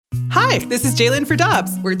Hi, this is Jalen for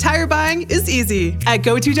Dobbs, where tire buying is easy. At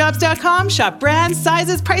GoToDobbs.com, shop brands,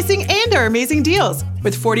 sizes, pricing, and our amazing deals.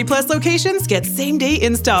 With 40-plus locations, get same-day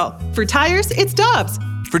install. For tires, it's Dobbs.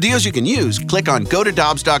 For deals you can use, click on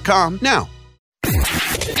GoToDobbs.com now.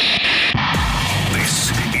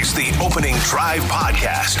 This is the Opening Drive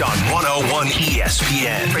Podcast on 101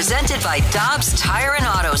 ESPN. Presented by Dobbs Tire and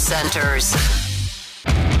Auto Centers.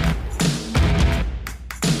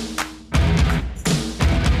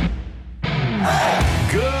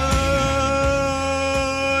 Good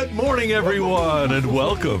morning, everyone, and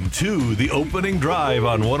welcome to the Opening Drive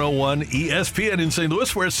on 101 ESPN in St.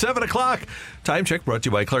 Louis, where it's 7 o'clock. Time check brought to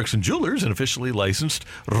you by Clarkson Jewelers, an officially licensed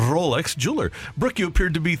Rolex jeweler. Brooke, you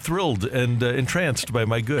appeared to be thrilled and entranced by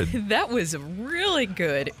my good. That was really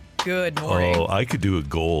good. Good morning. Oh, I could do a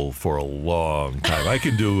goal for a long time. I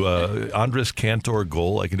can do Andres Cantor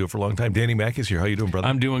goal. I can do it for a long time. Danny Mack is here. How you doing, brother?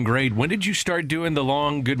 I'm doing great. When did you start doing the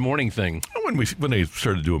long good morning thing? When they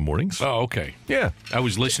started doing mornings. Oh, okay. Yeah. I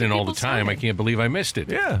was listening all the time. I can't believe I missed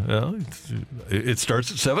it. Yeah. Well, it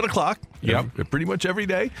starts at 7 o'clock. Yep. Pretty much every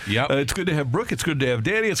day. Yep. It's good to have Brooke. It's good to have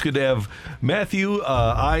Danny. It's good to have Matthew.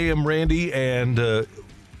 I am Randy, and...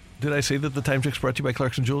 did I say that the time check's brought to you by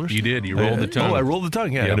Clarkson Jewelers? You did. You rolled the tongue. Oh, I rolled the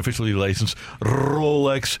tongue, yeah. Yep. An officially licensed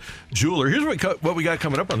Rolex jeweler. Here's what we got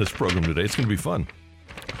coming up on this program today. It's going to be fun.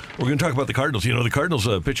 We're going to talk about the Cardinals. You know, the Cardinals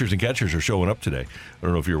pitchers and catchers are showing up today. I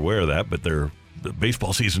don't know if you're aware of that, but the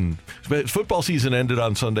baseball season, football season ended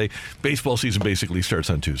on Sunday. Baseball season basically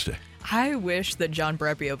starts on Tuesday. I wish that John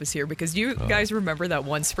Breppio was here because you guys remember that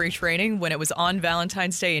one spring training when it was on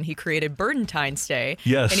Valentine's Day and he created Burdentine's Day.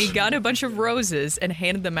 Yes. And he got a bunch of roses and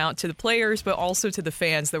handed them out to the players, but also to the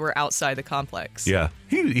fans that were outside the complex. Yeah,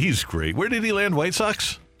 he's great. Where did he land? White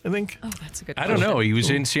Sox, I think. Oh, that's a good I question. don't know. He was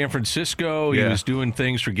in San Francisco. Yeah. He was doing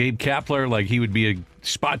things for Gabe Kapler. Like he would be a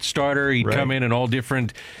spot starter. He'd Right. come in all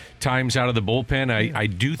different times out of the bullpen. I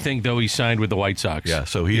do think, though, he signed with the White Sox. Yeah,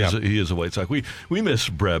 so he is a White Sox. We miss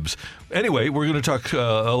Brebs. Anyway, we're going to talk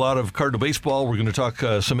a lot of Cardinal baseball. We're going to talk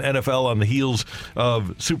some NFL on the heels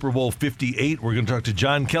of Super Bowl 58. We're going to talk to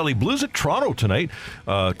John Kelly. Blues at Toronto tonight.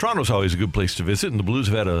 Toronto's always a good place to visit, and the Blues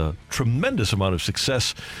have had a tremendous amount of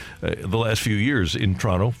success the last few years in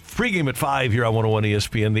Toronto. Pregame at 5 here on 101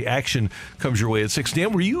 ESPN. The action comes your way at 6.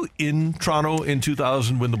 Dan, were you in Toronto in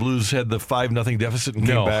 2000 when the Blues had the 5-0 deficit and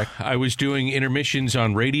came back? I was doing intermissions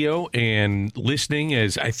on radio and listening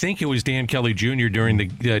as I think it was Dan Kelly Jr. during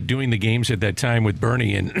the doing the games at that time with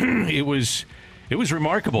Bernie, and it was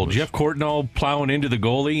remarkable. Jeff Courtnall plowing into the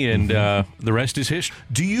goalie, and the rest is history.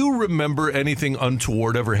 Do you remember anything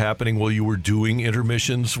untoward ever happening while you were doing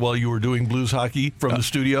intermissions, while you were doing Blues hockey from the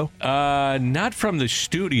studio? Not from the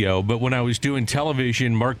studio, but when I was doing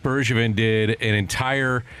television, Mark Bergevin did an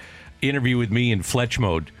entire interview with me in Fletch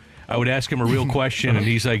mode. I would ask him a real question, and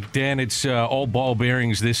he's like, Dan, it's all ball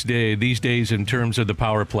bearings these days in terms of the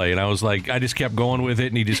power play. And I was like, I just kept going with it,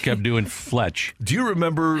 and he just kept doing Fletch. Do you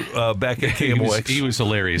remember back at KMOX? He was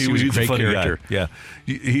hilarious. He was a great character. Guy. Yeah,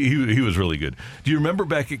 he was really good. Do you remember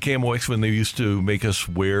back at KMOX when they used to make us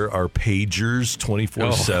wear our pagers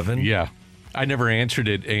 24/7? Yeah. I never answered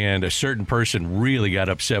it, and a certain person really got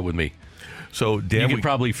upset with me. So Dan, you could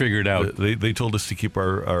probably figure it out. They told us to keep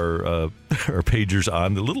our pagers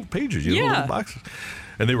on, the little pagers, the little boxes,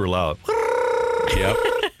 and they were loud. Yep.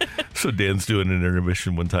 So Dan's doing an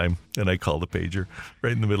intermission one time, and I called the pager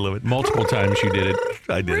right in the middle of it. Multiple times you did it.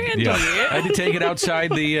 I did. Randy. Yeah, I had to take it outside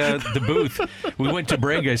the booth. We went to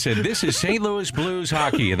break. I said, "This is St. Louis Blues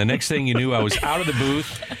hockey," and the next thing you knew, I was out of the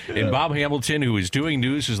booth. And Bob Hamilton, who was doing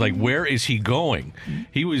news, was like, "Where is he going?"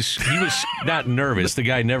 He was not nervous. The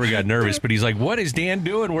guy never got nervous, but he's like, "What is Dan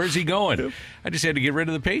doing? Where's he going?" I just had to get rid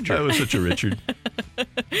of the pager. I was such a Richard.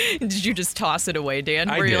 Did you just toss it away, Dan?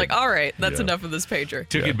 I Where did. you're like, all right, that's enough of this pager.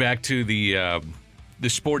 Took it back to the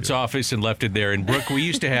sports office and left it there. And Brooke, we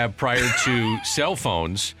used to have, prior to cell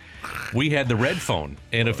phones, we had the red phone.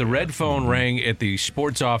 And if the red phone rang at the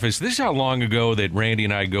sports office, this is how long ago that Randy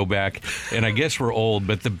and I go back, and I guess we're old,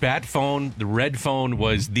 but the bat phone, the red phone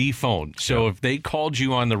was the phone. So if they called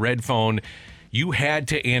you on the red phone, you had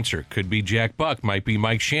to answer. Could be Jack Buck, might be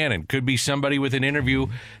Mike Shannon, could be somebody with an interview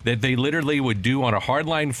that they literally would do on a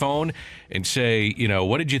hardline phone and say, you know,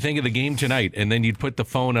 what did you think of the game tonight? And then you'd put the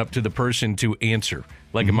phone up to the person to answer,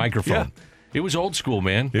 like a microphone. Yeah. It was old school,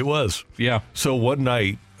 man. It was. Yeah. So one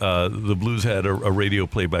night, the Blues had a radio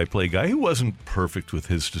play-by-play guy who wasn't perfect with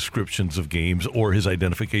his descriptions of games or his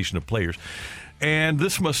identification of players. And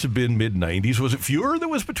this must have been mid-'90s. Was it Fuhrer that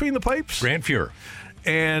was between the pipes? Grant Fuhrer.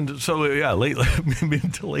 And so, yeah,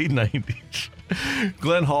 mid to late 90s.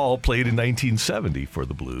 Glenn Hall played in 1970 for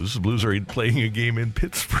the Blues. The Blues are playing a game in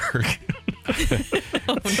Pittsburgh.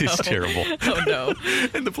 It's terrible. Oh, no.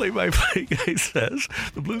 And the play-by-play guy says,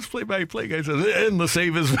 the Blues play-by-play guy says, and the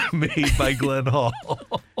save is made by Glenn Hall.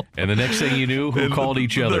 And the next thing you knew, who called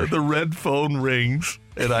each other? The red phone rings,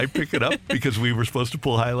 and I pick it up because we were supposed to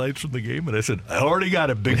pull highlights from the game. And I said, I already got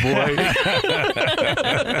it, big boy.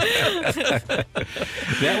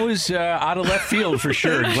 That was out of left field for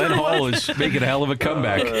sure. Glenn Hall is making a hell of a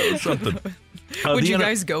comeback. Something. Would you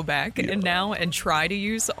guys go back and now and try to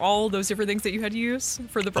use all those different things that you had to use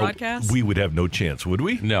for the broadcast? We would have no chance, would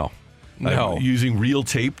we? No. Using reel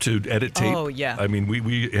tape to edit tape. Oh, yeah. I mean,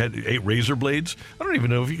 we had 8 razor blades. I don't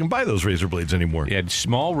even know if you can buy those razor blades anymore. You had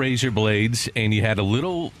small razor blades, and you had a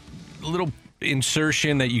little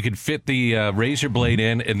insertion that you could fit the razor blade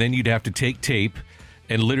in, and then you'd have to take tape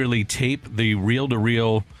and literally tape the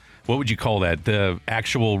reel-to-reel. What would you call that? The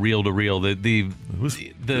actual reel-to-reel, the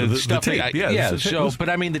stuff. The tape, yeah. But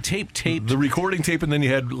I mean, the tape taped. The recording tape, and then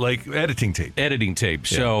you had like editing tape. Editing tape.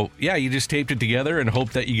 So yeah, you just taped it together and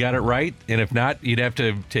hoped that you got it right. And if not, you'd have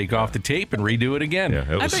to take off the tape and redo it again. Yeah,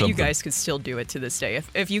 I bet you guys could still do it to this day.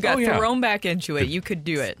 If you got thrown back into it, you could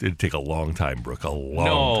do it. It'd take a long time, Brooke.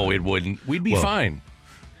 No, it wouldn't. We'd be fine.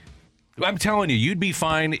 I'm telling you, you'd be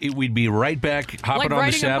fine. We'd be right back, hopping on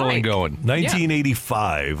the saddle and going.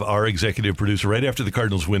 1985, our executive producer, right after the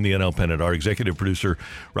Cardinals win the NL pennant, our executive producer,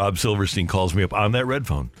 Rob Silverstein, calls me up on that red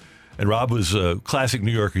phone. And Rob was a classic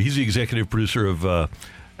New Yorker. He's the executive producer of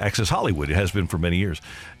Access Hollywood. It has been for many years.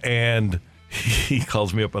 And he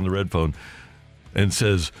calls me up on the red phone and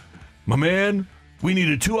says, my man, we need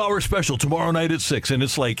a 2-hour special tomorrow night at 6, and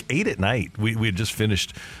it's like 8 at night. We had just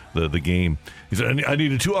finished the game. He said, I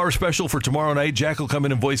need a 2-hour special for tomorrow night. Jack will come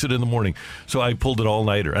in and voice it in the morning. So I pulled it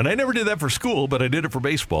all-nighter. And I never did that for school, but I did it for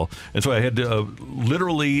baseball. And so I had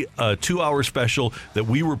literally a 2-hour special that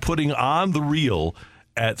we were putting on the reel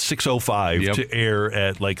at 6:05 to air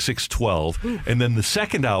at like 6:12. And then the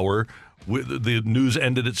second hour, the news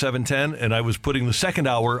ended at 7:10, and I was putting the second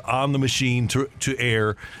hour on the machine to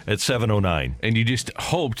air at 7:09. And you just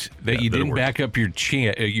hoped that you didn't back up your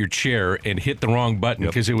chair and hit the wrong button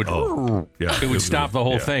because it would stop the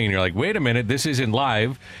whole thing. And you're like, wait a minute, this isn't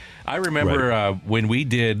live. I remember when we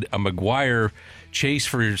did a McGuire chase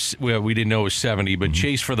for, well, we didn't know it was 70, but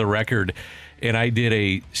chase for the record, and I did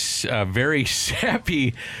a very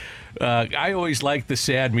sappy. I always liked the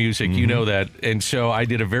sad music, you know that. And so I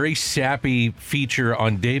did a very sappy feature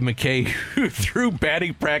on Dave McKay, who threw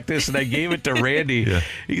batting practice, and I gave it to Randy.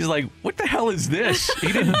 He's like, what the hell is this?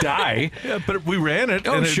 He didn't die. But we ran it.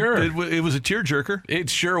 Oh, and sure. It was a tearjerker. It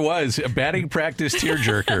sure was. A batting practice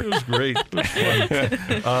tearjerker. It was great. It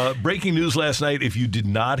was fun. Breaking news last night, if you did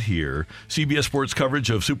not hear, CBS Sports coverage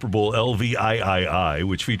of Super Bowl LVIII,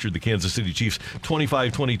 which featured the Kansas City Chiefs'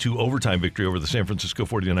 25-22 overtime victory over the San Francisco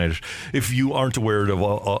 49ers. If you aren't aware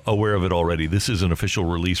of it already, this is an official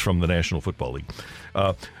release from the National Football League.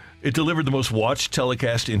 It delivered the most watched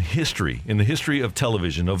telecast in the history of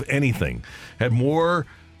television, of anything. Had more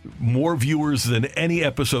viewers than any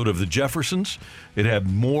episode of The Jeffersons. It had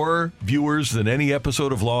more viewers than any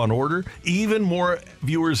episode of Law & Order. Even more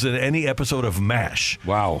viewers than any episode of MASH.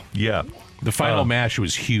 Wow. Yeah. The final MASH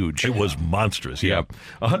was huge. It was monstrous, yeah.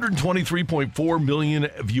 123.4 million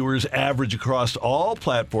viewers average across all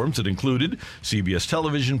platforms. It included CBS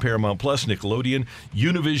Television, Paramount Plus, Nickelodeon,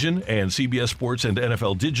 Univision, and CBS Sports and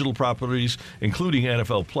NFL digital properties, including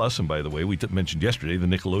NFL Plus. And by the way, we mentioned yesterday the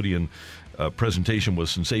Nickelodeon presentation was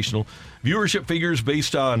sensational. Viewership figures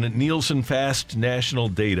based on Nielsen Fast national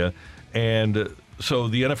data, and so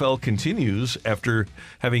the NFL continues, after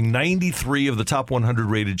having 93 of the top 100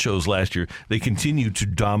 rated shows last year, they continue to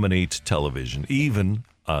dominate television, even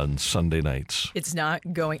on Sunday nights. It's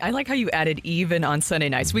not going. I like how you added even on Sunday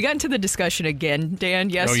nights. We got into the discussion again,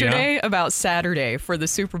 Dan, yesterday about Saturday for the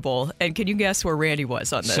Super Bowl. And can you guess where Randy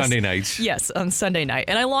was on this? Sunday nights. Yes, on Sunday night.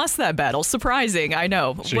 And I lost that battle. Surprising, I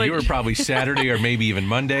know. So you were probably Saturday or maybe even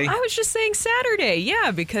Monday? I was just saying Saturday,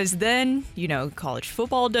 yeah, because then, college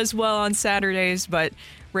football does well on Saturdays. But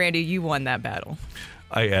Randy, you won that battle.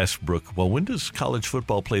 I asked Brooke, well, when does college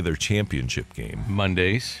football play their championship game?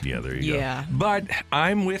 Mondays. Yeah, there you go. But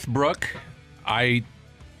I'm with Brooke.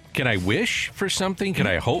 Can I wish for something? Can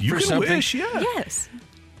I hope for something? You wish, yeah. Yes.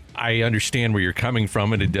 I understand where you're coming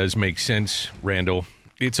from, and it does make sense, Randall.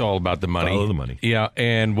 It's all about the money. Follow the money. Yeah,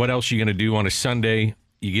 and what else are you going to do on a Sunday?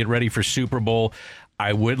 You get ready for Super Bowl.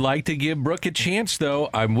 I would like to give Brooke a chance, though.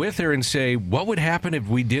 I'm with her and say, what would happen if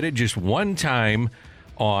we did it just one time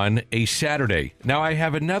on a Saturday? Now, I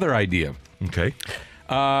have another idea. Okay.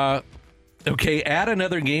 Add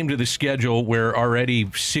another game to the schedule where already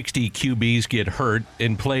 60 QBs get hurt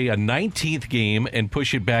and play a 19th game and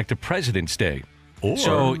push it back to President's Day. Or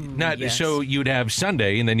so you'd have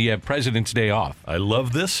Sunday and then you have President's Day off. I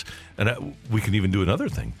love this, and we can even do another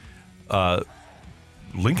thing.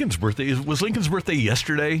 Lincoln's birthday was Lincoln's birthday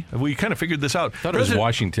yesterday. We kind of figured this out. I thought it was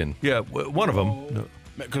Washington. Yeah, one of them.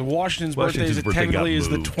 Because Washington's birthday technically is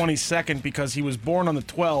the 22nd because he was born on the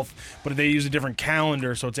 12th, but they use a different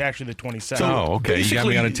calendar, so it's actually the 22nd. So, okay, you got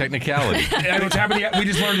me on a technicality. It's happening. We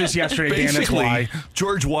just learned this yesterday, Dan. That's why.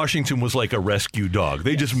 George Washington was like a rescue dog.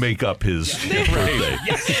 They just make up his birthday.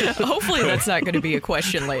 Hopefully that's not going to be a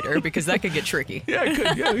question later because that could get tricky. Yeah, it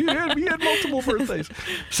could. Yeah, he had multiple birthdays.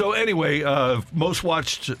 So anyway, most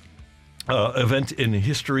watched event in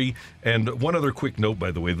history. And one other quick note,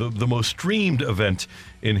 by the way, the most streamed event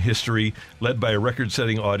in history, led by a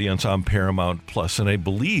record-setting audience on Paramount Plus. And I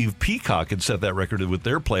believe Peacock had set that record with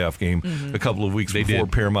their playoff game a couple of weeks before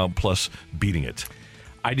Paramount Plus beating it.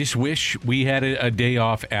 I just wish we had a day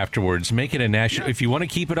off afterwards. Make it a national. If you want to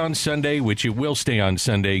keep it on Sunday, which it will stay on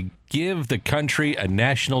Sunday, give the country a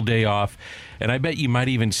national day off. And I bet you might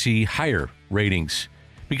even see higher ratings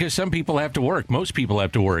because some people have to work. Most people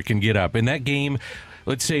have to work and get up. And that game,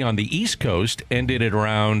 let's say on the East Coast, ended at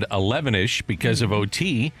around 11-ish because of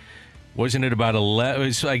OT. Wasn't it about 11? It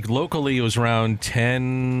was like locally it was around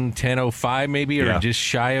 10:05 maybe, or just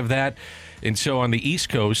shy of that. And so on the East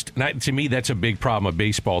Coast, to me, that's a big problem of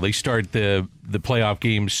baseball. They start the playoff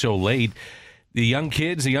games so late. The young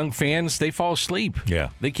kids, the young fans, they fall asleep. Yeah.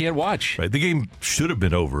 They can't watch. Right. The game should have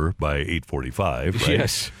been over by 8:45, right?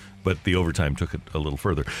 Yes. But the overtime took it a little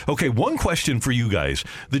further. Okay, one question for you guys.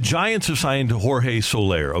 The Giants have signed Jorge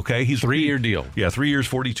Soler, okay? He's 3-year deal. Yeah, 3 years,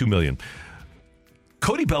 $42 million.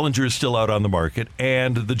 Cody Bellinger is still out on the market,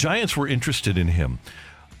 and the Giants were interested in him.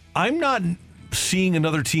 I'm not seeing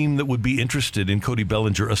another team that would be interested in Cody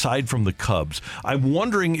Bellinger aside from the Cubs. I'm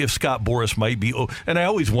wondering if Scott Boras might be, and I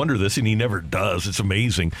always wonder this, and he never does. It's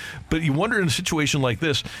amazing. But you wonder in a situation like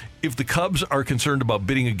this, if the Cubs are concerned about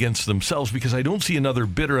bidding against themselves, because I don't see another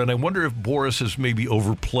bidder, and I wonder if Boras has maybe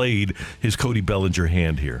overplayed his Cody Bellinger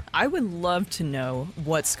hand here. I would love to know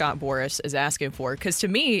what Scott Boras is asking for, because to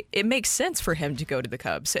me, it makes sense for him to go to the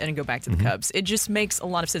Cubs and go back to the Cubs. It just makes a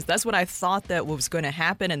lot of sense. That's what I thought that was going to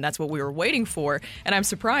happen, and that's what we were waiting for. And I'm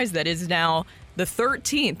surprised that it's now the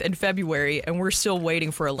 13th in February, and we're still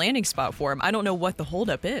waiting for a landing spot for him. I don't know what the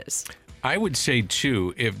holdup is. I would say,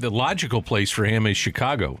 too, if the logical place for him is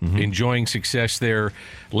Chicago, enjoying success there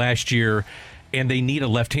last year, and they need a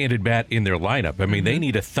left-handed bat in their lineup. I mean, they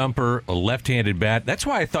need a thumper, a left-handed bat. That's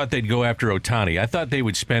why I thought they'd go after Ohtani. I thought they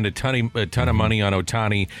would spend a ton of money on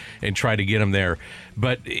Ohtani and try to get him there.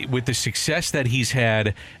 But with the success that he's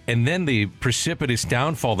had and then the precipitous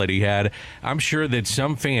downfall that he had, I'm sure that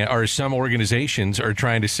some organizations are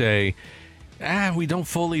trying to say, we don't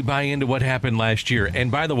fully buy into what happened last year. And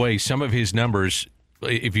by the way, some of his numbers,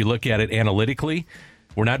 if you look at it analytically,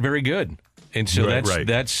 were not very good. And so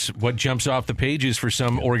that's what jumps off the pages for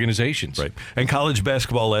some organizations. Right. And college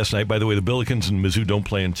basketball last night, by the way, the Billikens and Mizzou don't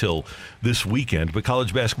play until this weekend, but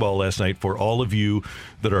college basketball last night for all of you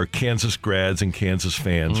that are Kansas grads and Kansas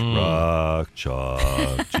fans, Rock, Chalk,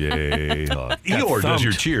 Jayhawk. Eeyore does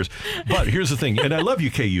your cheers. But here's the thing, and I love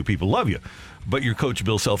you KU people, love you. But your coach,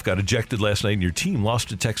 Bill Self, got ejected last night, and your team lost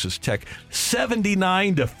to Texas Tech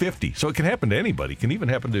 79-50. So it can happen to anybody. It can even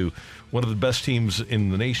happen to one of the best teams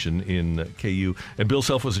in the nation in KU. And Bill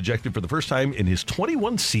Self was ejected for the first time in his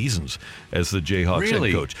 21 seasons as the Jayhawks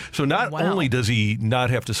head coach. So not only does he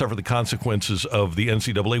not have to suffer the consequences of the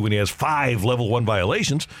NCAA when he has 5 Level 1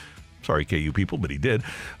 violations, sorry, KU people, but he did.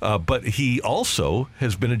 But he also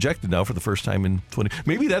has been ejected now for the first time in 20.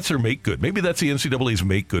 Maybe that's their make good. Maybe that's the NCAA's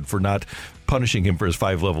make good for not punishing him for his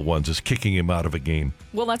 5 Level 1s, is kicking him out of a game.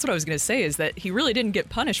 Well, that's what I was going to say, is that he really didn't get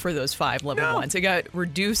punished for those 5 Level 1s. It got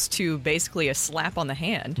reduced to basically a slap on the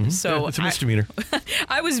hand. So it's a misdemeanor.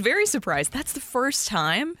 I was very surprised. That's the first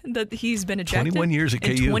time that he's been ejected. 21 years at KU.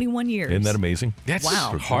 In 21 years. Isn't that amazing? That's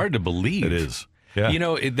hard to believe. It is. Yeah. You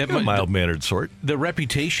know, that mild-mannered sort. The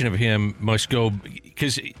reputation of him must go,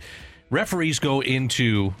 because referees go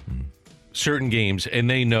into certain games and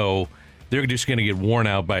they know they're just going to get worn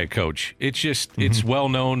out by a coach. It's just, it's well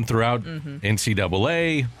known throughout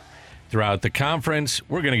NCAA, throughout the conference.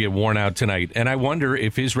 We're going to get worn out tonight. And I wonder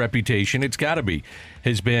if his reputation, it's got to be,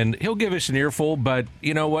 has been, he'll give us an earful, but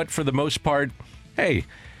you know what? For the most part, hey,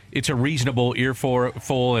 it's a reasonable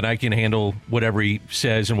earful, and I can handle whatever he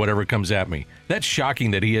says and whatever comes at me. That's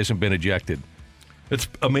shocking that he hasn't been ejected. It's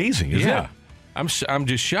amazing, isn't it? I'm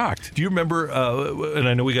just shocked. Do you remember, and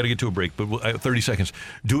I know we got to get to a break, but 30 seconds,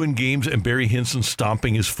 doing games and Barry Hinson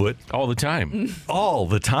stomping his foot? All the time. All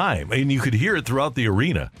the time. And you could hear it throughout the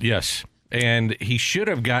arena. Yes. And he should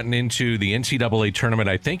have gotten into the NCAA tournament,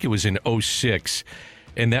 I think it was in 2006.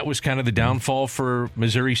 And that was kind of the downfall for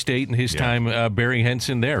Missouri State and his time, Barry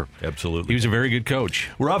Henson there. Absolutely. He was a very good coach.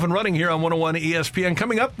 We're off and running here on 101 ESPN.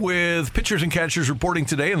 Coming up with pitchers and catchers reporting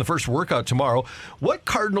today and the first workout tomorrow. What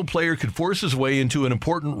Cardinal player could force his way into an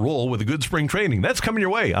important role with a good spring training? That's coming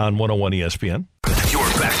your way on 101 ESPN. You're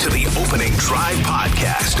back to the Opening Drive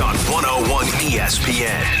podcast on 101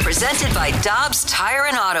 ESPN. Presented by Dobbs Tire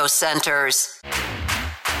and Auto Centers.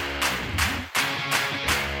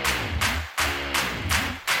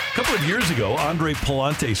 A couple of years ago, Andre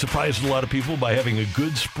Pallante surprised a lot of people by having a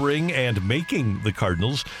good spring and making the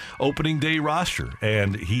Cardinals opening day roster.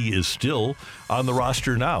 And he is still on the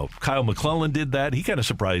roster now. Kyle McClellan did that. He kind of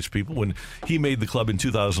surprised people when he made the club in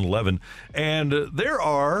 2011. And there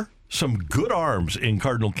are some good arms in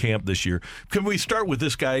Cardinal camp this year. Can we start with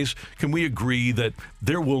this, guys? Can we agree that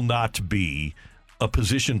there will not be a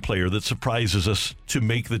position player that surprises us to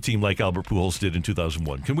make the team like Albert Pujols did in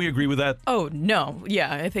 2001? Can we agree with that? Oh, no.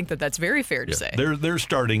 Yeah, I think that's very fair to say. Their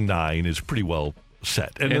starting 9 is pretty well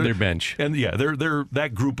set. And their bench. And they're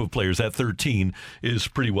that group of players, that 13, is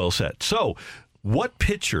pretty well set. So what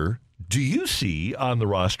pitcher do you see on the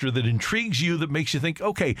roster that intrigues you, that makes you think,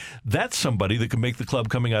 okay, that's somebody that can make the club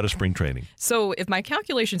coming out of spring training? So if my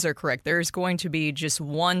calculations are correct, there's going to be just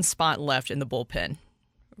one spot left in the bullpen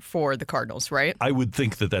for the Cardinals, right? I would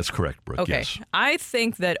think that that's correct, Brooke. Okay. Yes. I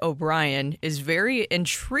think that O'Brien is very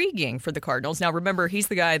intriguing for the Cardinals. Now, remember, he's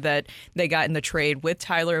the guy that they got in the trade with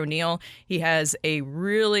Tyler O'Neill. He has a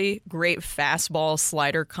really great fastball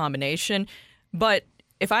slider combination. But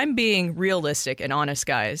if I'm being realistic and honest,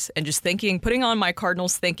 guys, and just putting on my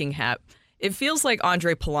Cardinals thinking hat, it feels like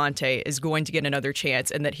Andre Pallante is going to get another chance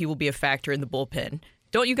and that he will be a factor in the bullpen.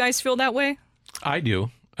 Don't you guys feel that way? I do.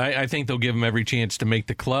 I think they'll give him every chance to make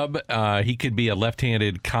the club. He could be a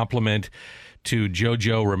left-handed complement to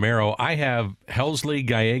JoJo Romero. I have Helsley,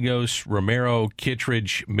 Gallegos, Romero,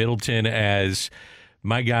 Kittredge, Middleton as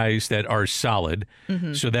my guys that are solid.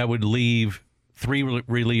 Mm-hmm. So that would leave 3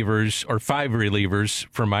 relievers or 5 relievers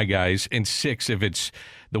for my guys, and 6 if it's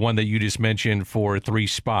the one that you just mentioned for 3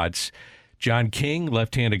 spots. John King,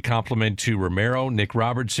 left-handed complement to Romero. Nick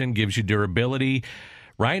Robertson gives you durability.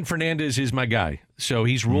 Ryan Fernandez is my guy. So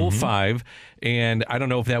he's Rule 5, and I don't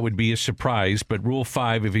know if that would be a surprise, but Rule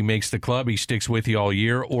 5, if he makes the club, he sticks with you all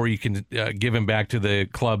year, or you can give him back to the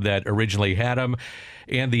club that originally had him.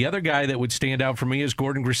 And the other guy that would stand out for me is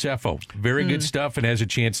Gordon Graceffo. Very good stuff and has a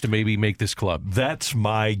chance to maybe make this club. That's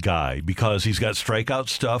my guy because he's got strikeout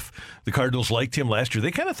stuff. The Cardinals liked him last year.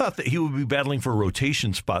 They kind of thought that he would be battling for a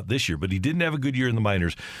rotation spot this year, but he didn't have a good year in the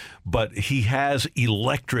minors. But he has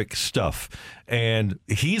electric stuff. And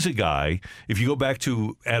he's a guy, if you go back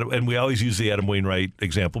to Adam, and we always use the Adam Wainwright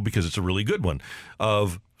example because it's a really good one,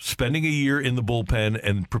 of spending a year in the bullpen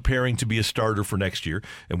and preparing to be a starter for next year.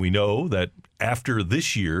 And we know that after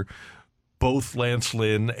this year, both Lance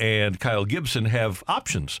Lynn and Kyle Gibson have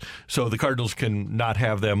options. So the Cardinals can not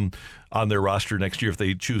have them on their roster next year if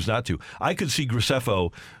they choose not to. I could see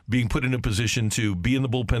Graceffo being put in a position to be in the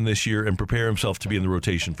bullpen this year and prepare himself to be in the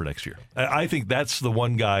rotation for next year. I think that's the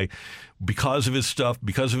one guy, because of his stuff,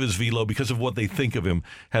 because of his velo, because of what they think of him,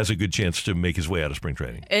 has a good chance to make his way out of spring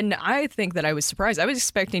training. And I think that I was surprised. I was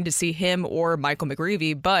expecting to see him or Michael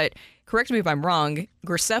McGreevy, but correct me if I'm wrong,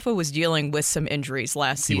 Graceffo was dealing with some injuries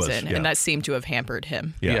last season, and that seemed to have hampered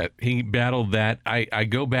him. Yeah, he battled that. I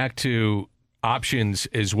go back to options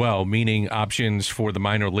as well, meaning options for the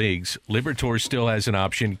minor leagues. Liberatore still has an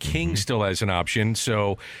option. King still has an option.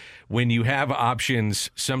 So when you have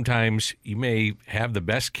options, sometimes you may have the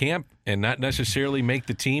best camp and not necessarily make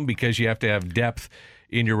the team because you have to have depth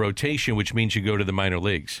in your rotation, which means you go to the minor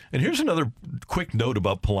leagues. And here's another quick note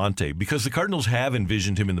about Pallante, because the Cardinals have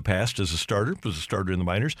envisioned him in the past as a starter in the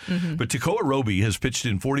minors. But Tekoa Roby has pitched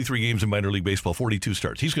in 43 games in minor league baseball, 42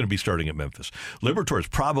 starts. He's going to be starting at Memphis. Liberatore is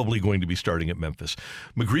probably going to be starting at Memphis.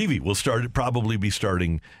 McGreevy will probably be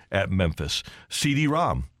starting at Memphis. CD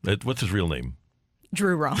Rom, what's his real name?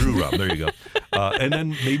 Drew Rom. There you go. And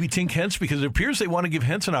then maybe Tink Hence, because it appears they want to give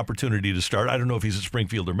Hence an opportunity to start. I don't know if he's at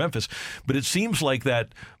Springfield or Memphis, but it seems like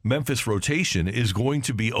that Memphis rotation is going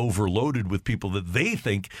to be overloaded with people that they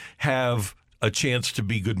think have a chance to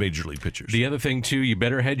be good major league pitchers. The other thing, too, you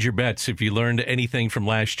better hedge your bets. If you learned anything from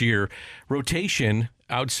last year, rotation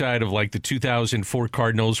outside of like the 2004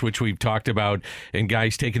 Cardinals, which we've talked about, and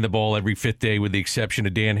guys taking the ball every 5th day with the exception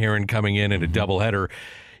of Dan Herron coming in a doubleheader,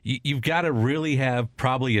 you've got to really have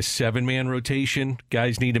probably a 7-man rotation.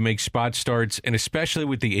 Guys need to make spot starts, and especially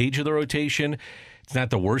with the age of the rotation, it's not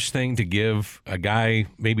the worst thing to give a guy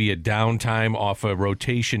maybe a downtime off a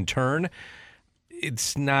rotation turn.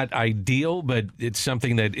 it's not ideal, but it's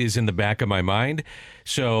something that is in the back of my mind.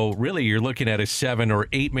 So really, you're looking at a 7 or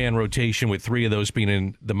 8 man rotation with 3 of those being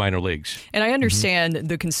in the minor leagues. And I understand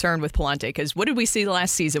the concern with Pallante, because what did we see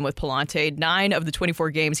last season with Pallante? 9 of the 24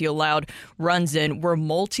 games he allowed runs in were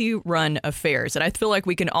multi-run affairs. And I feel like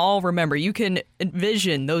we can all remember, you can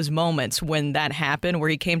envision those moments when that happened, where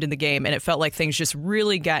he came to the game and it felt like things just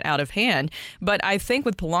really got out of hand. But I think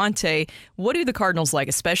with Pallante, what do the Cardinals like,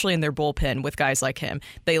 especially in their bullpen with guys like him?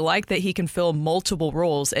 They like that he can fill multiple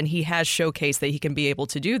roles, and he has showcased that he can be able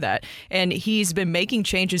to do that. And he's been making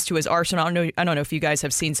changes to his arsenal. I don't know if you guys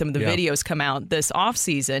have seen some of the videos come out this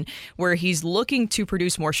offseason where he's looking to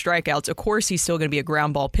produce more strikeouts. Of course, he's still going to be a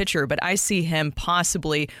ground ball pitcher, but I see him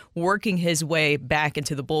possibly working his way back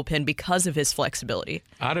into the bullpen because of his flexibility.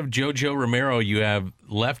 Out of JoJo Romero, you have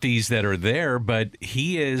lefties that are there, but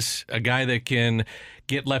he is a guy that can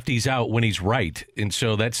get lefties out when he's right. And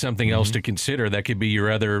so that's something else to consider. That could be your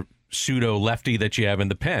other pseudo lefty that you have in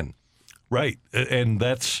the pen. Right. And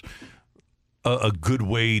that's a good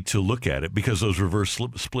way to look at it, because those reverse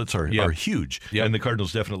splits are huge. Yep. And the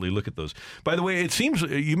Cardinals definitely look at those. By the way, it seems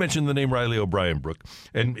you mentioned the name Riley O'Brien, Brooke,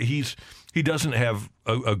 and he doesn't have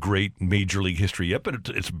a great major league history yet, but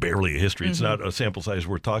it's barely a history. It's not a sample size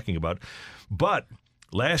we're talking about. But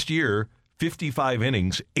last year, 55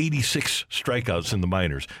 innings, 86 strikeouts in the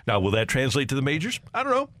minors. Now, will that translate to the majors? I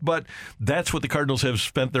don't know, but that's what the Cardinals have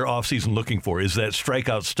spent their offseason looking for, is that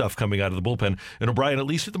strikeout stuff coming out of the bullpen. And O'Brien, at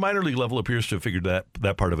least at the minor league level, appears to have figured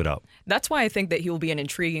that part of it out. That's why I think that he will be an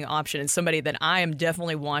intriguing option and somebody that I am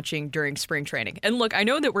definitely watching during spring training. And look, I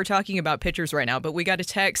know that we're talking about pitchers right now, but we got a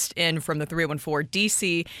text in from the 314,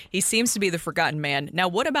 DC. He seems to be the forgotten man. Now,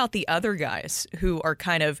 what about the other guys who are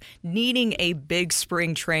kind of needing a big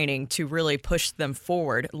spring training to really push them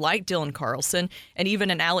forward, like Dylan Carlson and even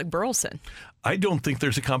an Alec Burleson? I don't think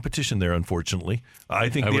there's a competition there, unfortunately. I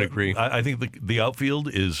would agree. I think the outfield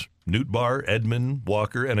is Nootbaar, Edman,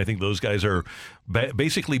 Walker, and I think those guys are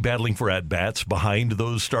basically battling for at-bats behind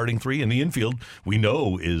those starting 3. And the infield, we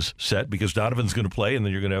know, is set because Donovan's going to play, and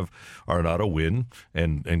then you're going to have Arenado, Wynn,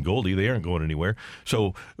 and Goldie. They aren't going anywhere.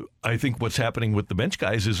 So I think what's happening with the bench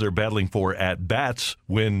guys is they're battling for at-bats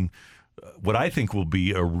when what I think will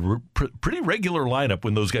be a pretty regular lineup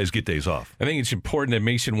when those guys get days off. I think it's important that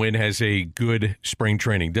Mason Wynn has a good spring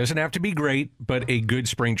training. Doesn't have to be great, but a good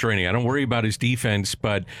spring training. I don't worry about his defense,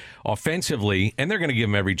 but offensively, and they're going to give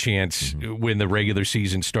him every chance when the regular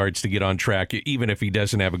season starts to get on track, even if he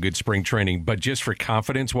doesn't have a good spring training. But just for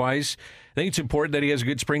confidence-wise, I think it's important that he has a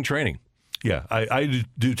good spring training. Yeah, I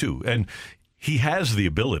do too. And he has the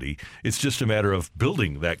ability. It's just a matter of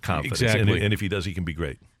building that confidence. Exactly. And if he does, he can be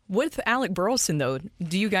great. With Alec Burleson, though,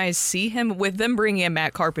 do you guys see him, with them bringing in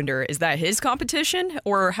Matt Carpenter, is that his competition?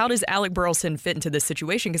 Or how does Alec Burleson fit into this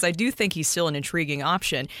situation? Because I do think he's still an intriguing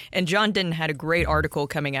option. And John Denton had a great article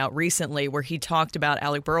coming out recently where he talked about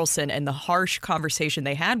Alec Burleson and the harsh conversation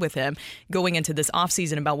they had with him going into this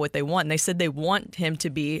offseason about what they want. And they said they want him to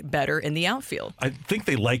be better in the outfield. I think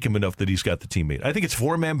they like him enough that he's got the teammate. I think it's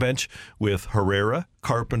 4-man bench with Herrera,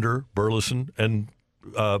 Carpenter, Burleson, and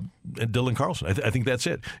Dylan Carlson. I think that's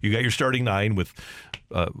it. You got your starting 9 with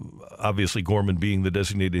obviously Gorman being the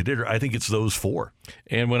designated hitter. I think it's those 4.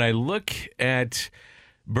 And when I look at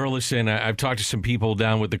Burleson, I've talked to some people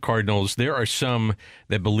down with the Cardinals. There are some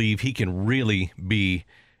that believe he can really be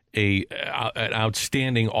an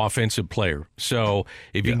outstanding offensive player. So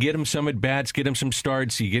if you can get him some at-bats, get him some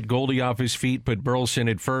starts, you get Goldie off his feet, put Burleson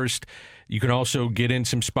at first. You can also get in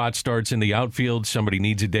some spot starts in the outfield. Somebody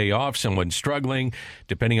needs a day off, someone's struggling,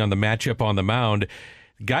 depending on the matchup on the mound.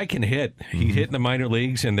 Guy can hit. He hit in the minor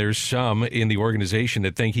leagues, and there's some in the organization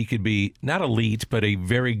that think he could be not elite, but a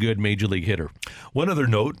very good major league hitter. One other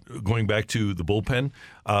note, going back to the bullpen,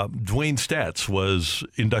 Dwayne Statz was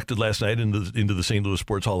inducted last night into the St. Louis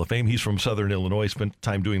Sports Hall of Fame. He's from Southern Illinois, spent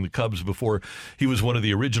time doing the Cubs before he was one of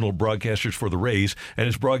the original broadcasters for the Rays, and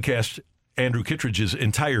has broadcast Andrew Kittredge's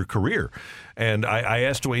entire career. And I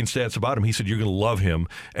asked Dwayne Statz about him. He said, you're going to love him.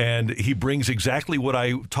 And he brings exactly what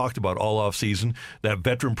I talked about all offseason, that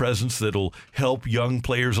veteran presence that'll help young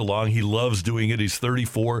players along. He loves doing it. He's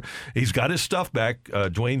 34. He's got his stuff back.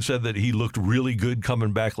 Dwayne said that he looked really good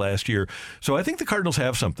coming back last year. So I think the Cardinals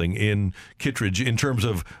have something in Kittredge in terms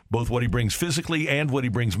of both what he brings physically and what he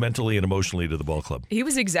brings mentally and emotionally to the ball club. He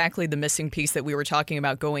was exactly the missing piece that we were talking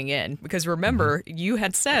about going in. Because remember, you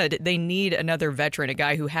had said they need another veteran, a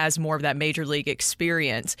guy who has more of that major league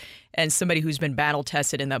experience and somebody who's been battle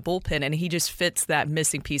tested in that bullpen, and he just fits that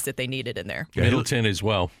missing piece that they needed in there. Middleton as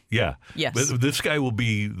well. Yeah. Yes. But this guy will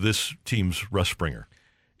be this team's Russ Springer.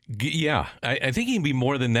 Yeah, I think he can be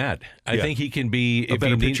more than that. I think he can be a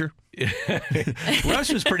better pitcher.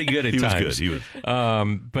 Russ was pretty good at times. He was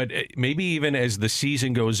good. But maybe even as the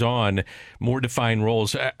season goes on, more defined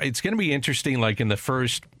roles. It's going to be interesting, like in the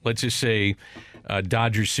first, let's just say,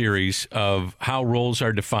 Dodgers series, of how roles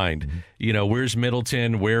are defined. Mm-hmm. Where's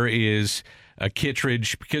Middleton? Where is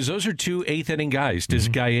Kittredge? Because those are two eighth-inning guys. Does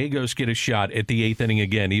Gallegos get a shot at the eighth inning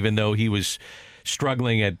again, even though he was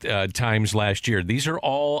struggling at times last year? These are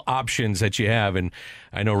all options that you have, and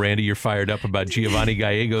I know, Randy, you're fired up about Giovanni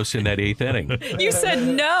Gallegos in that eighth inning. You said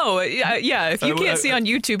no. Yeah, if you can't see on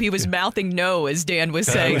YouTube, he was mouthing no as Dan was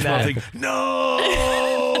saying that. Mouthing, no!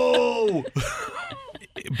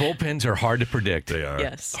 Bullpens are hard to predict. They are.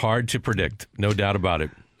 Yes. Hard to predict, no doubt about it.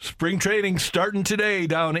 Spring training starting today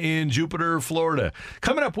down in Jupiter, Florida.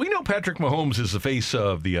 Coming up, we know Patrick Mahomes is the face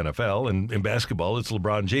of the NFL, and in basketball, it's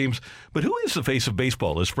LeBron James. But who is the face of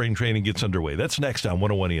baseball as spring training gets underway? That's next on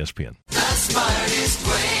 101 ESPN. The smartest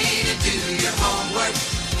way to do your homework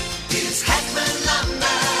is Heckman Lumber.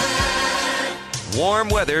 Warm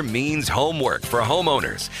weather means homework for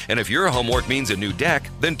homeowners. And if your homework means a new deck,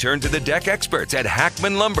 then turn to the deck experts at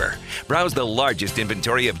Hackman Lumber. Browse the largest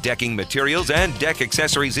inventory of decking materials and deck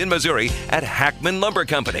accessories in Missouri at Hackman Lumber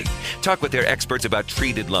Company. Talk with their experts about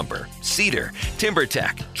treated lumber, cedar,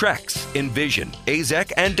 TimberTech, Trex, Envision,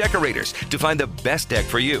 AZEK, and Decorators to find the best deck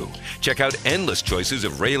for you. Check out endless choices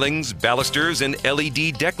of railings, balusters, and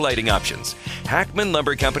LED deck lighting options. Hackman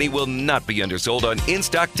Lumber Company will not be undersold on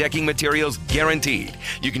in-stock decking materials guaranteed.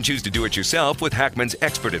 You can choose to do it yourself with Hackman's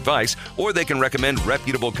expert advice, or they can recommend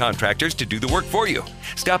reputable contractors to do the work for you.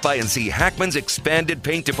 Stop by and see Hackman's expanded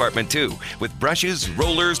paint department too, with brushes,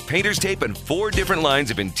 rollers, painter's tape, and 4 different lines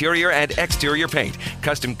of interior and exterior paint,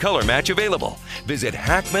 custom color match available. Visit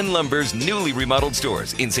Hackman Lumber's newly remodeled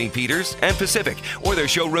stores in St. Peters and Pacific, or their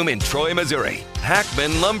showroom in Troy, Missouri.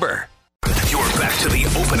 Hackman Lumber. You're back to the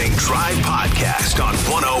Opening Drive podcast on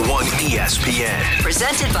 101 ESPN.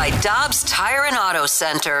 Presented by Dobbs Tire and Auto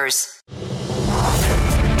Centers.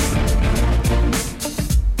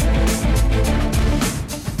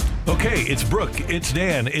 Okay, it's Brooke, it's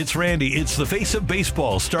Dan, it's Randy, it's the face of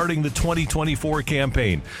baseball starting the 2024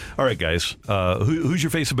 campaign. All right, guys, who's your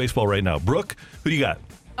face of baseball right now? Brooke, who do you got?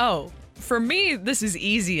 Oh, for me, this is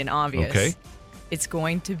easy and obvious. Okay. It's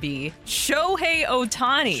going to be Shohei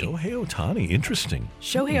Ohtani. Shohei Ohtani, interesting.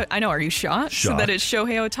 I know, are you shocked? Shocked. That it's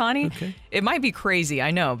Shohei Ohtani? Okay. It might be crazy,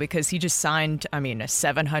 I know, because he just signed, a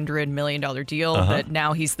 $700 million deal that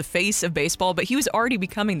now he's the face of baseball, but he was already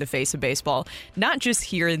becoming the face of baseball, not just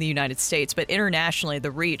here in the United States, but internationally.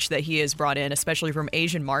 The reach that he has brought in, especially from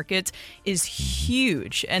Asian markets, is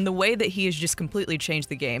huge. And the way that he has just completely changed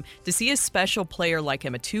the game, to see a special player like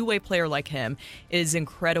him, a two-way player like him, is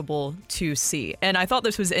incredible to see. And I thought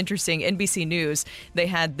this was interesting. NBC News, they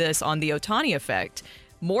had this on the Ohtani effect.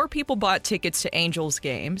 More people bought tickets to Angels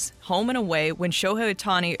games, home and away, when Shohei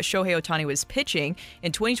Ohtani was pitching.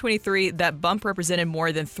 In 2023, that bump represented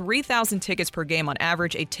more than 3,000 tickets per game on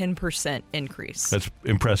average, a 10% increase. That's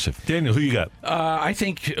impressive. Daniel, who you got? I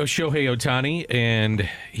think Shohei Ohtani, and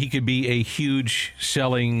he could be a huge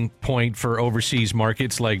selling point for overseas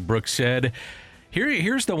markets, like Brooke said.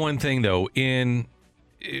 Here's the one thing, though. In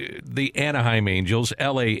the Anaheim Angels,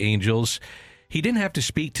 LA Angels, he didn't have to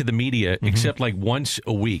speak to the media except like once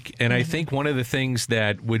a week. And I think one of the things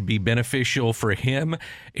that would be beneficial for him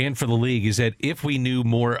and for the league is that if we knew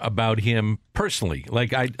more about him personally,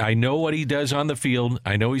 like I know what he does on the field.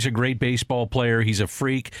 I know he's a great baseball player. He's a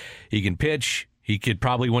freak. He can pitch. He could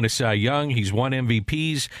probably win a Cy Young. He's won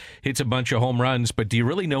MVPs, hits a bunch of home runs. But do you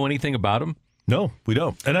really know anything about him? No, we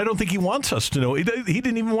don't. And I don't think he wants us to know. He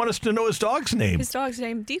didn't even want us to know his dog's name. His dog's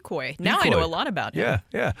name, Decoy. Now I know a lot about him.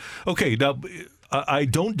 Yeah. Okay, now, I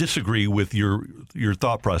don't disagree with your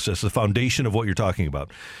thought process, the foundation of what you're talking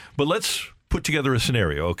about. But let's put together a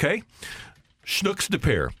scenario, okay? Schnucks de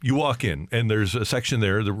Pear. You walk in, and there's a section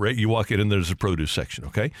there. You walk in, and there's a produce section,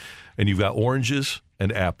 okay? And you've got oranges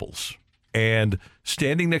and apples. And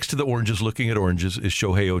standing next to the oranges, looking at oranges, is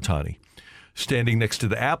Shohei Ohtani. Standing next to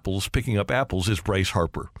the apples, picking up apples, is Bryce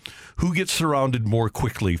Harper. Who gets surrounded more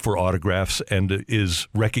quickly for autographs and is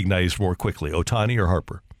recognized more quickly, Ohtani or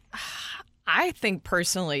Harper? I think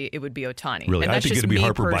personally it would be Ohtani. Really? And I that's think just it'd be me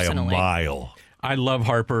Harper personally. by a mile. I love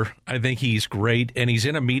Harper. I think he's great, and he's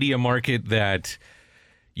in a media market that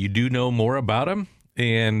you do know more about him.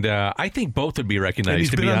 And I think both would be recognized. And he's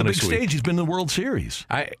to been be on honest the big with stage. He's been in the World Series.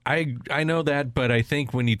 I know that, but I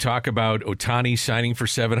think when you talk about Ohtani signing for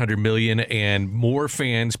 $700 million, and more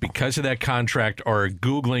fans because of that contract are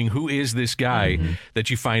Googling who is this guy, that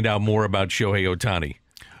you find out more about Shohei Ohtani.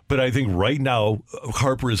 But I think right now,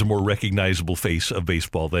 Harper is a more recognizable face of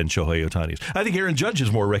baseball than Shohei Ohtani is. I think Aaron Judge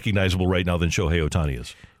is more recognizable right now than Shohei Ohtani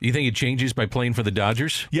is. You think it changes by playing for the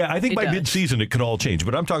Dodgers? Yeah, I think by midseason it can all change.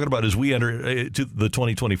 But I'm talking about as we enter to the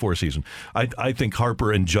 2024 season. I think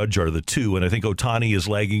Harper and Judge are the two, and I think Ohtani is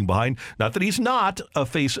lagging behind. Not that he's not a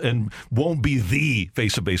face and won't be the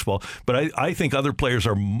face of baseball, but I think other players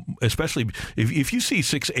are, especially if you see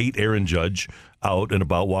 6'8" Aaron Judge out and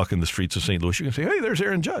about walking the streets of St. Louis, you can say, hey, there's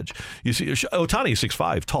Aaron Judge. You see, Ohtani is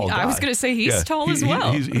 6'5", tall guy. I was going to say he's tall as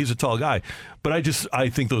well. He's a tall guy. But I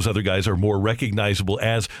think those other guys are more recognizable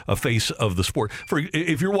as a face of the sport.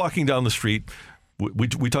 If you're walking down the street,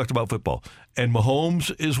 we talked about football, and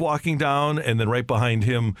Mahomes is walking down, and then right behind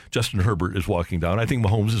him, Justin Herbert is walking down. I think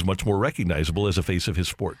Mahomes is much more recognizable as a face of his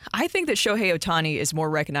sport. I think that Shohei Ohtani is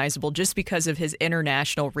more recognizable just because of his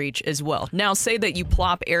international reach as well. Now, say that you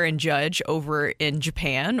plop Aaron Judge over in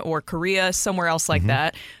Japan or Korea, somewhere else like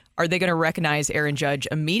that. Are they going to recognize Aaron Judge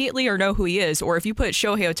immediately or know who he is? Or if you put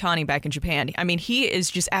Shohei Ohtani back in Japan, I mean, he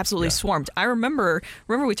is just absolutely swarmed. I remember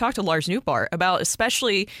we talked to Lars Nootbaar about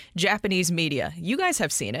especially Japanese media. You guys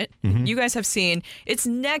have seen it. You guys have seen it's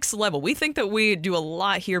next level. We think that we do a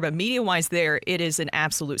lot here, but media-wise there, it is an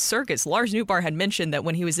absolute circus. Lars Nootbaar had mentioned that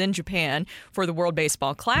when he was in Japan for the World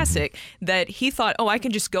Baseball Classic, that he thought, I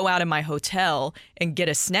can just go out in my hotel and get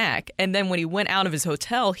a snack. And then when he went out of his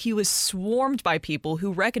hotel, he was swarmed by people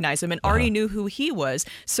who recognized him and already knew who he was.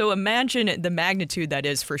 So imagine the magnitude that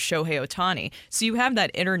is for Shohei Ohtani. So you have that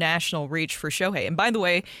international reach for Shohei. And by the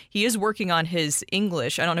way, he is working on his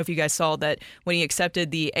English. I don't know if you guys saw that when he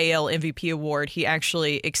accepted the AL MVP award, he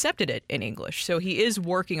actually accepted it in English. So he is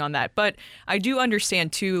working on that. But I do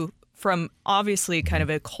understand, too, from obviously kind of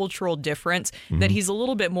a cultural difference, that he's a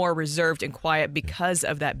little bit more reserved and quiet because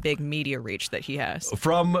of that big media reach that he has.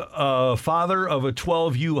 From father of a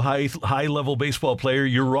 12U high-level baseball player,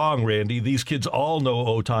 you're wrong, Randy. These kids all know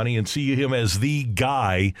Ohtani and see him as the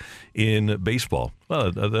guy in baseball.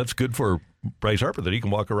 Well, that's good for Bryce Harper that he can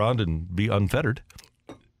walk around and be unfettered.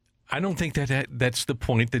 I don't think that's the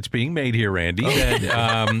point that's being made here, Randy,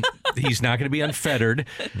 that he's not going to be unfettered.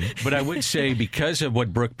 But I would say because of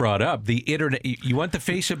what Brooke brought up, the internet, you want the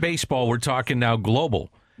face of baseball, we're talking now global.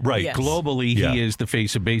 Right. Yes. Globally, he is the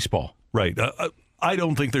face of baseball. Right. I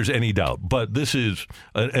don't think there's any doubt, but this is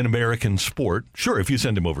an American sport. Sure, if you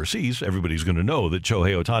send him overseas, everybody's going to know that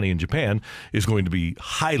Shohei Ohtani in Japan is going to be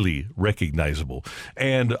highly recognizable.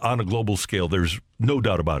 And on a global scale, there's no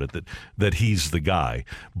doubt about it that he's the guy.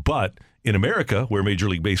 But in America, where Major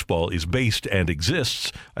League Baseball is based and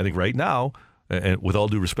exists, I think right now, and with all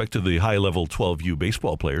due respect to the high-level 12U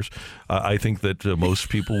baseball players, I think that most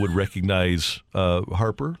people would recognize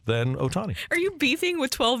Harper than Ohtani. Are you beefing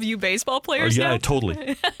with 12U baseball players now? Yeah,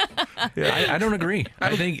 totally. I don't agree.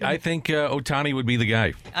 I think Ohtani would be the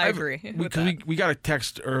guy. I agree. We got a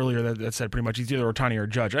text earlier that said pretty much he's either Ohtani or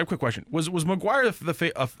Judge. I have a quick question. Was McGuire the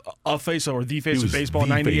face or the face of baseball in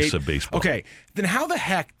 '98? Face of baseball. Okay, then how the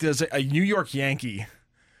heck does a New York Yankee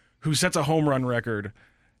who sets a home run record,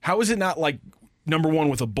 how is it not like number one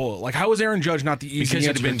with a bullet? Like, how is Aaron Judge not the easy Because it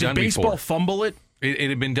answer? had been done Did baseball before. fumble it? It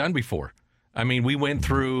had been done before. I mean, we went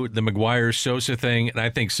through the McGuire-Sosa thing, and I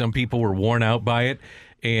think some people were worn out by it.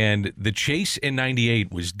 And the chase in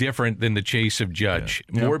 '98 was different than the chase of Judge.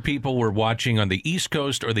 Yeah. More people were watching on the East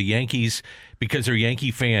Coast or the Yankees because they're Yankee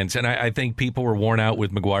fans. And I think people were worn out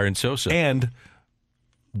with McGuire and Sosa. And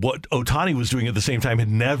what Ohtani was doing at the same time had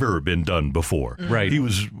never been done before. Right. He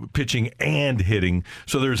was pitching and hitting,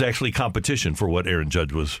 so there's actually competition for what Aaron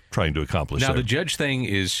Judge was trying to accomplish. Now, there. the Judge thing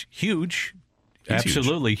is huge. He's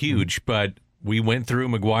Absolutely huge. But we went through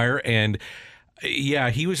McGuire, and yeah,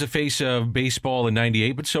 he was a face of baseball in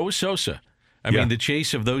 '98, but so was Sosa. I mean, the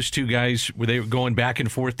chase of those two guys, where they were going back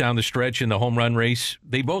and forth down the stretch in the home run race,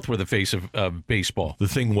 they both were the face of baseball. The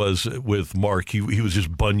thing was with Mark, he was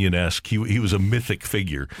just Bunyan-esque. He was a mythic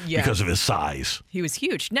figure because of his size. He was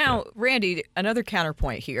huge. Now, Randy, another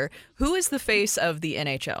counterpoint here. Who is the face of the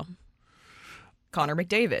NHL? Connor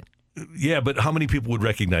McDavid. Yeah, but how many people would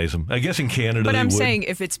recognize him? I guess in Canada But they I'm would. saying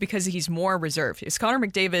if it's because he's more reserved. Is Connor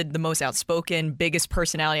McDavid the most outspoken, biggest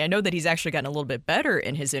personality? I know that he's actually gotten a little bit better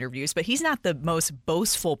in his interviews, but he's not the most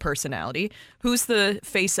boastful personality. Who's the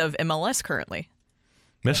face of MLS currently?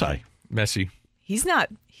 Messi. He's not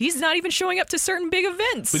even showing up to certain big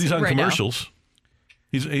events. But he's on right commercials. Now.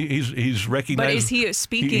 He's recognized. But is he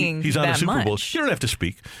speaking He's on that the Super Bowl. much? You don't have to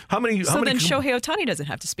speak. How many? So then Shohei Ohtani doesn't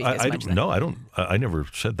have to speak as much. No, I don't. I never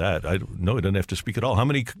said that. No, he doesn't have to speak at all. How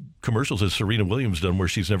many commercials has Serena Williams done where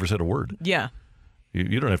she's never said a word? Yeah.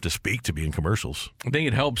 You don't have to speak to be in commercials. I think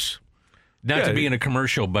it helps. Not to be in a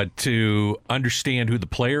commercial, but to understand who the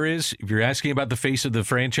player is. If you're asking about the face of the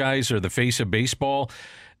franchise or the face of baseball,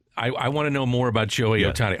 I want to know more about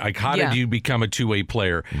Shohei Ohtani. Like, how did you become a two-way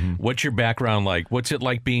player? What's your background like? What's it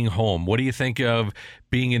like being home? What do you think of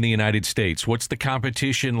being in the United States? What's the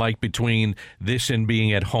competition like between this and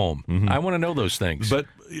being at home? I want to know those things. But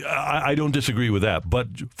I don't disagree with that. But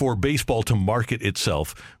for baseball to market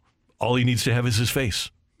itself, all he needs to have is his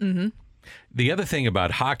face. The other thing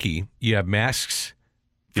about hockey, you have masks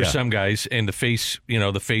for some guys and the face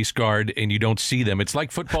guard, and you don't see them. It's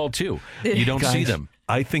like football, too. You don't see them.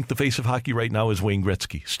 I think the face of hockey right now is Wayne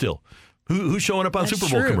Gretzky, still. Who's showing up on That's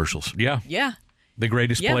Super Bowl true. commercials? Yeah. The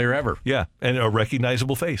greatest player ever. Yeah, and a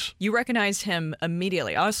recognizable face. You recognized him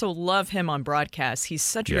immediately. I also love him on broadcast. He's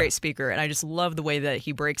such a great speaker, and I just love the way that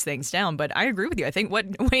he breaks things down. But I agree with you. I think what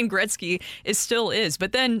Wayne Gretzky still is.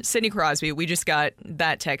 But then Sidney Crosby, we just got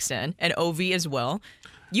that text in, and OV as well.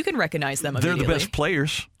 You can recognize them immediately. They're the best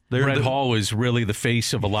players. Brett Hall was really the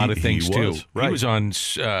face of a lot of things, too. Right. He was on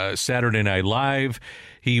Saturday Night Live.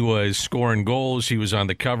 He was scoring goals. He was on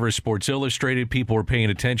the cover of Sports Illustrated. People were paying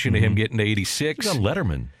attention to him getting to 86. He was on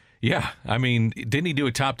Letterman. Yeah. I mean, didn't he do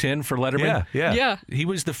a top 10 for Letterman? Yeah. He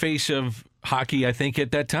was the face of hockey, I think,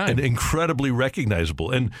 at that time. And incredibly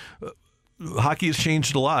recognizable. And hockey has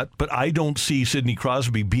changed a lot, but I don't see Sidney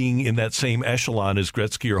Crosby being in that same echelon as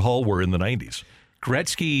Gretzky or Hall were in the 90s.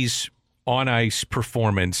 Gretzky's on-ice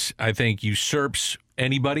performance, I think, usurps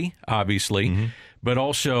anybody, obviously, but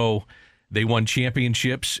also they won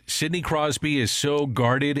championships. Sidney Crosby is so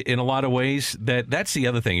guarded in a lot of ways that's the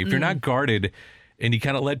other thing. If you're not guarded and you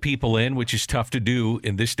kind of let people in, which is tough to do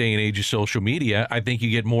in this day and age of social media, I think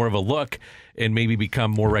you get more of a look and maybe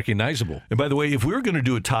become more recognizable. And by the way, if we were going to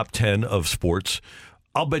do a top 10 of sports,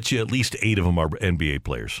 I'll bet you at least 8 of them are NBA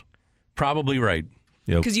players. Probably right.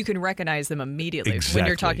 Because you can recognize them immediately when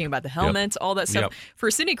you're talking about the helmets, all that stuff.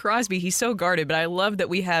 For Sidney Crosby, he's so guarded, but I love that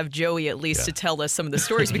we have Joey at least to tell us some of the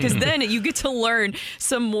stories, because then you get to learn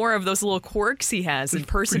some more of those little quirks he has and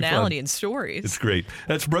personality and stories. It's great.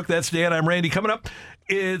 That's Brooke. That's Dan. I'm Randy. Coming up,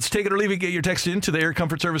 it's Take It or Leave It. Get your text into the Air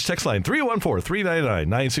Comfort Service text line,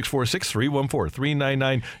 314-399-9646,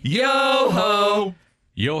 314-399. Yo-ho!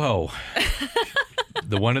 Yo-ho.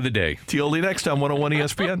 The one of the day. TLD next on 101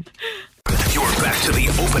 ESPN. You're back to the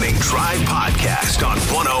Opening Drive podcast on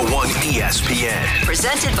 101 ESPN.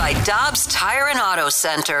 Presented by Dobbs Tire and Auto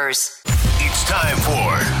Centers. It's time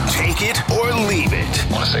for Take It or Leave It.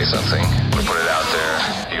 Want to say something? Want to put it out there?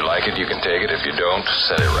 If you like it, you can take it. If you don't,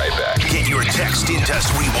 send it right back. Get your text into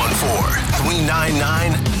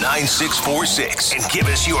 314-399-9646 and give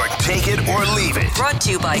us your Take It or Leave It. Brought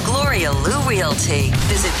to you by Gloria Lou Realty.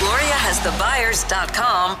 Visit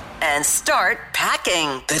GloriaHasTheBuyers.com and start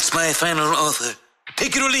packing. That's my final offer.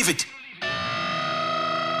 Take it or leave it.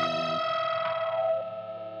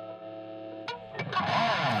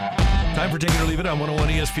 Time for Take It or Leave It on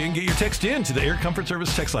 101 ESPN. Get your text in to the Air Comfort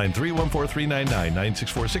Service text line,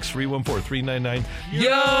 314-399-9646, 314-399.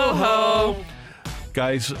 Yo-ho!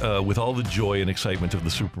 Guys, with all the joy and excitement of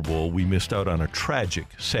the Super Bowl, we missed out on a tragic,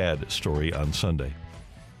 sad story on Sunday.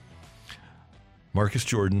 Marcus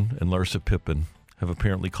Jordan and Larsa Pippen have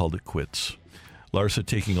apparently called it quits. Larsa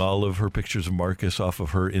taking all of her pictures of Marcus off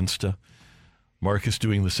of her Insta. Marcus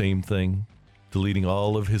doing the same thing, deleting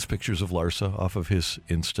all of his pictures of Larsa off of his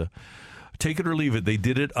Insta. Take it or leave it, they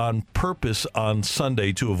did it on purpose on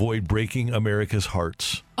Sunday to avoid breaking America's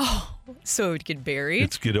hearts. Oh, so it would get buried?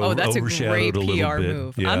 It's get that's overshadowed a great little PR bit.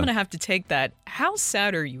 move. Yeah. I'm going to have to take that. How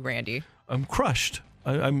sad are you, Randy? I'm crushed.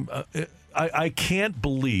 I can't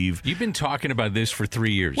believe. You've been talking about this for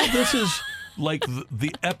 3 years. Well, this is like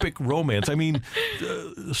the epic romance. I mean,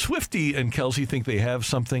 Swiftie and Kelsey think they have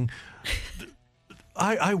something.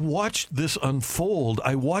 I watched this unfold.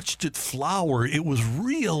 I watched it flower. It was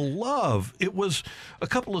real love. It was a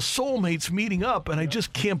couple of soulmates meeting up, and I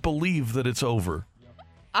just can't believe that it's over.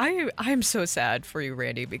 I'm so sad for you,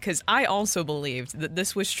 Randy, because I also believed that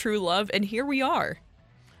this was true love, and here we are.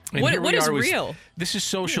 And What is real? This is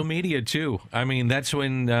social media too. I mean, that's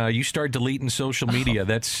when you start deleting social media.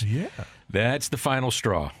 That's the final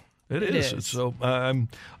straw. It is. So I'm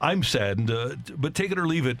saddened. But take it or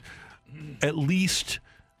leave it. At least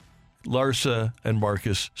Larsa and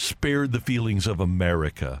Marcus spared the feelings of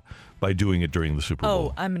America by doing it during the Super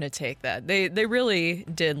Bowl. Oh, I'm going to take that. They really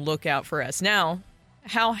did look out for us. Now,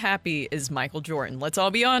 how happy is Michael Jordan? Let's all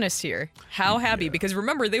be honest here. How happy? Because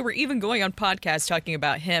remember, they were even going on podcasts talking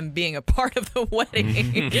about him being a part of the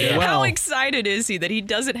wedding. How excited is he that he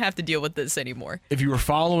doesn't have to deal with this anymore? If you were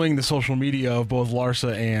following the social media of both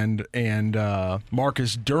Larsa and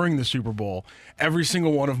Marcus during the Super Bowl, every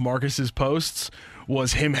single one of Marcus's posts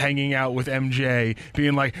was him hanging out with MJ,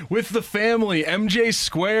 being like, with the family, MJ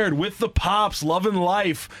squared, with the pops, loving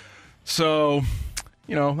life. So,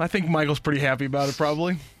 I think Michael's pretty happy about it,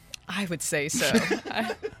 probably. I would say so.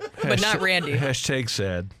 But not Randy. Hashtag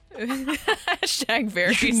sad. Hashtag very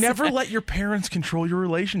You should never sad. let your parents control your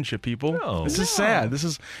relationship, people. No. This is sad.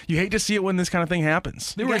 You hate to see it when this kind of thing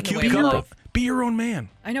happens. They were a got in the cute way of couple. love. Be your own man.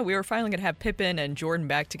 I know, we were finally going to have Pippen and Jordan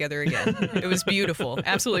back together again. It was beautiful.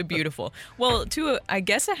 Absolutely beautiful. Well, to, I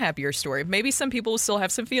guess, a happier story. Maybe some people will still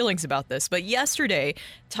have some feelings about this, but yesterday,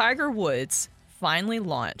 Tiger Woods finally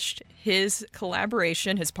launched his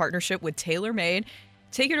collaboration, his partnership with TaylorMade.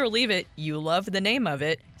 Take it or leave it, you love the name of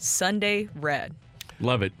it, Sunday Red.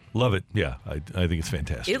 Love it. Love it. Yeah, I think it's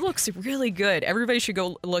fantastic. It looks really good. Everybody should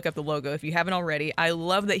go look up the logo if you haven't already. I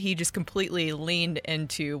love that he just completely leaned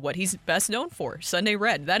into what he's best known for, Sunday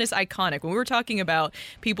Red. That is iconic. When we were talking about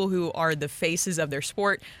people who are the faces of their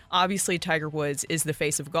sport, obviously Tiger Woods is the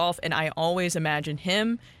face of golf, and I always imagine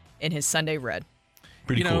him in his Sunday Red.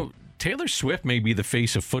 Pretty cool. Taylor Swift may be the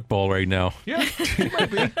face of football right now. Yeah, she might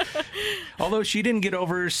be. Although she didn't get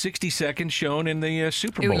over 60 seconds shown in the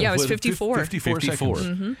Super Bowl. Yeah, it was 54. 54 seconds.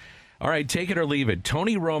 Mm-hmm. All right, take it or leave it.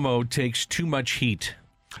 Tony Romo takes too much heat.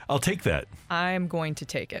 I'll take that. I'm going to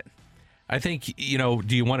take it. I think,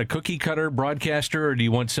 do you want a cookie cutter broadcaster or do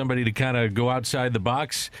you want somebody to kind of go outside the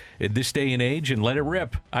box at this day and age and let it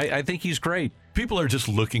rip? I think he's great. People are just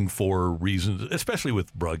looking for reasons, especially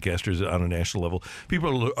with broadcasters on a national level.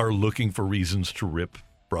 People are looking for reasons to rip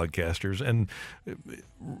broadcasters. And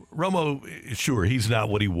Romo, sure, he's not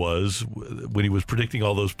what he was when he was predicting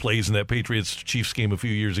all those plays in that Patriots-Chiefs game a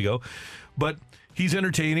few years ago. But he's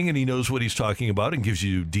entertaining and he knows what he's talking about and gives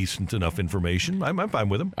you decent enough information. I'm fine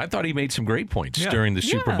with him. I thought he made some great points during the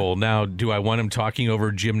Super Bowl. Now, do I want him talking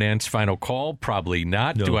over Jim Nance's final call? Probably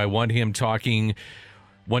not. No. Do I want him talking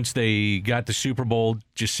once they got the Super Bowl,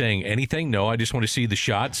 just saying anything? No, I just want to see the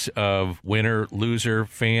shots of winner, loser,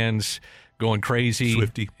 fans going crazy.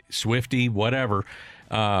 Swifty, whatever.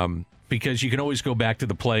 Because you can always go back to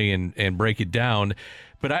the play and break it down.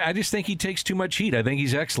 But I just think he takes too much heat. I think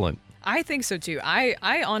he's excellent. I think so, too.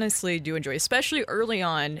 I honestly do enjoy it, especially early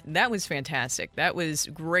on. That was fantastic. That was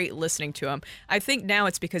great listening to him. I think now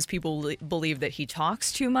it's because people believe that he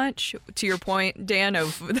talks too much, to your point, Dan,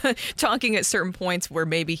 of talking at certain points where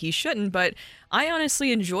maybe he shouldn't. But I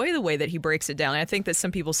honestly enjoy the way that he breaks it down. I think that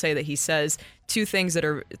some people say that he says two things that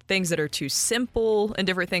are too simple and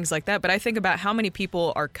different things like that. But I think about how many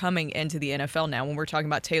people are coming into the NFL now when we're talking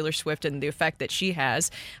about Taylor Swift and the effect that she has.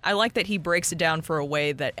 I like that he breaks it down for a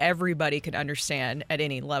way that everybody can understand at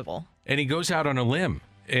any level. And he goes out on a limb.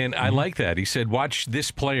 And I like that. He said, watch this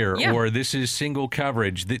player, or this is single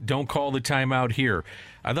coverage. Don't call the timeout here.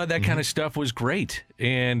 I thought that kind of stuff was great.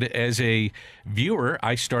 And as a viewer,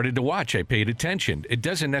 I started to watch. I paid attention. It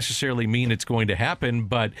doesn't necessarily mean it's going to happen,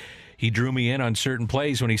 but he drew me in on certain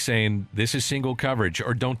plays when he's saying, this is single coverage,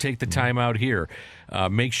 or don't take the timeout here.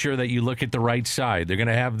 Make sure that you look at the right side. They're going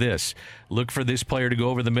to have this. Look for this player to go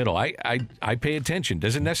over the middle. I pay attention.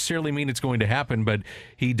 Doesn't necessarily mean it's going to happen, but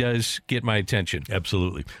he does get my attention.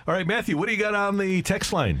 Absolutely. All right, Matthew, what do you got on the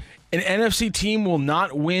text line? An NFC team will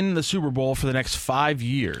not win the Super Bowl for the next 5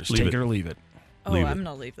 years. Take it or leave it. Oh, I'm going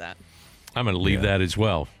to leave that. I'm going to leave that as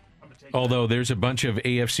well. Although there's a bunch of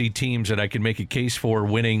AFC teams that I can make a case for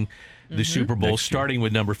winning the Super Bowl, starting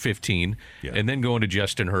with number 15, and then going to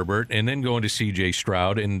Justin Herbert, and then going to C.J.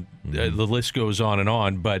 Stroud, and the list goes on and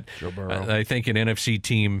on. But I think an NFC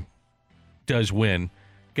team does win.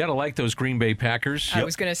 Got to like those Green Bay Packers. I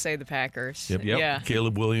was going to say the Packers. Yep. Yeah.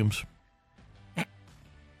 Caleb Williams.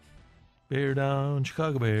 Bear down,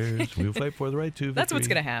 Chicago Bears. We'll fight for the right to victory. That's what's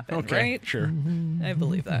going to happen, right? Sure. I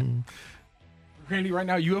believe that. Randy, right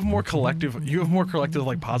now you have more collective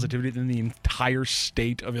like positivity than the entire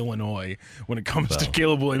state of Illinois when it comes to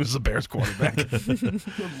Caleb Williams as a Bears quarterback. Good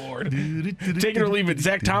Lord. Take it or leave it.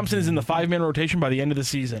 Zach Thompson is in the 5-man rotation by the end of the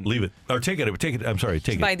season. Leave it. Or take it. Take it. I'm sorry.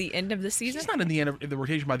 Take it. By the end of the season? He's not in the end of the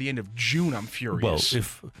rotation by the end of June. I'm furious.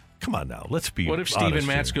 Well, come on now. Let's be What if honest Steven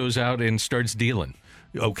Matz here. goes out and starts dealing?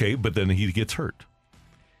 Okay, but then he gets hurt.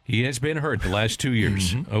 He has been hurt the last 2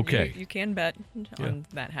 years. Okay. You can bet on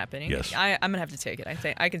that happening. Yes. I'm going to have to take it. I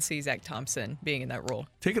think I can see Zach Thompson being in that role.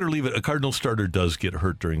 Take it or leave it. A Cardinal starter does get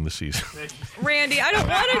hurt during the season. Randy, I don't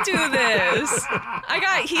want to do this. I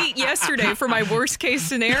got heat yesterday for my worst case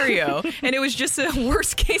scenario, and it was just a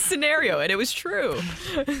worst case scenario, and it was true.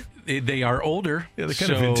 They are older. Yeah, they're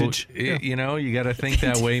kind of vintage. You know, you got to think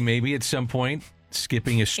that way maybe at some point,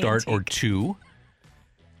 skipping a start or two.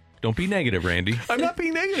 Don't be negative, Randy. I'm not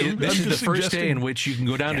being negative. This I'm is just the first day suggesting- in which you can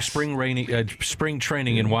go down to spring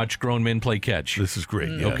training and watch grown men play catch. This is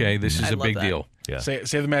great. Yeah. Okay, this is I a love big that. deal. Yeah. Say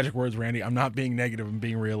the magic words, Randy. I'm not being negative. I'm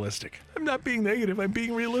being realistic. I'm not being negative. I'm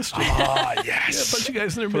being realistic. Ah, Yeah, yes. a bunch of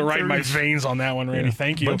guys in their Put it right in my mid-30s. veins on that one, Randy. Yeah.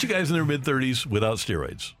 Thank you. A bunch of guys in their mid-30s without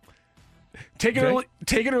steroids. Take it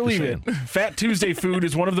or leave it. Fat Tuesday food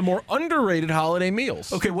is one of the more underrated holiday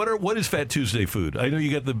meals. Okay, what is Fat Tuesday food? I know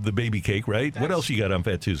you got the baby cake, right? What else you got on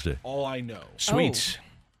Fat Tuesday? All I know. Sweets.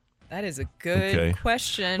 That is a good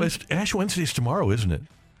question. Well, it's Ash Wednesday's tomorrow, isn't it?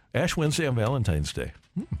 Ash Wednesday on Valentine's Day.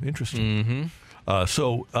 Interesting.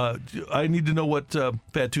 So I need to know what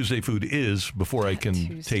Fat Tuesday food is before I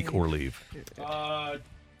can take or leave.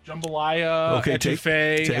 Jambalaya, Okay,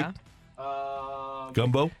 take. Yeah.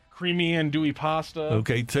 Gumbo. creamy and dewy pasta.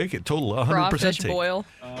 Okay, take it. Total 100% Crawfish take. boil.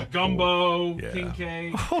 Gumbo, Yeah. king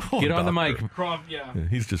cake. Get on the mic. Yeah.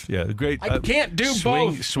 He's just great. I can't do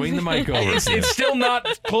both. Swing the mic over. It's still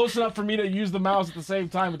not close enough for me to use the mouse at the same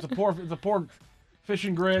time. It's a poor fish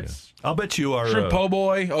and grits. I'll bet you are Shrimp po'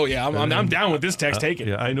 boy. Oh yeah, I'm down with this text. Take it.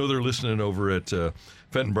 Yeah, I know they're listening over at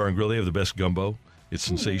Fenton Bar and Grill. They have the best gumbo. It's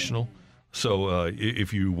sensational. So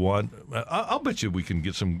if you want, I'll bet you we can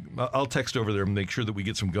get some. I'll text over there and make sure that we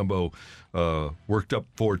get some gumbo worked up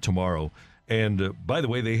for tomorrow. And by the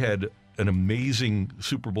way, they had an amazing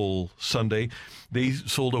Super Bowl Sunday. They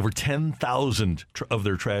sold over 10,000 of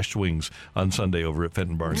their trashed wings on Sunday over at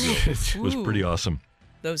Fenton Bar and Grill. It was pretty awesome.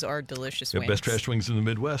 Those are delicious Yeah, wings. best trashed wings in the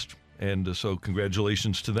Midwest. And so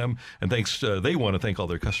congratulations to them. And thanks. They want to thank all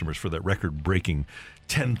their customers for that record-breaking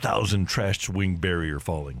 10,000 trashed wing barrier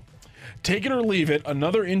falling. Take it or leave it.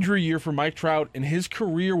 Another injury year for Mike Trout, and his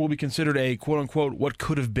career will be considered a quote-unquote what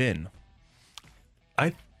could have been.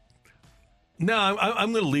 I'm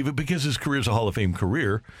going to leave it because his career is a Hall of Fame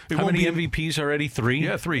career. How many MVPs already? 3?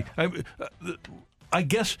 Yeah, 3. I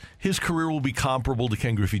guess his career will be comparable to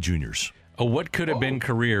Ken Griffey Jr.'s. A what could have been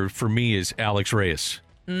career for me is Alex Reyes.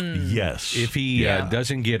 Yes. If he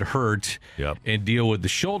doesn't get hurt and deal with the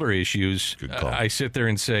shoulder issues, I sit there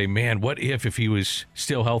and say, man, what if he was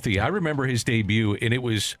still healthy? I remember his debut, and it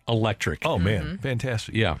was electric. Oh, man.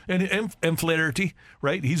 Fantastic. Yeah. And Flaherty,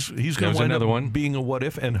 right? He's going to wind another up one. being a what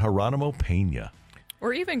if, and Geronimo Pena.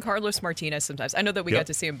 Or even Carlos Martinez sometimes. I know that we got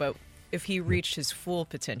to see him, but if he reached his full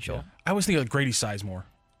potential. I was thinking of Grady Sizemore.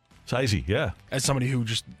 Sizey, yeah. As somebody who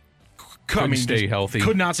just couldn't stay healthy.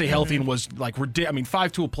 Could not stay healthy and was like,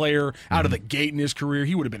 5-tool player out of the gate in his career.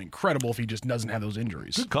 He would have been incredible if he just doesn't have those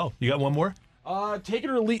injuries. Good call. You got one more? Take it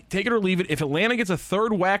or leave it. If Atlanta gets a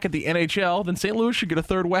third whack at the NHL, then St. Louis should get a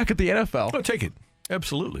third whack at the NFL. Oh, take it.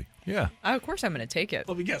 Absolutely. Yeah. Of course I'm going to take it.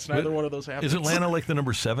 Let me guess. Neither one of those happens. Is Atlanta like the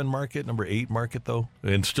number 7 market, number 8 market, though?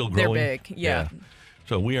 And still growing? They're big, yeah.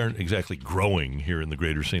 So we aren't exactly growing here in the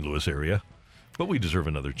greater St. Louis area. But we deserve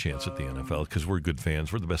another chance at the NFL because we're good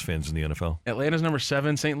fans. We're the best fans in the NFL. Atlanta's number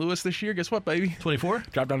 7, St. Louis this year. Guess what, baby? 24?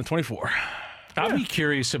 Dropped down to 24. I'll be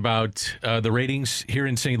curious about the ratings here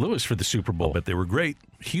in St. Louis for the Super Bowl. But they were great.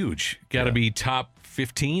 Huge. Got to be top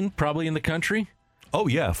 15 probably in the country. Oh,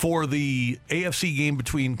 yeah. For the AFC game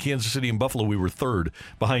between Kansas City and Buffalo, we were 3rd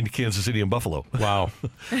behind Kansas City and Buffalo. Wow.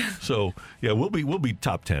 So, yeah, we'll be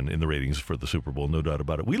top 10 in the ratings for the Super Bowl, no doubt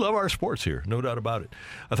about it. We love our sports here, no doubt about it.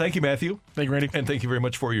 Thank you, Matthew. Thank you, Randy. And thank you very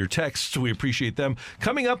much for your texts. We appreciate them.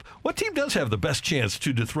 Coming up, what team does have the best chance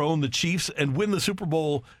to dethrone the Chiefs and win the Super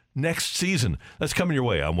Bowl next season? That's coming your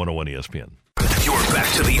way on 101 ESPN. You're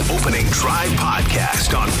back to the Opening Drive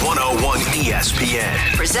podcast on 101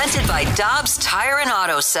 ESPN. Presented by Dobbs Tire and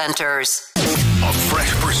Auto Centers. A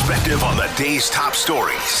fresh perspective on the day's top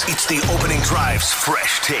stories. It's the Opening Drive's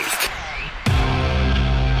Fresh Take.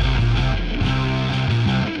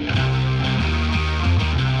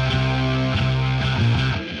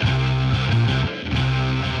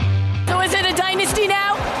 So is it a dynasty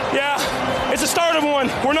now? Yeah, it's the start of one.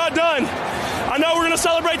 We're not done. I know we're going to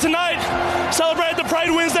celebrate tonight, celebrate the Pride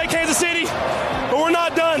Wednesday, Kansas City, but we're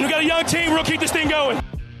not done. We got a young team. We're going to keep this thing going.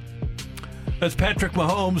 That's Patrick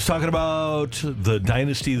Mahomes talking about the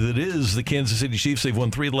dynasty that is the Kansas City Chiefs. They've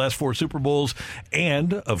won 3 of the last 4 Super Bowls,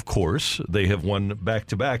 and, of course, they have won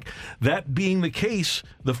back-to-back. That being the case,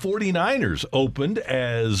 the 49ers opened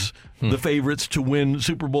as the favorites to win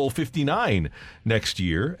Super Bowl 59 next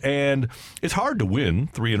year, and it's hard to win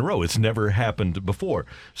 3 in a row. It's never happened before.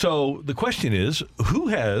 So the question is, who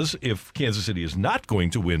has, if Kansas City is not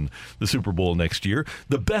going to win the Super Bowl next year,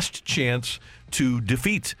 the best chance to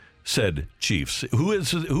defeat said Chiefs? Who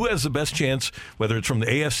has the best chance, whether it's from the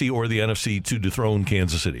AFC or the NFC, to dethrone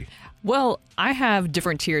Kansas City? Well, I have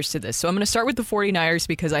different tiers to this. So I'm going to start with the 49ers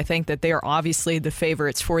because I think that they are obviously the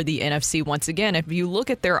favorites for the NFC once again. If you look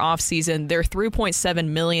at their offseason, they're $3.7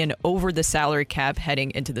 million over the salary cap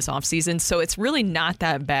heading into this offseason. So it's really not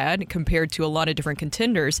that bad compared to a lot of different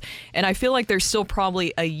contenders. And I feel like they're still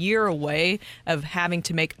probably a year away of having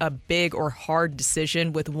to make a big or hard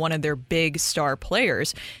decision with one of their big star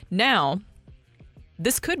players. Now,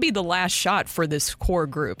 this could be the last shot for this core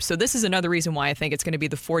group. So this is another reason why I think it's going to be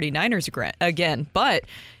the 49ers again. But,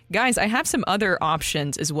 guys, I have some other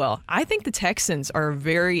options as well. I think the Texans are a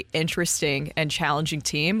very interesting and challenging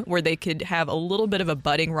team where they could have a little bit of a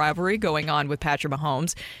budding rivalry going on with Patrick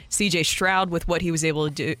Mahomes, C.J. Stroud with what he was able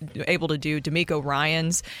to do, D'Amico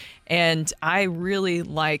Ryans. And I really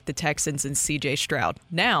like the Texans and C.J. Stroud.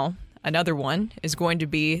 Now, another one is going to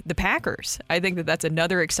be the Packers. I think that that's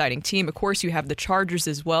another exciting team. Of course, you have the Chargers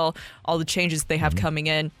as well, all the changes they have coming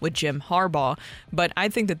in with Jim Harbaugh. But I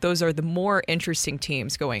think that those are the more interesting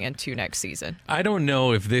teams going into next season. I don't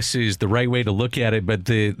know if this is the right way to look at it, but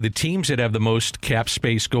the teams that have the most cap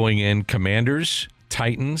space going in, Commanders,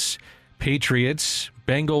 Titans, Patriots,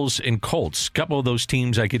 Bengals, and Colts. A couple of those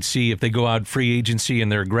teams I could see if they go out free agency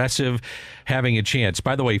and they're aggressive, having a chance.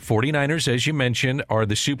 By the way, 49ers, as you mentioned, are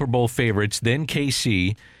the Super Bowl favorites, then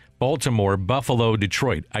KC, Baltimore, Buffalo,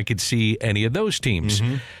 Detroit. I could see any of those teams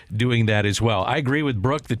doing that as well. I agree with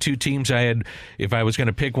Brooke. The two teams I had, if I was going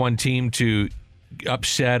to pick one team to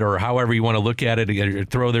upset, or however you want to look at it, or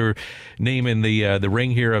throw their name in the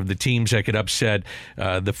ring here of the teams that could upset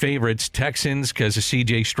the favorites, Texans because of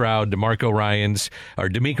C.J. Stroud, D'Amico Ryans,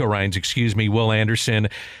 Will Anderson.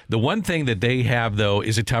 The one thing that they have, though,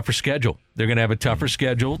 is a tougher schedule. They're going to have a tougher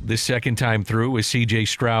schedule this second time through with C.J.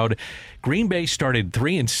 Stroud. Green Bay started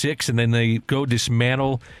 3-6, and then they go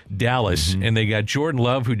dismantle Dallas, and they got Jordan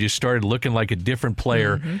Love, who just started looking like a different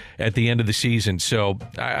player at the end of the season. So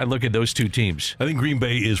I look at those two teams. I think Green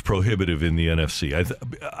Bay is prohibitive in the NFC.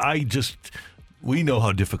 We know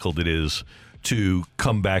how difficult it is to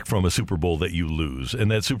come back from a Super Bowl that you lose, and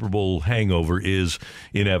that Super Bowl hangover is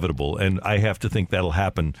inevitable, and I have to think that'll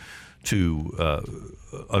happen to,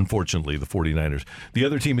 unfortunately, the 49ers. The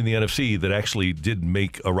other team in the NFC that actually did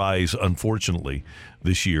make a rise, unfortunately,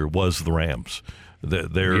 this year was the Rams.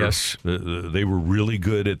 Yes. They were really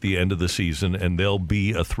good at the end of the season, and they'll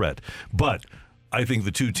be a threat. But I think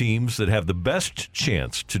the two teams that have the best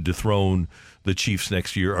chance to dethrone the Chiefs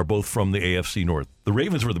next year are both from the AFC North. The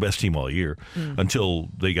Ravens were the best team all year until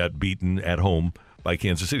they got beaten at home by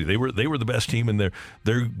Kansas City. They were the best team, and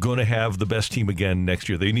they're going to have the best team again next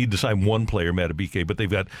year. They need to sign one player, Matabike, but they've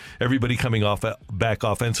got everybody coming back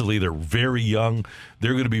offensively. They're very young.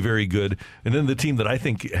 They're going to be very good. And then the team that I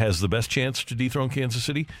think has the best chance to dethrone Kansas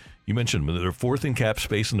City, you mentioned them. They're fourth in cap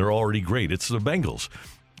space, and they're already great. It's the Bengals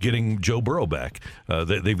getting Joe Burrow back.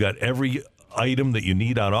 They've got every item that you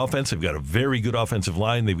need on offense. They've got a very good offensive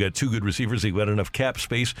line. They've got two good receivers. They've got enough cap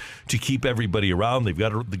space to keep everybody around. They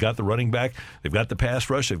got the running back. They've got the pass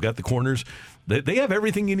rush. They've got the corners. They have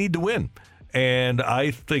everything you need to win. And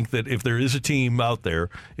I think that if there is a team out there,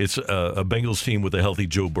 it's a Bengals team with a healthy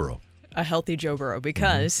Joe Burrow. A healthy Joe Burrow,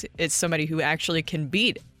 because it's somebody who actually can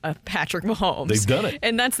beat Patrick Mahomes. They've done it.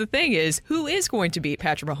 And that's the thing, is who is going to beat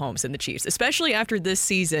Patrick Mahomes and the Chiefs, especially after this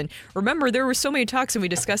season. Remember, there were so many talks, and we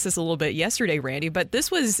discussed this a little bit yesterday, Randy, but this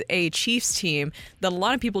was a Chiefs team that a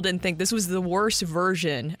lot of people didn't think this was the worst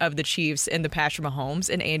version of the Chiefs in the Patrick Mahomes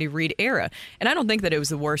and Andy Reid era. And I don't think that it was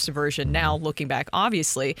the worst version now, looking back,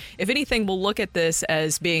 obviously. If anything, we'll look at this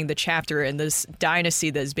as being the chapter in this dynasty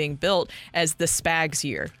that is being built as the Spags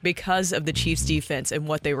year because of the Chiefs defense and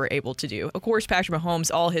what they were able to do. Of course, Patrick Mahomes,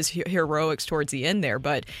 all his heroics towards the end there,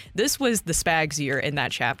 but this was the Spags year in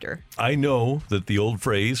that chapter. I know that the old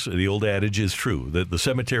phrase, the old adage is true, that the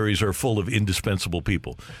cemeteries are full of indispensable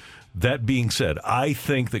people. That being said, I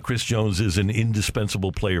think that Chris Jones is an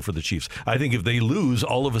indispensable player for the Chiefs. I think if they lose,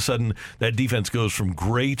 all of a sudden that defense goes from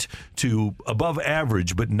great to above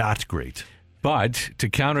average, but not great. But to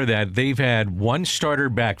counter that, they've had one starter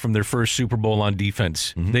back from their first Super Bowl on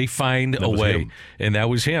defense. They find a way, and that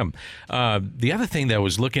was him. The other thing that I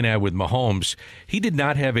was looking at with Mahomes, he did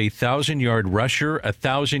not have a 1,000-yard rusher, a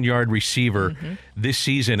 1,000-yard receiver this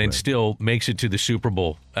season, and still makes it to the Super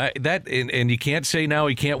Bowl. And you can't say now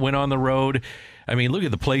he can't win on the road. I mean, look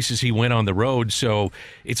at the places he went on the road, so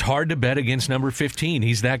it's hard to bet against number 15.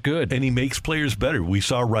 He's that good. And he makes players better. We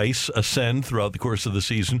saw Rice ascend throughout the course of the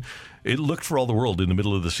season. it looked for all the world in the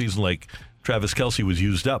middle of the season like Travis Kelce was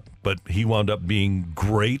used up, but he wound up being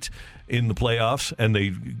great in the playoffs, and they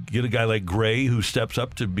get a guy like Gray who steps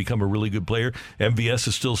up to become a really good player. MVS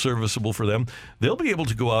is still serviceable for them. They'll be able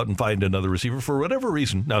to go out and find another receiver for whatever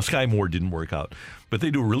reason. Now, Sky Moore didn't work out, but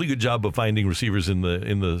they do a really good job of finding receivers in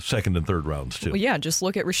the second and third rounds, too. Well, yeah, just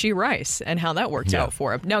look at Rashee Rice and how that worked out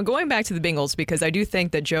for him. Now, going back to the Bengals, because I do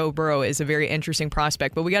think that Joe Burrow is a very interesting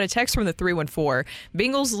prospect, but we got a text from the 314.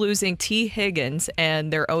 Bengals losing T. Higgins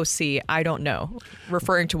and their OC, I don't know,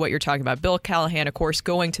 referring to what you're talking about. Bill Callahan, of course,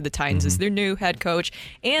 going to the Titans as their new head coach,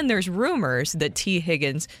 and there's rumors that T.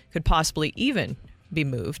 Higgins could possibly even be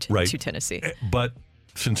moved to Tennessee. But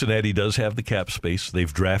Cincinnati does have the cap space.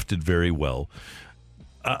 They've drafted very well.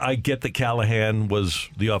 I get that Callahan was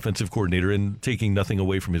the offensive coordinator and taking nothing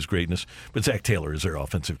away from his greatness, but Zach Taylor is their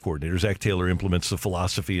offensive coordinator. Zach Taylor implements the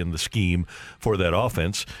philosophy and the scheme for that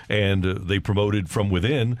offense, and they promoted from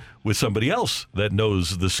within with somebody else that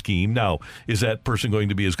knows the scheme. Now, is that person going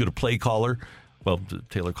to be as good a play caller? Well,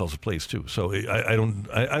 Taylor calls it plays too, so I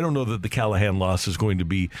don't know that the Callahan loss is going to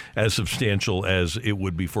be as substantial as it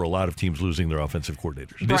would be for a lot of teams losing their offensive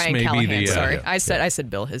coordinators. Brian Callahan, sorry, I said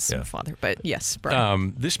Bill, his father, but yes,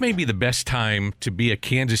 Brian. This may be the best time to be a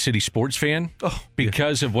Kansas City sports fan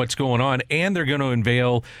because of what's going on, and they're going to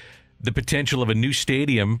unveil the potential of a new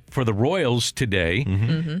stadium for the Royals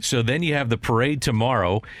today. So then you have the parade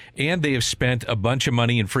tomorrow, and they have spent a bunch of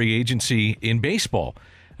money in free agency in baseball.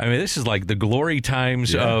 I mean, this is like the glory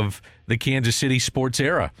times of the Kansas City sports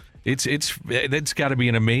era. It's got to be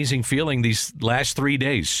an amazing feeling these last 3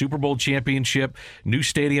 days. Super Bowl championship, new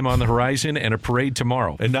stadium on the horizon, and a parade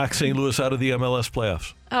tomorrow. And knock St. Louis out of the MLS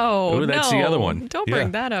playoffs. Oh, that's the other one. Don't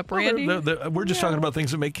bring that up, Randy. We're just talking about things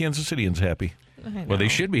that make Kansas Cityans happy. Well, they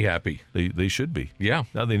should be happy. They should be. Yeah.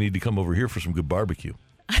 Now they need to come over here for some good barbecue.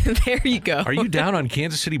 There you go. Are you down on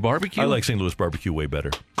Kansas City barbecue? I like St. Louis barbecue way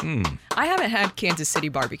better. I haven't had Kansas City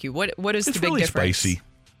barbecue. What is the big really difference? Spicy.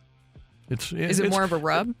 Is it more of a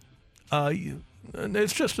rub?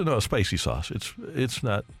 It's just a spicy sauce. It's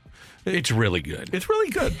not. It's really good. It's really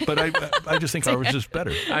good, but I just think ours is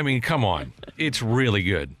better. I mean, come on. It's really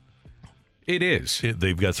good. It is.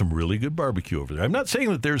 They've got some really good barbecue over there. I'm not saying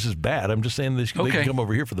that theirs is bad. I'm just saying they can come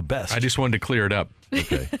over here for the best. I just wanted to clear it up.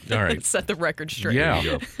 Okay. All right. Set the record straight. Yeah.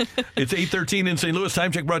 There you go. It's 8:13 in St. Louis.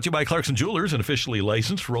 Time check brought to you by Clarkson Jewelers, an officially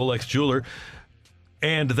licensed Rolex jeweler.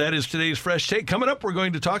 And that is today's Fresh Take. Coming up, we're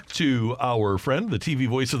going to talk to our friend, the TV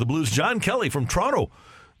voice of the Blues, John Kelly from Toronto,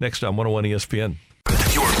 next on 101 ESPN.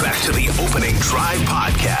 You're back to the Opening Drive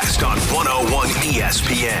podcast on 101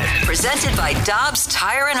 ESPN. Presented by Dobbs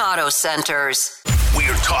Tire and Auto Centers. We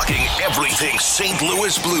are talking everything St.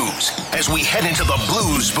 Louis Blues as we head into the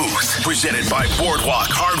Blues booth. Presented by Boardwalk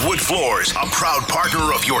Hardwood Floors, a proud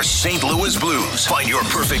partner of your St. Louis Blues. Find your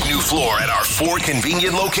perfect new floor at our 4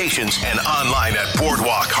 convenient locations and online at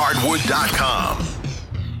boardwalkhardwood.com.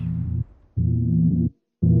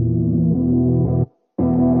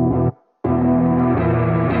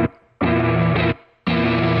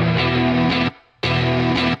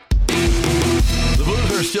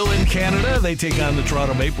 Still in Canada. They take on the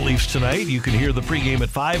Toronto Maple Leafs tonight. You can hear the pregame at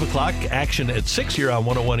 5 o'clock, action at 6 here on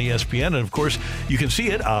 101 ESPN. And, of course, you can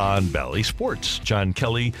see it on Bally Sports. John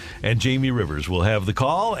Kelly and Jamie Rivers will have the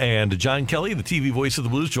call. And John Kelly, the TV voice of the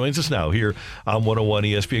Blues, joins us now here on 101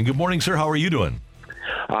 ESPN. Good morning, sir. How are you doing?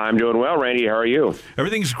 I'm doing well, Randy. How are you?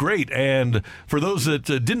 Everything's great. And for those that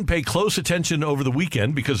didn't pay close attention over the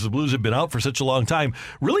weekend because the Blues have been out for such a long time,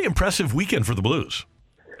 really impressive weekend for the Blues.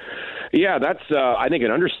 Yeah, that's, I think,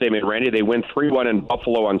 an understatement, Randy. They win 3-1 in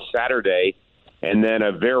Buffalo on Saturday, and then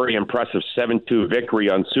a very impressive 7-2 victory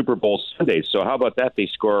on Super Bowl Sunday. So how about that? They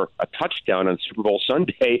score a touchdown on Super Bowl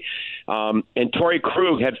Sunday. And Torrey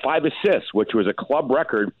Krug had 5 assists, which was a club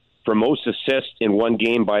record for most assists in one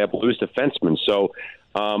game by a Blues defenseman. So,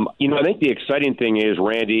 I think the exciting thing is,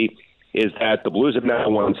 Randy, is that the Blues have now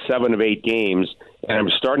won 7 of 8 games, and I'm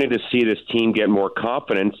starting to see this team get more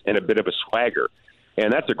confidence and a bit of a swagger.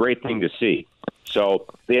 And that's a great thing to see. So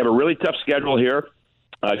they have a really tough schedule here,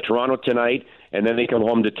 Toronto tonight, and then they come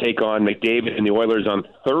home to take on McDavid and the Oilers on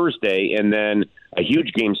Thursday, and then a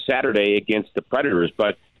huge game Saturday against the Predators.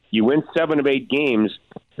 But you win 7 of 8 games,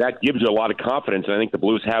 that gives you a lot of confidence, and I think the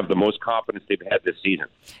Blues have the most confidence they've had this season.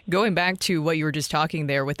 Going back to what you were just talking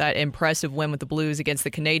there with that impressive win with the Blues against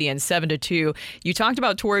the Canadiens, 7-2, you talked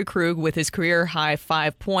about Torrey Krug with his career-high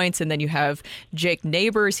 5 points, and then you have Jake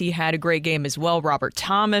Neighbors. He had a great game as well, Robert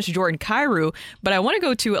Thomas, Jordan Kyrou. But I want to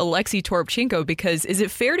go to Alexei Toropchenko because is it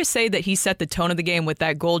fair to say that he set the tone of the game with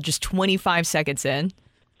that goal just 25 seconds in?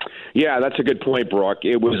 Yeah, that's a good point, Brock.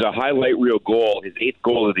 It was a highlight reel goal, his 8th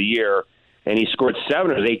goal of the year. and he scored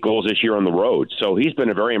 7 of his 8 goals this year on the road. So he's been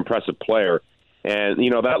a very impressive player. And,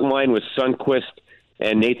 that line with Sundqvist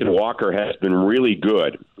and Nathan Walker has been really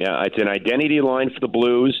good. Yeah, it's an identity line for the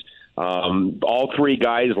Blues. All 3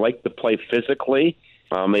 guys like to play physically.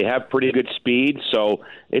 They have pretty good speed, so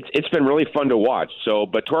it's been really fun to watch. So,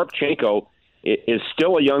 but Toropchenko is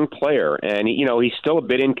still a young player, and he's still a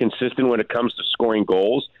bit inconsistent when it comes to scoring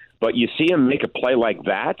goals. But you see him make a play like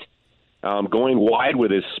that, going wide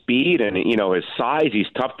with his speed and his size. He's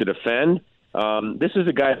tough to defend. This is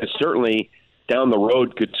a guy that certainly down the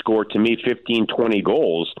road could score, to me, 15, 20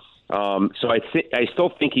 goals. So I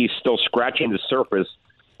still think he's still scratching the surface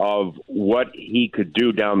of what he could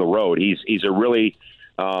do down the road. He's a really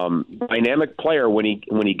dynamic player when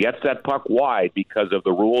he gets that puck wide because of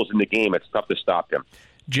the rules in the game. It's tough to stop him.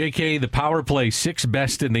 JK, the power play, 6th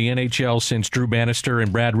best in the NHL since Drew Bannister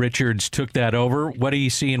and Brad Richards took that over. What are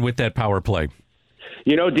you seeing with that power play?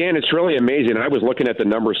 Dan, it's really amazing. I was looking at the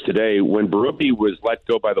numbers today. When Berube was let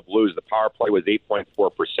go by the Blues, the power play was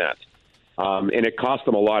 8.4%. And it cost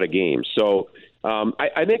them a lot of games. So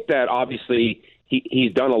I think that obviously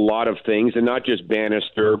he's done a lot of things, and not just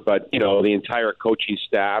Bannister, but, the entire coaching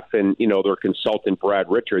staff and, their consultant, Brad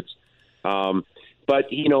Richards. But,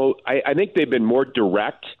 I think they've been more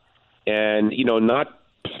direct and, not,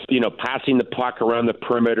 passing the puck around the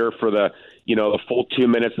perimeter for the full 2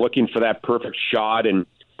 minutes, looking for that perfect shot and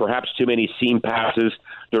perhaps too many seam passes.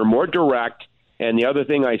 They're more direct. And the other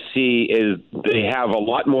thing I see is they have a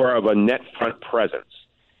lot more of a net front presence,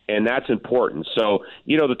 and that's important. So,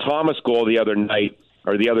 the Thomas goal the other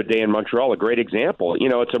day in Montreal, a great example.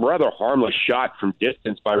 It's a rather harmless shot from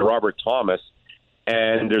distance by Robert Thomas,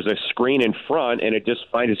 and there's a screen in front, and it just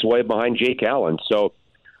finds its way behind Jake Allen. So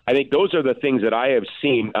I think those are the things that I have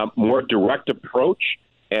seen, a more direct approach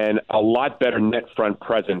and a lot better net front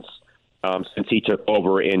presence since he took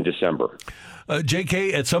over in December.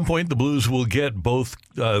 JK, at some point the Blues will get both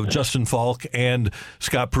Justin Falk and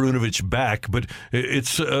Scott Perunovich back, but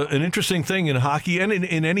it's an interesting thing in hockey and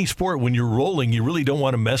in any sport. When you're rolling, you really don't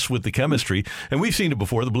want to mess with the chemistry, and we've seen it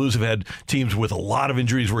before. The Blues have had teams with a lot of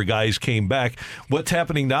injuries where guys came back. What's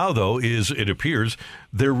happening now, though, is it appears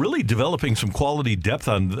they're really developing some quality depth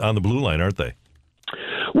on the blue line, aren't they?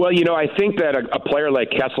 Well, I think that a player like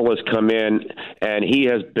Kessel has come in, and he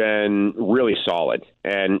has been really solid.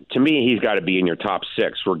 And to me, he's got to be in your top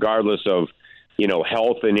 6, regardless of,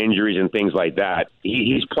 health and injuries and things like that.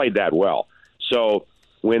 He's played that well. So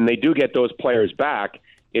when they do get those players back,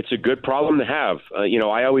 it's a good problem to have.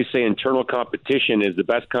 I always say internal competition is the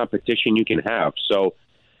best competition you can have. So,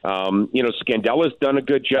 Scandella's done a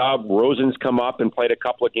good job. Rosen's come up and played a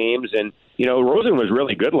couple of games, and Rosen was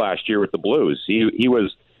really good last year with the Blues. He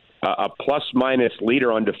was a plus-minus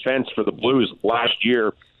leader on defense for the Blues last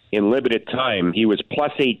year in limited time. He was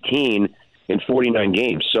plus 18 in 49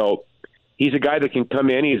 games. So he's a guy that can come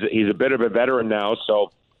in. He's a bit of a veteran now,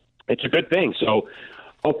 so it's a good thing. So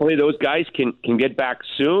hopefully those guys can get back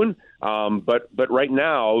soon. But right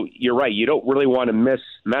now, you're right. You don't really want to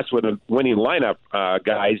mess with a winning lineup,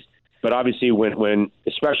 guys. But obviously,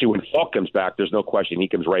 especially when Falk comes back, there's no question he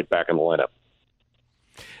comes right back in the lineup.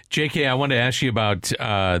 JK, I want to ask you about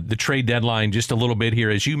the trade deadline just a little bit here.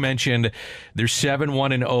 As you mentioned, they're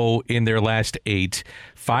 7-1-0 in their last 8,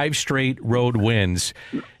 5 straight road wins.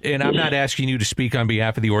 And I'm not asking you to speak on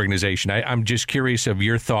behalf of the organization. I'm just curious of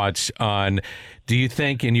your thoughts on, do you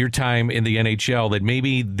think in your time in the NHL that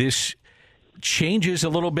maybe this changes a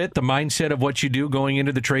little bit the mindset of what you do going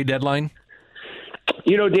into the trade deadline?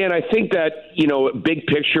 Dan, I think that, big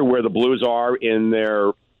picture where the Blues are in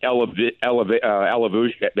their elevation,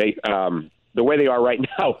 the way they are right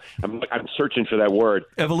now, I'm searching for that word.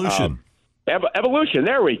 Evolution. Evolution.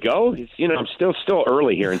 There we go. I'm still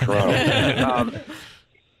early here in Toronto.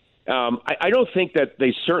 I don't think that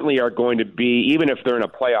they certainly are going to be, even if they're in a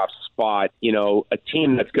playoff spot, a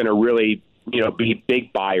team that's going to really, be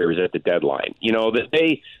big buyers at the deadline. That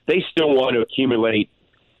they still want to accumulate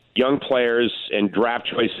young players and draft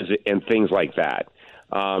choices and things like that.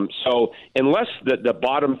 So unless the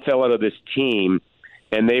bottom fell out of this team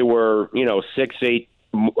and they were, 6, 8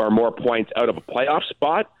 or more points out of a playoff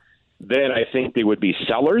spot, then I think they would be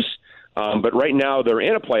sellers. But right now they're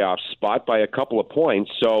in a playoff spot by a couple of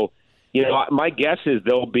points. So, my guess is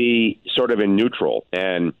they'll be sort of in neutral,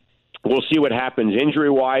 and we'll see what happens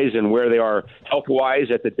injury-wise and where they are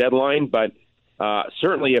health-wise at the deadline. But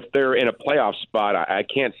certainly if they're in a playoff spot, I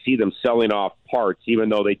can't see them selling off parts, even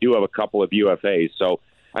though they do have a couple of UFAs. So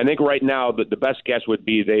I think right now the best guess would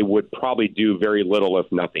be they would probably do very little,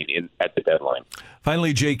 if nothing, at the deadline.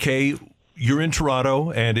 Finally, JK, you're in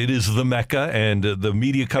Toronto, and it is the Mecca, and the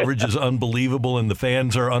media coverage is unbelievable, and the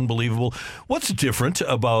fans are unbelievable. What's different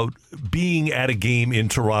about being at a game in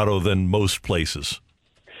Toronto than most places?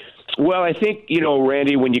 Well, I think,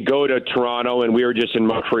 Randy, when you go to Toronto, and we were just in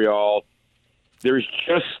Montreal, there's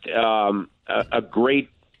just a great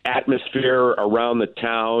atmosphere around the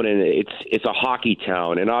town, and it's a hockey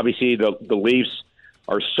town. And obviously the Leafs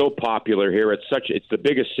are so popular here. It's the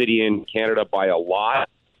biggest city in Canada by a lot.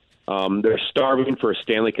 They're starving for a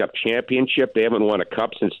Stanley Cup championship. They haven't won a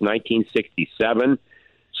cup since 1967.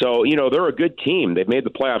 So, they're a good team. They've made the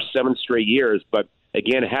playoffs 7 straight years, but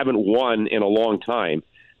again, haven't won in a long time.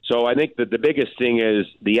 So I think that the biggest thing is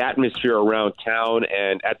the atmosphere around town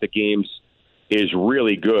and at the games is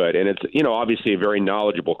really good. And it's, obviously a very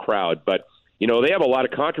knowledgeable crowd. But, they have a lot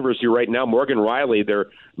of controversy right now. Morgan Rielly, their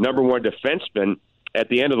number one defenseman, at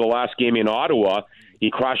the end of the last game in Ottawa, he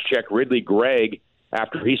cross-checked Ridley Gregg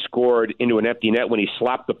after he scored into an empty net when he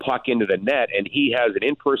slapped the puck into the net. And he has an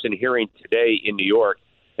in-person hearing today in New York.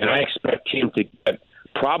 And I expect him to get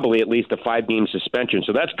probably at least a 5-game suspension.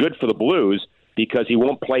 So that's good for the Blues because he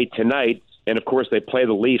won't play tonight. And, of course, they play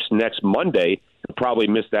the Leafs next Monday and probably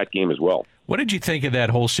miss that game as well. What did you think of that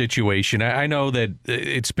whole situation? I know that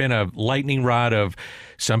it's been a lightning rod of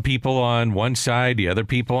some people on one side, the other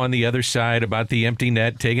people on the other side about the empty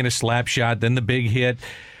net, taking a slap shot, then the big hit.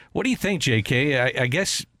 What do you think, JK? I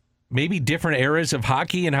guess maybe different eras of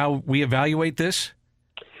hockey and how we evaluate this?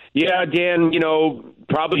 Yeah, Dan,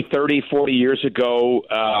 probably 30, 40 years ago,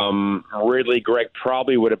 Ridley Gregg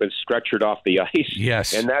probably would have been stretchered off the ice.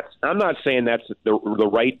 Yes. And I'm not saying that's the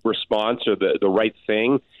right response or the right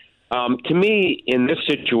thing. To me, in this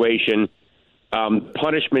situation,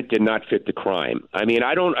 punishment did not fit the crime. I mean,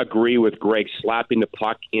 I don't agree with Gregg slapping the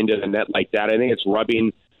puck into the net like that. I think it's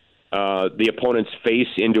rubbing the opponent's face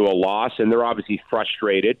into a loss, and they're obviously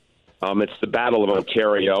frustrated. It's the Battle of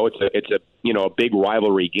Ontario. It's a big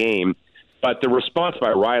rivalry game, but the response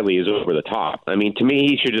by Rielly is over the top. I mean, to me,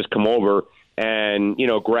 he should just come over and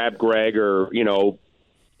grab Gregg or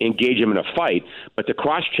engage him in a fight. But to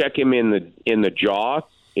cross-check him in the jaw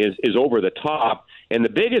is over the top. And the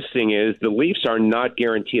biggest thing is the Leafs are not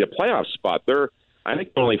guaranteed a playoff spot. They're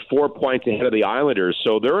only 4 points ahead of the Islanders,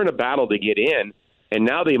 so they're in a battle to get in. And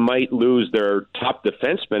now they might lose their top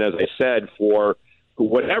defenseman, as I said, for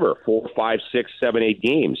whatever, 4, 5, 6, 7, 8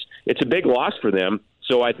 games. It's a big loss for them.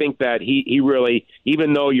 So I think that he really,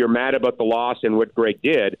 even though you're mad about the loss and what Gregg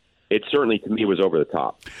did, it certainly, to me, was over the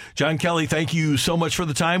top. John Kelly, thank you so much for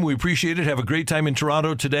the time. We appreciate it. Have a great time in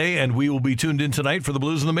Toronto today, and we will be tuned in tonight for the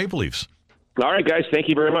Blues and the Maple Leafs. All right, guys. Thank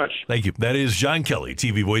you very much. Thank you. That is John Kelly,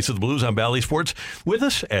 TV voice of the Blues on Bally Sports, with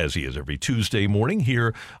us, as he is every Tuesday morning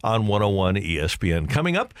here on 101 ESPN.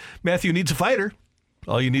 Coming up, Matthew needs a fighter.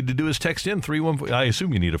 All you need to do is text in 314. I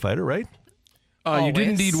assume you need a fighter, right? You did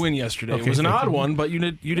indeed win yesterday. Okay, it was an odd one, but you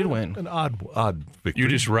did win. An odd victory. You're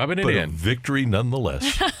just rubbing it but in. A victory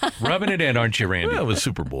nonetheless. Rubbing it in, aren't you, Randy? Well, it was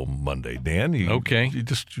Super Bowl Monday, Dan. Okay. You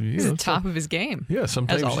just He's at the top of his game. Yeah,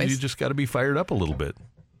 sometimes as always. you just got to be fired up a little bit.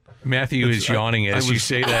 Matthew is yawning as you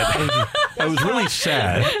say that. I was really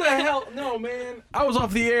sad. What the hell? No, man. I was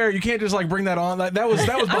off the air. You can't just bring that on. That was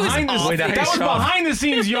behind the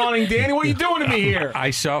scenes yawning. Danny, what are you doing to me here?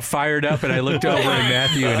 I saw fired up and I looked over at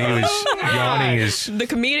Matthew and he was yawning as the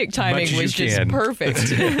comedic timing much as was you just can. perfect.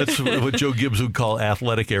 That's what Joe Gibbs would call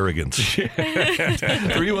athletic arrogance.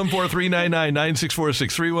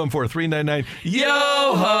 314-399-9646. 314-399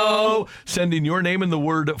 Yo-ho! Send in your name and the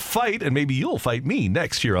word fight, and maybe you'll fight me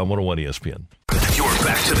next here on 101 ESPN. You're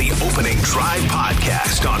back to the Opening Drive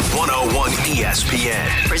podcast on 101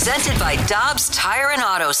 ESPN. Presented by Dobbs Tire and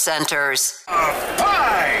Auto Centers.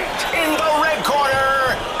 Fight! In the red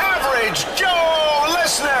corner, Average Joe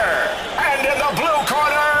Listener. And in the blue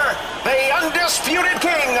corner, the undisputed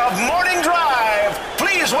king of Morning Drive.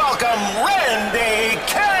 Please welcome Randy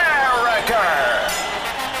Carricker.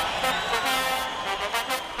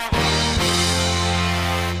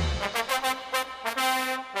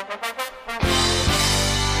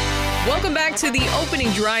 Welcome back to the Opening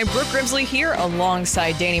Drive. Brooke Grimsley here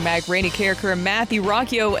alongside Danny Mac, Randy Carricker, and Matthew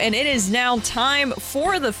Rocchio. And it is now time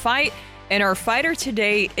for the fight. And our fighter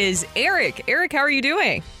today is Eric. Eric, how are you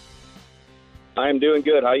doing? I'm doing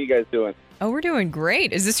good. How are you guys doing? Oh, we're doing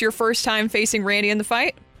great. Is this your first time facing Randy in the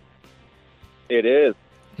fight? It is.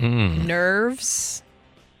 Nerves?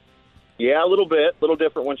 Yeah, a little bit. A little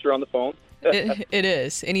different once you're on the phone. It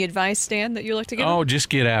is. Any advice, Stan, that you'd like to give? Oh, just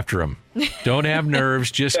get after him. Don't have nerves.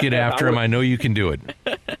 Just get after him. I know you can do it.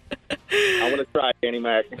 I want to try, Danny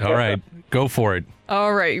Mac. All right. Go for it.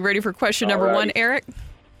 All right. You ready for question number one, Eric?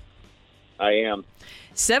 I am.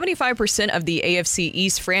 75% of the AFC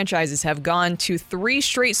East franchises have gone to 3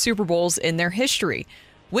 straight Super Bowls in their history.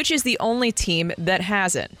 Which is the only team that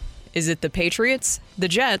hasn't? Is it the Patriots, the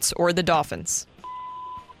Jets, or the Dolphins?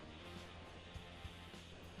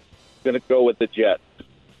 Going to go with the Jets.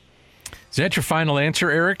 Is that your final answer,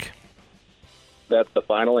 Eric? That's the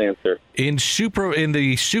final answer. In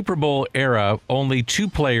the Super Bowl era, only 2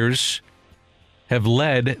 players have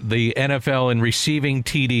led the NFL in receiving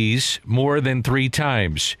TDs more than 3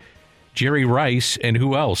 times. Jerry Rice and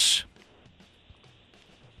who else?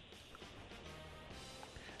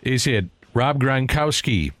 Is it Rob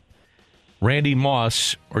Gronkowski, Randy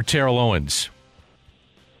Moss, or Terrell Owens?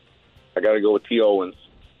 I got to go with T. Owens.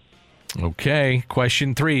 Okay,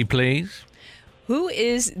 question 3, please. Who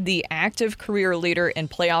is the active career leader in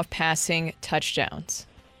playoff passing touchdowns?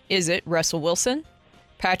 Is it Russell Wilson,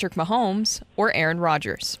 Patrick Mahomes, or Aaron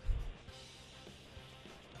Rodgers?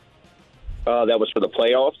 That was for the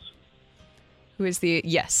playoffs? Who is the...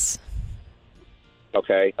 Yes.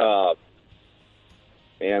 Okay.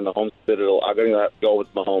 And Mahomes did it. I'm going to go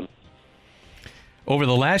with Mahomes. Over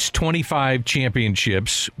the last 25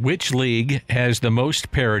 championships, which league has the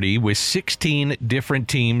most parity with 16 different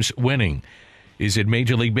teams winning? Is it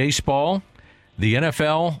Major League Baseball, the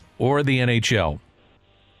NFL, or the NHL?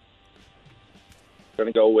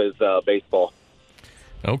 Going to go with baseball.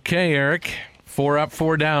 Okay, Eric. 4 up,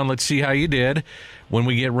 4 down. Let's see how you did. When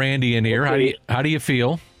we get Randy in here, how do you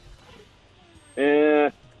feel?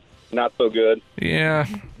 Not so good. Yeah,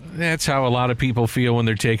 that's how a lot of people feel when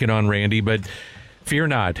they're taking on Randy, but fear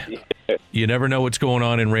not. You never know what's going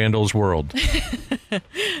on in Randall's world.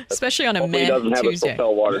 Especially on a Hopefully he doesn't have Tuesday. a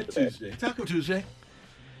Propel water today. Taco Tuesday.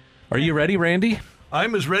 Are you ready, Randy?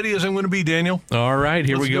 I'm as ready as I'm going to be, Daniel. All right,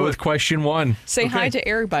 here Let's we go do with it. question 1. Say hi to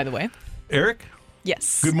Eric, by the way. Eric?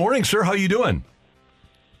 Yes. Good morning, sir. How you doing?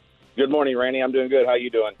 Good morning, Randy. I'm doing good. How you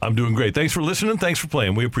doing? I'm doing great. Thanks for listening. Thanks for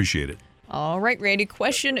playing. We appreciate it. All right, Randy.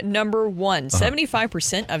 Question number 1.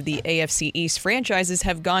 75% of the AFC East franchises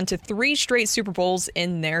have gone to 3 straight Super Bowls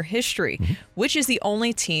in their history. Which is the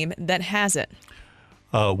only team that hasn't?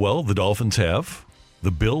 Well, the Dolphins have.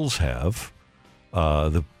 The Bills have.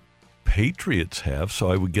 The Patriots have. So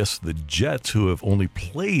I would guess the Jets, who have only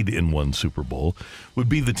played in 1 Super Bowl, would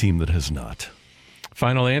be the team that has not.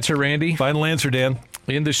 Final answer, Randy? Final answer, Dan.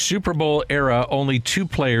 In the Super Bowl era, only 2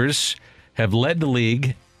 players have led the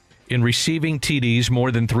league in receiving TDs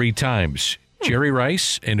more than 3 times. Jerry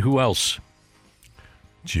Rice and who else?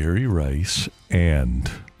 Jerry Rice and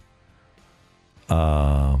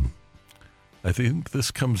I think this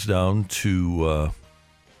comes down to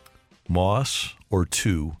Moss or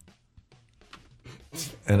 2.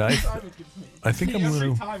 And I think I'm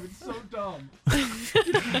going to... time. It's so dumb.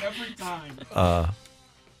 Every time.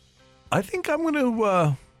 I think I'm going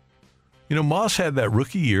to... Moss had that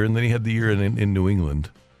rookie year, and then he had the year in New England.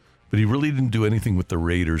 But he really didn't do anything with the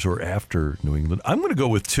Raiders or after New England. I'm going to go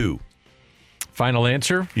with 2. Final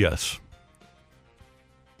answer? Yes.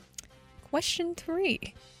 Question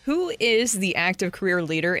 3. Who is the active career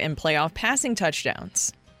leader in playoff passing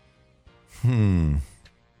touchdowns? Well,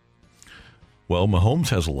 Mahomes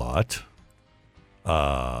has a lot.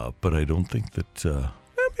 But I don't think that...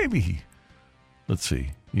 maybe he... Let's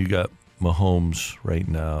see. You got Mahomes right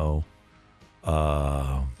now.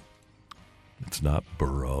 It's not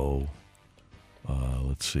Burrow.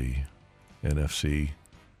 Let's see. NFC.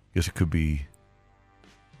 Guess it could be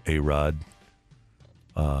A-Rod.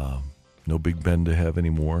 No Big Ben to have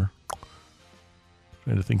anymore.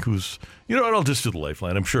 Trying to think who's... You know what? I'll just do the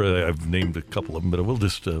lifeline. I'm sure I've named a couple of them, but we'll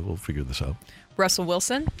just we'll figure this out. Russell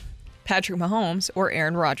Wilson, Patrick Mahomes, or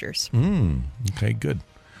Aaron Rodgers? Okay, good.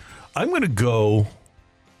 I'm going to go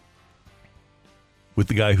with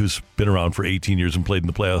the guy who's been around for 18 years and played in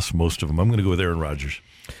the playoffs, most of them. I'm going to go with Aaron Rodgers.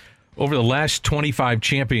 Over the last 25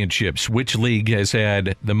 championships, which league has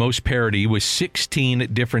had the most parity with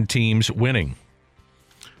 16 different teams winning?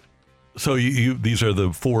 So these are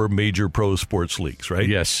the 4 major pro sports leagues, right?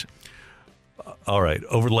 Yes. All right.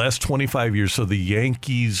 Over the last 25 years, so the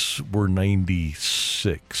Yankees were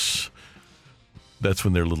 96. That's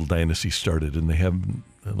when their little dynasty started, and they have...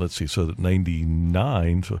 Let's see, so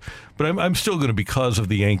 99. So, but I'm still going to, because of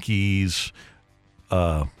the Yankees.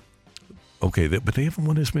 Okay, but they haven't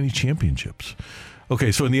won as many championships.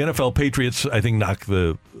 Okay, so in the NFL, Patriots, I think, knock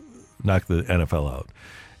the NFL out.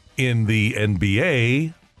 In the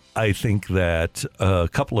NBA, I think that a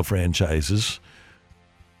couple of franchises,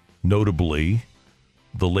 notably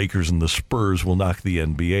the Lakers and the Spurs, will knock the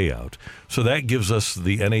NBA out. So that gives us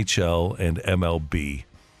the NHL and MLB.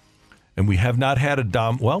 And we have not had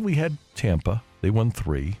we had Tampa. They won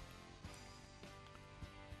 3.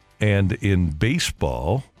 And in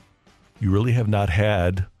baseball, you really have not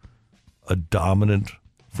had a dominant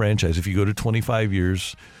franchise. If you go to 25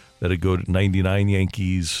 years, that'd go to 99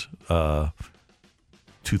 Yankees,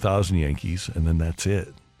 2000 Yankees, and then that's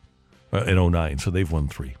it. In 09, so they've won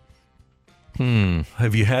 3.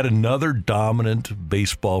 Have you had another dominant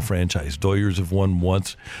baseball franchise? Doyers have won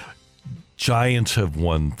once. Giants have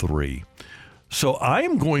won 3. So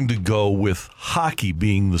I'm going to go with hockey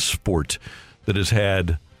being the sport that has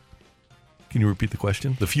had, can you repeat the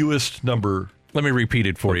question? The fewest number. Let me repeat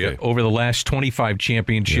it for you. Over the last 25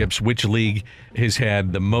 championships, which league has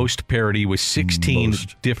had the most parity with 16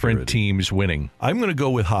 different teams winning? I'm going to go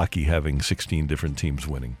with hockey having 16 different teams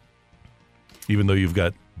winning. Even though you've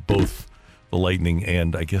got both the Lightning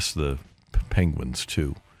and I guess the Penguins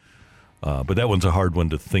too. But that one's a hard one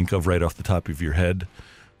to think of right off the top of your head.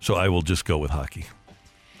 So I will just go with hockey.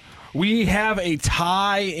 We have a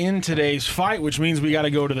tie in today's fight, which means we got to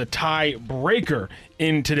go to the tie breaker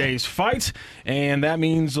in today's fight. And that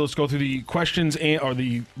means let's go through the questions or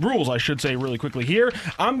the rules, I should say, really quickly here.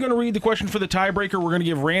 I'm going to read the question for the tiebreaker. We're going to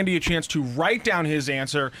give Randy a chance to write down his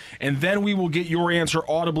answer, and then we will get your answer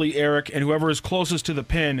audibly, Eric, and whoever is closest to the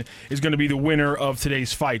pin is going to be the winner of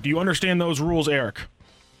today's fight. Do you understand those rules, Eric?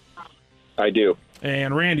 I do.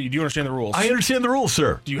 And Randy, do you understand the rules? I understand the rules,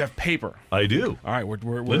 sir. Do you have paper? I do. All right, we're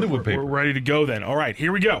paper. ready to go then. All right,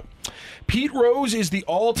 here we go. Pete Rose is the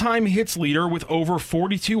all-time hits leader with over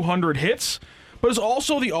 4,200 hits, but is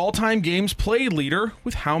also the all-time games played leader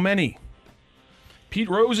with how many? Pete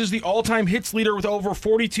Rose is the all-time hits leader with over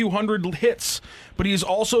 4,200 hits, but he is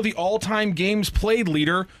also the all-time games played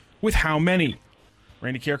leader with how many?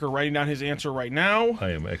 Randy Karraker writing down his answer right now.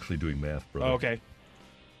 I am actually doing math, brother. Okay.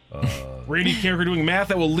 Randy Karraker doing math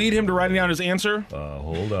that will lead him to writing down his answer.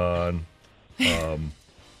 Hold on.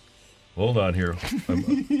 Hold on here.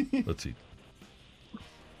 Let's see.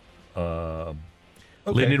 Okay.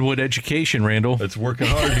 Lindenwood Education, Randall. It's working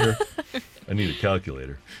hard here. I need a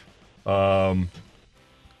calculator. Okay.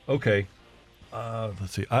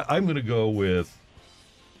 Let's see. I'm going to go with.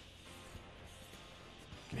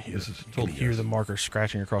 You can hear the marker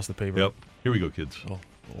scratching across the paper. Yep. Here we go, kids.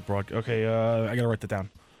 Okay, I got to write that down.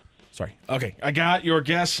 Sorry. Okay, I got your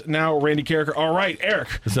guess now, Randy Karraker. All right,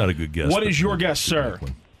 Eric. It's not a good guess. What is your guess, sir?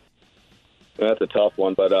 That's a tough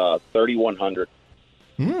one, but 3,100.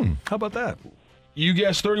 How about that? You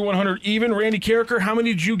guessed 3,100 even. Randy Karraker, how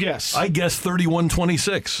many did you guess? I guessed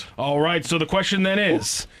 3,126. All right, so the question then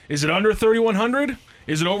is it under 3,100?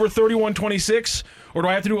 Is it over 3,126? Or do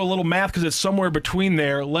I have to do a little math because it's somewhere between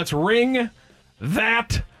there? Let's ring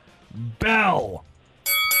that bell.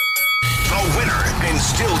 The winner and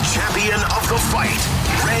still champion of the fight,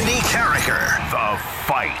 Randy Karraker. The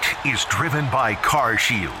fight is driven by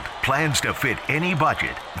CarShield. Plans to fit any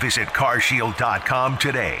budget. Visit carshield.com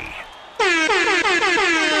today.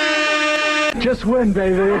 Just win,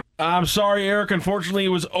 baby. I'm sorry, Eric. Unfortunately, it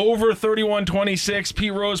was over 3,126.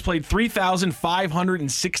 Pete Rose played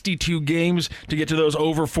 3,562 games to get to those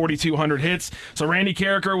over 4,200 hits. So Randy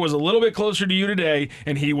Karraker was a little bit closer to you today,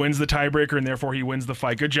 and he wins the tiebreaker, and therefore he wins the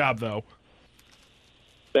fight. Good job, though.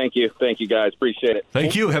 Thank you, guys. Appreciate it.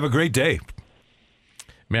 Thank you. Have a great day.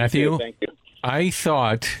 Matthew, Thank you. I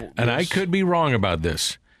thought, and I could be wrong about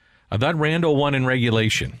this, I thought Randall won in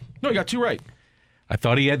regulation. No, you got 2 right. I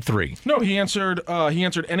thought he had 3. No, he answered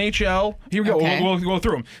NHL. Here we go. Okay. We'll go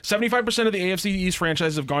through them. 75% of the AFC East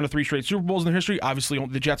franchises have gone to 3 straight Super Bowls in their history. Obviously,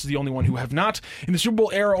 the Jets is the only one who have not. In the Super Bowl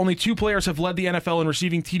era, only 2 players have led the NFL in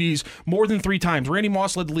receiving TDs more than 3 times. Randy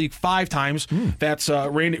Moss led the league 5 times. That's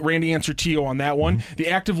Randy answered T.O. on that one. The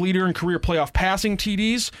active leader in career playoff passing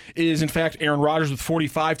TDs is, in fact, Aaron Rodgers with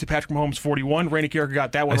 45 to Patrick Mahomes' 41. Randy Karraker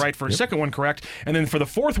got that one right for his second one correct. And then for the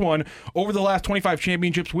fourth one, over the last 25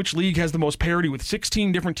 championships, which league has the most parity with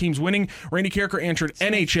 16 different teams winning? Randy Karraker answered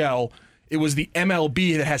NHL. It was the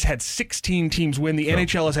MLB that has had 16 teams win. The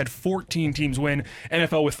NHL has had 14 teams win.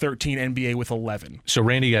 NFL with 13, NBA with 11. So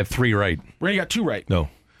Randy got 3 right. Randy got 2 right. No.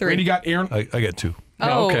 3. Randy got Aaron. I got 2.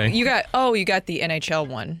 Oh, okay. you got the NHL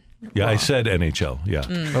one. Yeah, I said NHL. Yeah.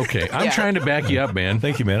 Okay. I'm trying to back you up, man.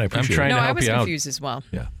 Thank you, man. I appreciate trying it. to No, I help was you out. confused as well.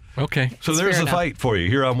 Yeah. Okay. So It's there's fair the enough. fight for you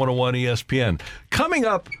here on 101 ESPN. Coming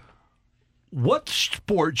up, what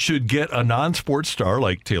sport should get a non-sports star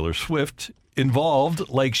like Taylor Swift involved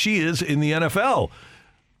like she is in the NFL?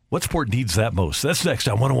 What sport needs that most? That's next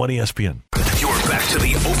on 101 ESPN. You're back to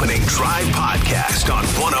the Opening Drive podcast on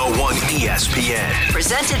 101 ESPN.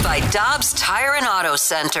 Presented by Dobbs Tire and Auto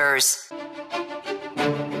Centers.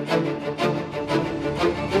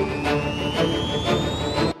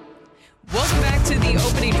 Welcome back to the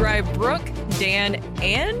opening drive. Brooke, Dan,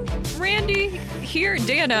 and Randy here,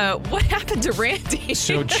 Dana, what happened to Randy?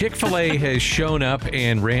 So Chick-fil-A has shown up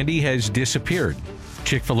and Randy has disappeared.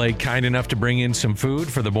 Chick-fil-A kind enough to bring in some food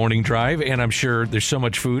for the morning drive, and I'm sure there's so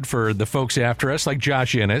much food for the folks after us, like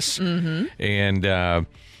Josh Ennis and PK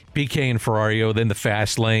and Ferrario, then the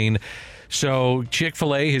fast lane. So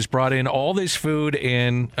Chick-fil-A has brought in all this food,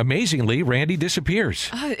 and amazingly, Randy disappears.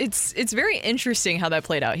 It's very interesting how that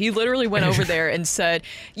played out. He literally went over there and said,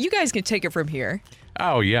 "You guys can take it from here."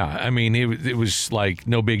 Oh, yeah. I mean, it was like,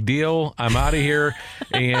 no big deal. I'm out of here.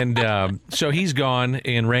 And so he's gone,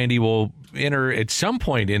 and Randy will enter at some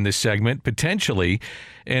point in this segment, potentially.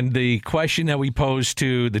 And the question that we pose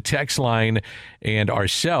to the text line and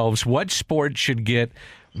ourselves, what sport should get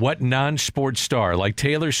what non-sport star? Like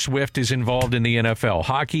Taylor Swift is involved in the NFL.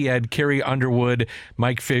 Hockey had Carrie Underwood,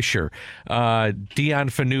 Mike Fisher. Dion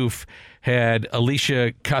Phaneuf had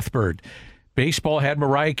Alicia Cuthbert. Baseball had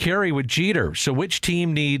Mariah Carey with Jeter. So which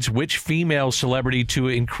team needs which female celebrity to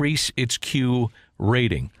increase its Q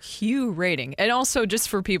rating? Q rating. And also, just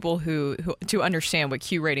for people who to understand what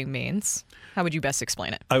Q rating means, how would you best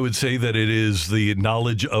explain it? I would say that it is the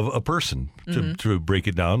knowledge of a person, to break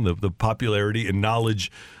it down, the popularity and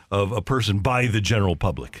knowledge of a person by the general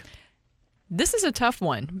public. This is a tough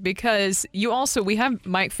one because we have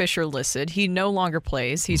Mike Fisher listed. He no longer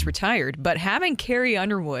plays. He's retired. But having Carrie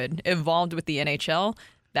Underwood involved with the NHL,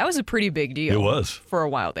 that was a pretty big deal. It was. For a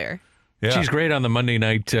while there. Yeah. She's great on the Monday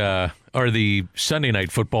night or the Sunday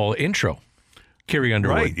night football intro. Carrie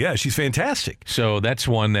Underwood. Right, yeah, she's fantastic. So that's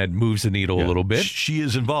one that moves the needle a little bit. She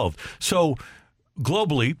is involved. So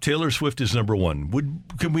globally, Taylor Swift is number one.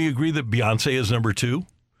 Can we agree that Beyonce is number two?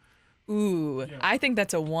 Ooh, I think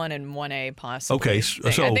that's a 1 and 1A possibly. Okay,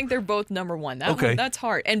 so I think they're both number one. That's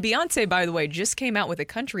hard. And Beyonce, by the way, just came out with a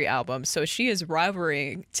country album, so she is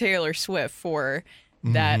rivaling Taylor Swift for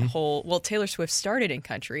that whole. Well, Taylor Swift started in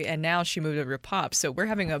country, and now she moved over to pop. So we're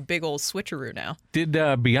having a big old switcheroo now. Did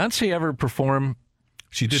Beyonce ever perform?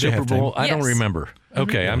 She did Super Bowl. I don't Yes. remember.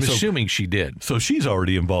 Okay, I'm assuming she did. So she's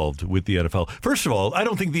already involved with the NFL. First of all, I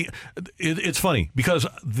don't think it's funny because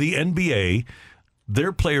the NBA.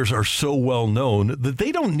 Their players are so well known that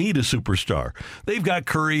they don't need a superstar. They've got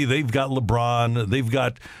Curry, they've got LeBron, they've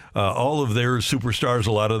got all of their superstars,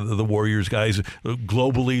 a lot of the Warriors guys.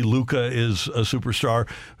 Globally, Luka is a superstar.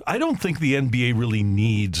 I don't think the NBA really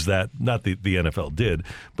needs that. Not the NFL did,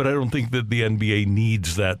 but I don't think that the NBA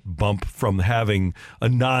needs that bump from having a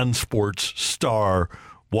non-sports star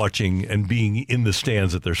watching and being in the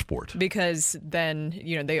stands at their sport. Because then,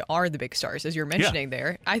 they are the big stars, as you're mentioning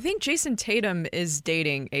there. I think Jason Tatum is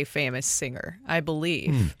dating a famous singer, I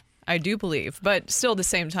believe. I do believe. But still, at the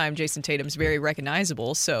same time, Jason Tatum's very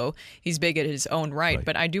recognizable, so he's big at his own right.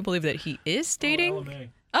 But I do believe that he is dating...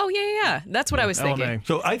 Oh, yeah. That's what I was thinking.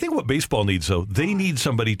 So I think what baseball needs, though, they need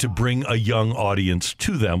somebody to bring a young audience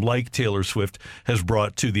to them, like Taylor Swift has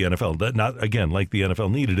brought to the NFL. That not, again, like the NFL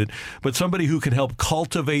needed it, but somebody who can help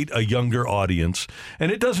cultivate a younger audience. And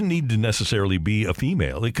it doesn't need to necessarily be a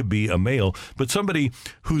female. It could be a male, but somebody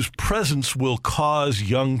whose presence will cause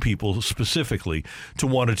young people specifically to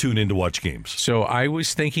want to tune in to watch games. So I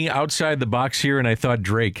was thinking outside the box here, and I thought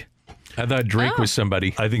Drake. Was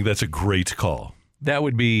somebody. I think that's a great call. That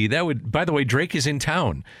would, by the way, Drake is in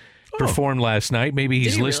town. Performed last night. Maybe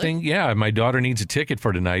he's listening. Really? Yeah, my daughter needs a ticket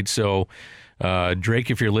for tonight. So,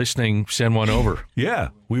 Drake, if you're listening, send one over. Yeah,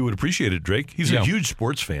 we would appreciate it, Drake. He's a huge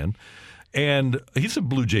sports fan. And he's a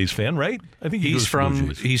Blue Jays fan, right? I think he's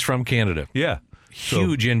from Canada. Yeah.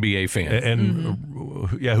 Huge NBA fan. And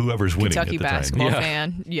whoever's winning Kentucky at the basketball time.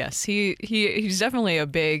 fan. Yes, he's definitely a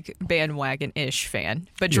big bandwagon-ish fan.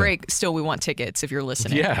 But Drake, still, we want tickets if you're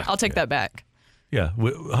listening. Yeah. I'll take that back. Yeah.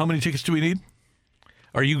 How many tickets do we need?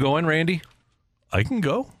 Are you going, Randy? I can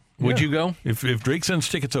go. Would you go? If Drake sends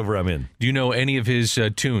tickets over, I'm in. Do you know any of his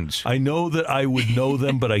tunes? I know that I would know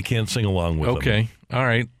them, but I can't sing along with them. Okay. All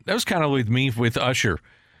right. That was kind of with me with Usher.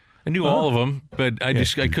 I knew all of them, but I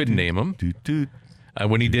couldn't name them.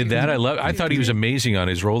 When he did that, I thought he was amazing on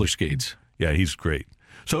his roller skates. Yeah, he's great.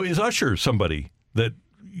 So is Usher somebody that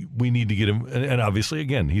we need to get him? And obviously,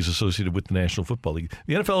 again, he's associated with the National Football League.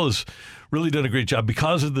 The NFL has really done a great job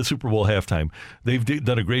because of the Super Bowl halftime. They've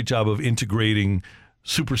done a great job of integrating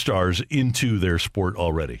superstars into their sport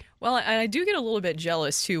already. Well, I do get a little bit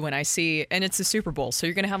jealous, too, when I see, and it's the Super Bowl, so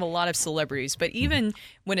you're going to have a lot of celebrities. But even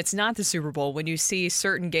when it's not the Super Bowl, when you see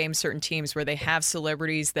certain games, certain teams where they have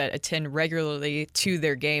celebrities that attend regularly to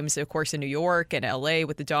their games, of course, in New York and L.A.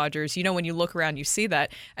 with the Dodgers, when you look around, you see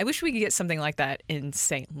that. I wish we could get something like that in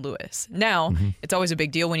St. Louis. Now, it's always a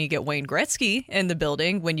big deal when you get Wayne Gretzky in the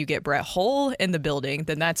building, when you get Brett Hull in the building,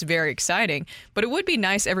 then that's very exciting. But it would be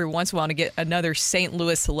nice every once in a while to get another St.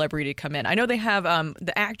 Louis celebrity to come in. I know they have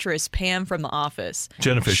the actress Pam from The Office.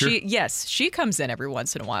 Jenna Fisher? She comes in every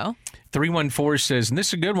once in a while. 314 says, and this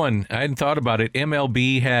is a good one. I hadn't thought about it.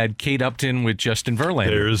 MLB had Kate Upton with Justin Verlander.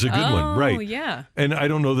 There's a good one, right? Oh, yeah. And I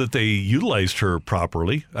don't know that they utilized her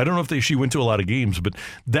properly. I don't know if she went to a lot of games, but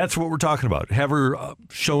that's what we're talking about. Have her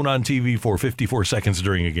shown on TV for 54 seconds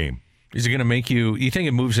during a game. Is it going to make you think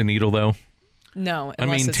it moves the needle, though? No. I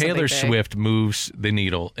mean, Taylor Swift moves the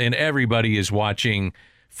needle, and everybody is watching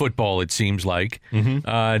football, it seems like.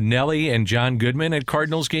 Nelly and John Goodman at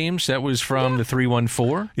Cardinals games. That was from the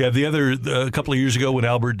 314. Yeah, a couple of years ago when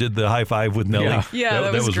Albert did the high five with Nelly. Yeah,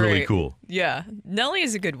 that was great. really cool. Yeah, Nelly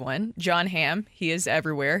is a good one. John Hamm, he is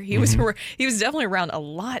everywhere. He was definitely around a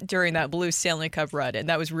lot during that Blue Stanley Cup run, and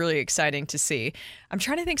that was really exciting to see. I'm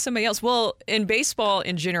trying to think somebody else. Well, in baseball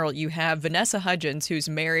in general, you have Vanessa Hudgens, who's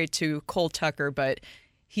married to Cole Tucker, but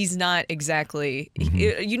he's not exactly.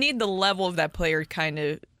 You need the level of that player kind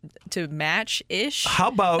of to match-ish. How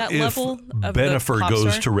about if Bennifer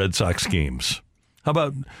goes to Red Sox games? How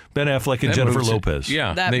about Ben Affleck and Jennifer Lopez?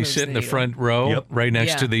 Yeah, they sit in the front row right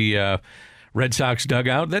next to the Red Sox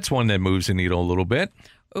dugout. That's one that moves the needle a little bit.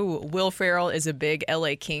 Oh, Will Ferrell is a big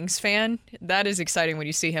LA Kings fan. That is exciting when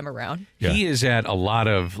you see him around. Yeah. He is at a lot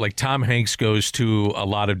of, Tom Hanks goes to a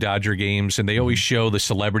lot of Dodger games, and they always show the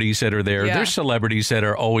celebrities that are there. Yeah. There's celebrities that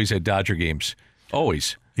are always at Dodger games.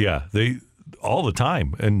 Always. Yeah, all the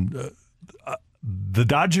time. And the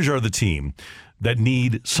Dodgers are the team that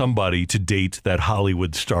need somebody to date that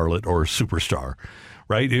Hollywood starlet or superstar,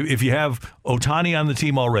 right? If you have Ohtani on the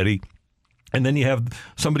team already, and then you have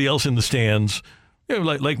somebody else in the stands,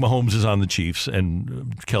 like Mahomes is on the Chiefs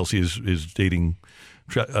and Kelsey is dating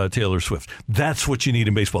Taylor Swift. That's what you need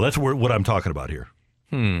in baseball. That's what I'm talking about here.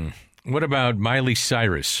 What about Miley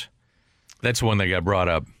Cyrus? That's one that got brought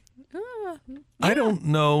up. I don't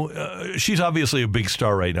know. She's obviously a big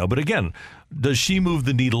star right now. But again, does she move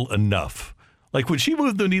the needle enough? Like, would she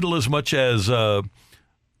move the needle as much as the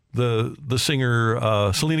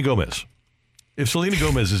singer Selena Gomez? If Selena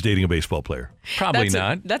Gomez is dating a baseball player. Probably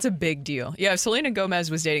not. That's a big deal. Yeah, if Selena Gomez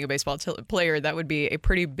was dating a baseball player, that would be a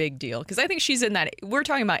pretty big deal. Because I think she's in that, we're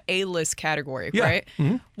talking about A-list category, right?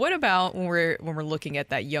 What about when we're looking at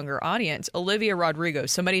that younger audience? Olivia Rodrigo,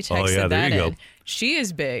 somebody texted that in. Go. She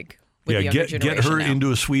is big. With the younger generation get her now.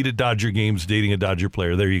 into a suite at Dodger games dating a Dodger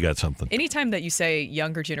player. There you got something. Anytime that you say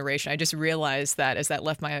younger generation, I just realized that as that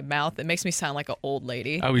left my mouth, it makes me sound like an old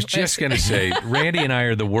lady. I was just going to say, Randy and I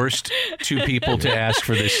are the worst two people to ask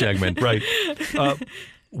for this segment. Right.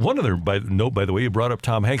 One other note, by the way, you brought up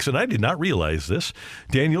Tom Hanks, and I did not realize this.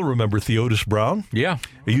 Daniel, remember Theodis Brown? Yeah.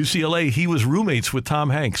 At UCLA, he was roommates with Tom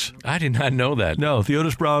Hanks. I did not know that. No,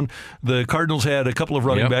 Theodis Brown, the Cardinals had a couple of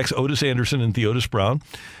running backs, Otis Anderson and Theodis Brown.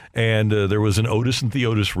 And there was an Otis and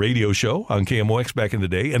Theodis radio show on KMOX back in the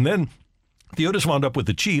day. And then Theodis wound up with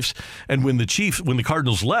the Chiefs, and when the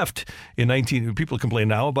Cardinals left in people complain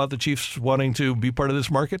now about the Chiefs wanting to be part of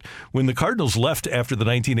this market. When the Cardinals left after the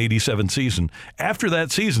 1987 season, after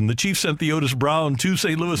that season, the Chiefs sent Theodis Brown to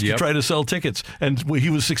St. Louis to try to sell tickets, and he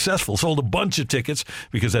was successful, sold a bunch of tickets,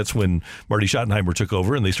 because that's when Marty Schottenheimer took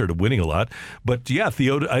over and they started winning a lot. But yeah,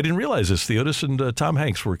 I didn't realize this. Theodis and Tom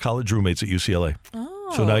Hanks were college roommates at UCLA.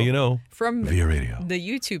 So now you know. From via radio. The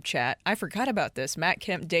YouTube chat, I forgot about this. Matt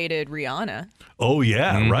Kemp dated Rihanna. Oh,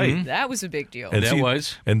 yeah, right. That was a big deal.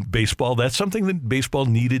 And baseball, that's something that baseball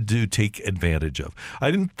needed to take advantage of.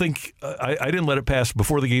 I didn't think, I didn't let it pass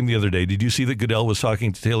before the game the other day. Did you see that Goodell was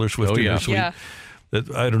talking to Taylor Swift in her suite? Yeah.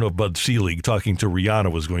 I don't know if Bud Selig talking to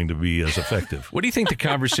Rihanna was going to be as effective. What do you think the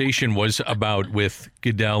conversation was about with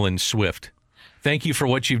Goodell and Swift? Thank you for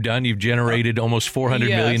what you've done. You've generated almost $400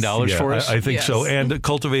 million for us. I think so. And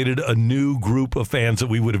cultivated a new group of fans that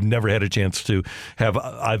we would have never had a chance to have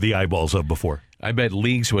the eyeballs of before. I bet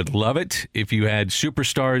leagues would love it if you had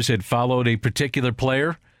superstars that followed a particular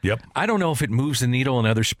player. Yep. I don't know if it moves the needle in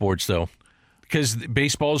other sports, though, because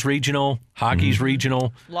baseball's regional, hockey's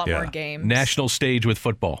regional. A lot more games. National stage with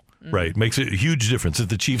football. Right. Makes a huge difference. If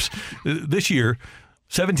the Chiefs, this year,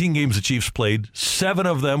 17 games the Chiefs played, 7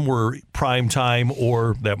 of them were prime time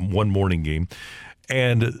or that one morning game,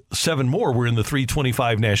 and 7 more were in the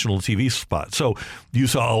 325 national TV spot. So you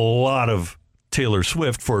saw a lot of Taylor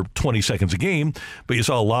Swift for 20 seconds a game, but you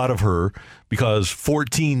saw a lot of her because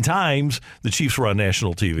 14 times the Chiefs were on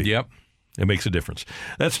national TV. Yep. It makes a difference.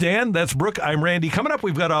 That's Dan. That's Brooke. I'm Randy. Coming up,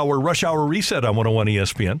 we've got our Rush Hour Reset on 101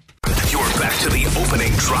 ESPN. You're back to the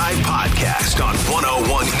Opening Drive podcast on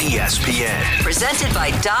 101 ESPN. Presented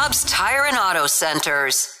by Dobbs Tire and Auto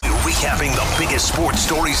Centers. Recapping the biggest sports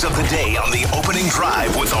stories of the day on the Opening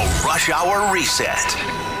Drive with a Rush Hour Reset.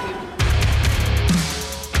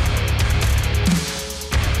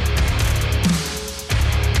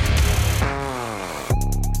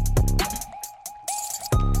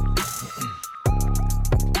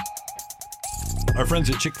 Our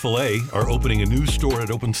friends at Chick-fil-A are opening a new store.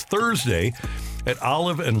 It opens Thursday at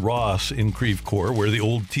Olive and Ross in Creve Coeur, where the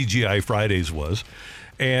old TGI Fridays was.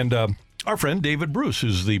 And our friend David Bruce,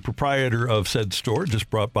 who's the proprietor of said store,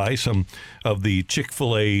 just brought by some of the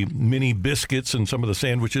Chick-fil-A mini biscuits and some of the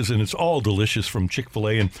sandwiches, and it's all delicious from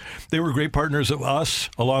Chick-fil-A. And they were great partners of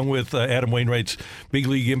us, along with Adam Wainwright's Big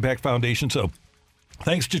League Impact Foundation. So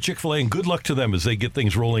thanks to Chick-fil-A, and good luck to them as they get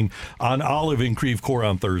things rolling on Olive in Creve Coeur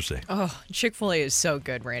on Thursday. Oh, Chick-fil-A is so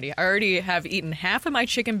good, Randy. I already have eaten half of my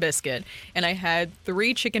chicken biscuit, and I had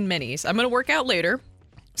 3 chicken minis. I'm going to work out later,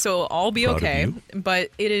 so I'll be okay. But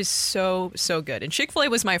it is so, so good. And Chick-fil-A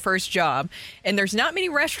was my first job, and there's not many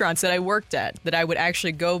restaurants that I worked at that I would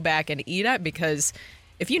actually go back and eat at because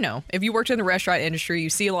if you worked in the restaurant industry,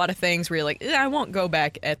 you see a lot of things where you're like, I won't go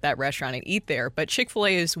back at that restaurant and eat there. But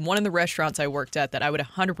Chick-fil-A is one of the restaurants I worked at that I would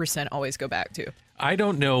 100% always go back to. I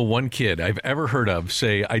don't know one kid I've ever heard of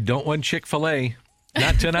say, I don't want Chick-fil-A.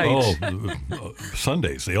 Not tonight.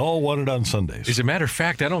 Sundays. They all want it on Sundays. As a matter of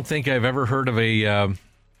fact, I don't think I've ever heard of a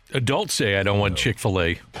adult say, I don't want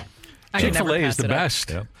Chick-fil-A. Chick-fil-A is the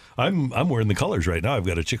best. Yeah. I'm wearing the colors right now. I've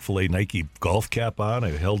got a Chick-fil-A Nike golf cap on.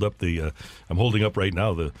 I held up I'm holding up right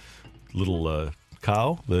now the little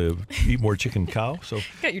cow, the Eat More Chicken cow. So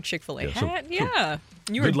got your Chick-fil-A yeah, hat. Yeah,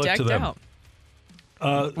 you were good luck decked to them.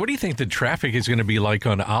 out. What do you think the traffic is going to be like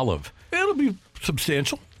on Olive? It'll be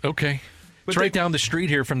substantial. Okay. But It's right down the street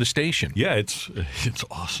here from the station. Yeah, it's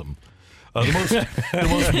awesome. The most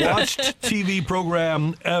watched TV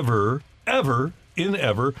program ever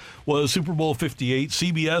was Super Bowl 58.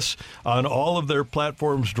 CBS on all of their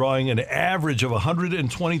platforms drawing an average of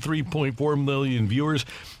 123.4 million viewers.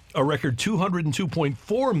 A record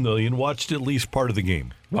 202.4 million watched at least part of the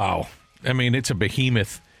game. Wow. I mean, it's a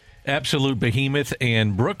behemoth. Absolute behemoth.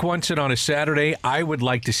 And Brooke wants it on a Saturday. I would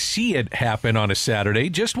like to see it happen on a Saturday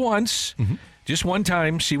just once. Just one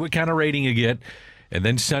time. See what kind of rating you get. And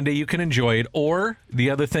then Sunday you can enjoy it. Or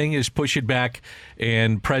the other thing is push it back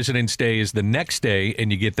and President's Day is the next day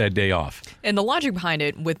and you get that day off. And the logic behind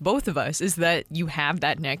it with both of us is that you have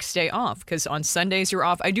that next day off because on Sundays you're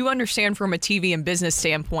off. I do understand from a TV and business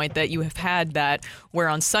standpoint that you have had that where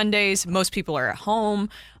on Sundays most people are at home.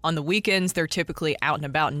 On the weekends, they're typically out and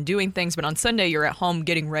about and doing things, but on Sunday, you're at home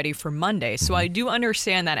getting ready for Monday. So I do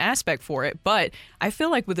understand that aspect for it, but I feel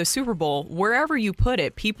like with the Super Bowl, wherever you put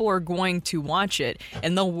it, people are going to watch it,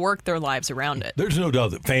 and they'll work their lives around it. There's no doubt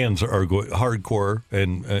that fans are hardcore,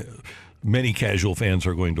 and many casual fans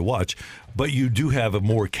are going to watch, but you do have a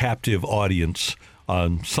more captive audience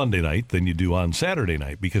on Sunday night than you do on Saturday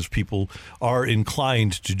night because people are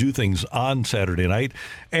inclined to do things on Saturday night.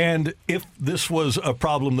 And if this was a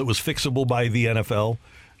problem that was fixable by the NFL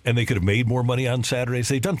and they could have made more money on Saturdays,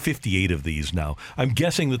 they've done 58 of these now. I'm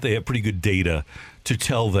guessing that they have pretty good data to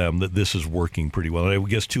tell them that this is working pretty well. And I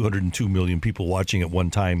would guess 202 million people watching at one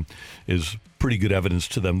time is pretty good evidence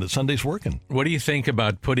to them that Sunday's working. What do you think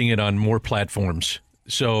about putting it on more platforms?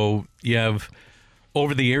 So you have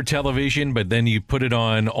over-the-air television, but then you put it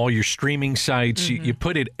on all your streaming sites. You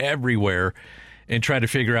put it everywhere and try to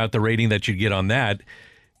figure out the rating that you get on that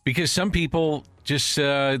because some people just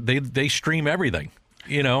they stream everything.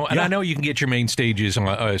 And I know you can get your main stations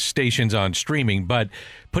on streaming, but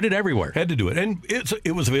put it everywhere. Had to do it. And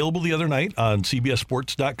it was available the other night on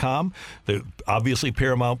CBSSports.com. Obviously,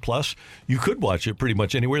 Paramount Plus. You could watch it pretty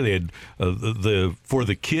much anywhere. They had for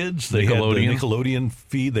the kids, they had the Nickelodeon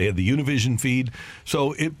feed. They had the Univision feed.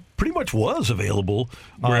 So it pretty much was available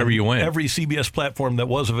wherever you went. Every CBS platform that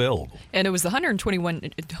was available. And it was the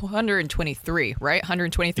 123, right?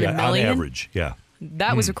 123 million? On average, yeah.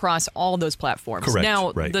 That was across all those platforms. Correct,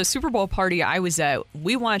 now, right. The Super Bowl party I was at,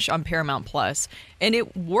 we watched on Paramount Plus, and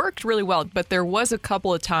it worked really well. But there was a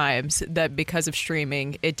couple of times that because of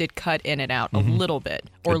streaming, it did cut in and out a little bit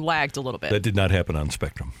or lagged a little bit. That did not happen on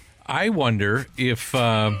Spectrum. I wonder if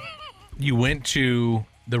you went to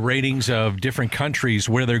the ratings of different countries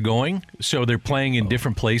where they're going, so they're playing in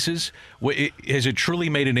different places? Has it truly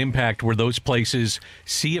made an impact where those places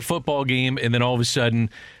see a football game and then all of a sudden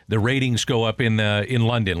the ratings go up in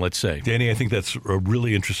London, let's say? Danny, I think that's a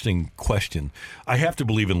really interesting question. I have to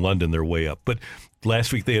believe in London they're way up, but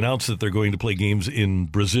last week they announced that they're going to play games in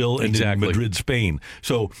Brazil and in Madrid, Spain.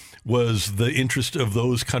 So was the interest of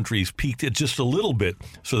those countries piqued just a little bit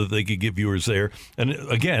so that they could get viewers there? And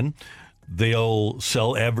again, they'll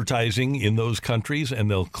sell advertising in those countries, and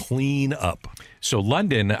they'll clean up. So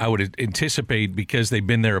London, I would anticipate, because they've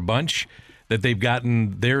been there a bunch, that they've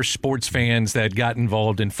gotten their sports fans that got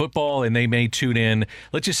involved in football, and they may tune in.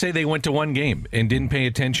 Let's just say they went to one game and didn't pay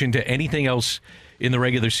attention to anything else in the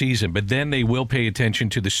regular season, but then they will pay attention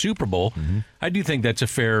to the Super Bowl. I do think that's a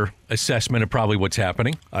fair assessment of probably what's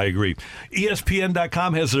happening. I agree.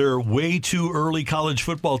 ESPN.com has their way too early college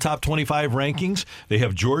football top 25 rankings. They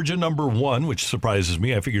have Georgia number 1, which surprises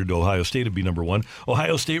me. I figured Ohio State would be number 1.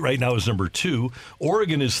 Ohio State right now is number 2.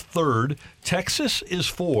 Oregon is 3rd. Texas is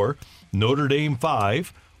 4. Notre Dame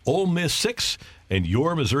 5. Ole Miss 6. And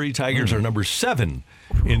your Missouri Tigers are number 7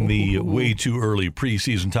 in the way too early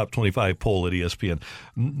preseason top 25 poll at ESPN.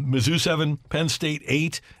 Mizzou 7, Penn State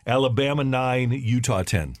 8, Alabama 9, Utah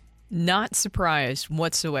 10. Not surprised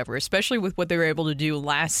whatsoever, especially with what they were able to do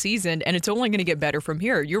last season, and it's only going to get better from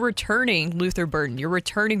here. You're returning Luther Burden. You're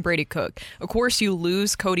returning Brady Cook. Of course, you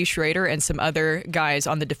lose Cody Schrader and some other guys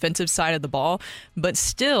on the defensive side of the ball, but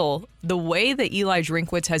still, the way that Eli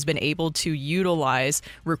Drinkwitz has been able to utilize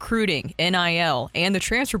recruiting, NIL, and the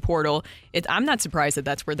transfer portal, I'm not surprised that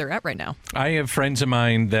that's where they're at right now. I have friends of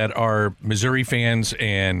mine that are Missouri fans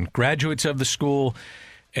and graduates of the school,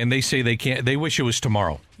 and they say they wish it was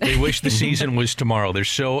tomorrow. They wish the season was tomorrow. They're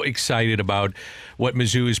so excited about what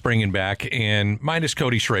Mizzou is bringing back, and minus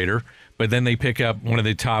Cody Schrader, but then they pick up one of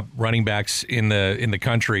the top running backs in the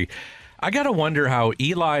country. I got to wonder how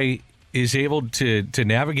Eli is able to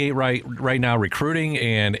navigate right now recruiting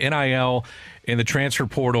and NIL and the transfer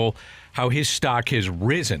portal, how his stock has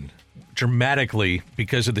risen dramatically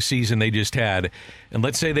because of the season they just had. And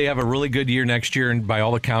let's say they have a really good year next year, and by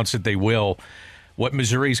all accounts that they will, what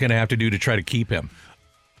Missouri's going to have to do to try to keep him.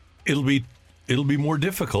 It'll be more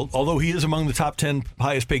difficult, although he is among the top 10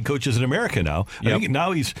 highest paid coaches in America now. I think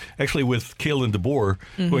now he's actually with Kalen DeBoer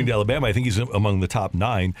going to Alabama. I think he's among the top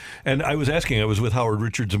 9. And I was with Howard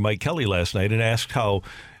Richards and Mike Kelly last night and asked how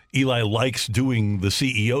Eli likes doing the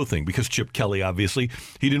CEO thing, because Chip Kelly, obviously,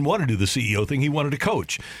 he didn't want to do the CEO thing. He wanted to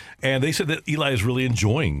coach. And they said that Eli is really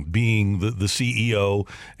enjoying being the CEO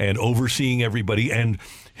and overseeing everybody. And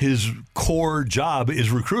his core job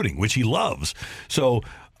is recruiting, which he loves. So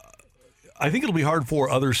I think it'll be hard for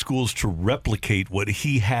other schools to replicate what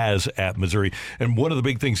he has at Missouri. And one of the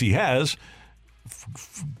big things he has,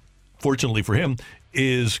 fortunately for him,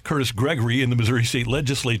 is Curtis Gregory in the Missouri State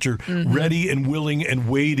Legislature, ready and willing and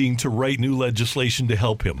waiting to write new legislation to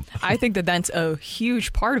help him. I think that that's a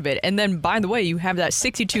huge part of it. And then, by the way, you have that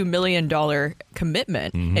 $62 million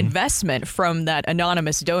commitment, investment from that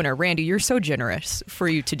anonymous donor. Randy, you're so generous for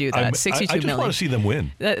you to do that. $62 million. I just want to see them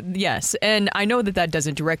win. Yes, and I know that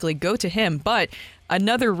doesn't directly go to him, but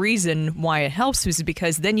another reason why it helps is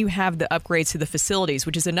because then you have the upgrades to the facilities,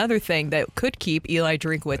 which is another thing that could keep Eli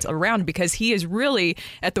Drinkwitz around, because he is really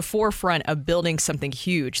at the forefront of building something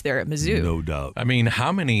huge there at Mizzou. No doubt. I mean,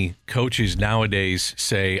 how many coaches nowadays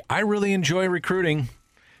say, I really enjoy recruiting.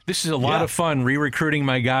 This is a lot of fun, re-recruiting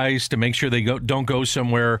my guys to make sure they don't go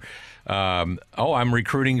somewhere. I'm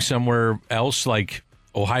recruiting somewhere else like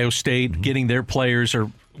Ohio State, getting their players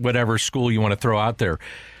or whatever school you want to throw out there.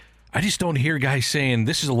 I just don't hear guys saying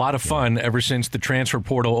this is a lot of fun ever since the transfer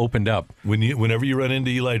portal opened up. Whenever you run into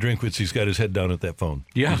Eli Drinkwitz, he's got his head down at that phone.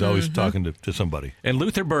 Yeah. He's always talking to somebody. And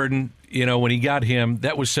Luther Burden, when he got him,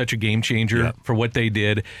 that was such a game changer for what they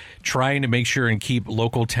did, trying to make sure and keep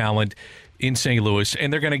local talent in St. Louis.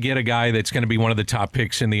 And they're going to get a guy that's going to be one of the top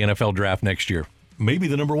picks in the NFL draft next year. Maybe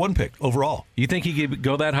the number 1 pick overall. You think he could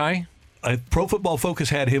go that high? Pro Football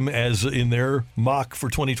Focus had him as in their mock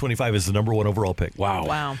for 2025 as the number 1 overall pick.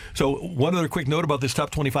 Wow. So one other quick note about this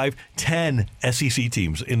top 25, 10 SEC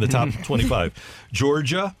teams in the top 25.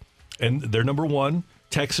 Georgia, and they're number 1.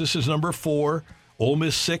 Texas is number 4. Ole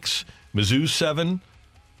Miss 6. Mizzou 7.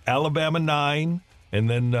 Alabama 9. And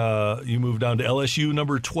then you move down to LSU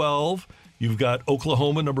number 12. You've got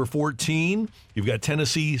Oklahoma number 14. You've got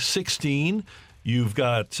Tennessee 16. You've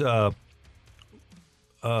got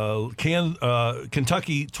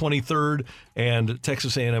Kentucky 23rd and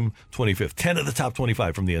Texas A&M 25th. 10 of the top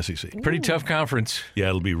 25 from the SEC. Pretty tough conference. Yeah,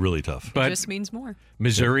 it'll be really tough. But it just means more.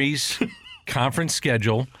 Missouri's conference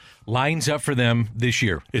schedule lines up for them this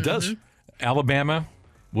year. It does. Alabama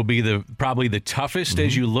will be probably the toughest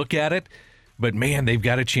as you look at it. But, man, they've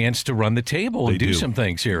got a chance to run the table and do some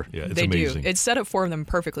things here. Yeah, it's they amazing. do. It's set up for them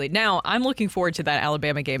perfectly. Now, I'm looking forward to that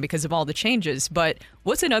Alabama game because of all the changes. But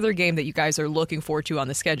what's another game that you guys are looking forward to on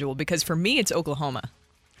the schedule? Because for me, it's Oklahoma.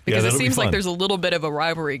 Because it seems like there's a little bit of a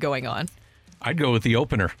rivalry going on. I'd go with the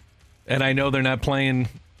opener. And I know they're not playing,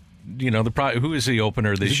 who is the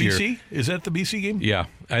opener this year? BC? Is that the BC game? Yeah,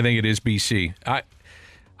 I think it is BC.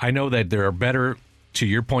 I know that there are better, to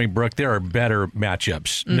your point, Brooke, there are better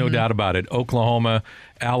matchups. No doubt about it. Oklahoma,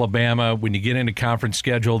 Alabama, when you get into conference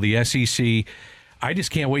schedule, the SEC, I just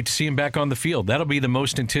can't wait to see them back on the field. That'll be the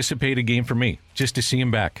most anticipated game for me, just to see them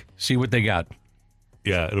back, see what they got.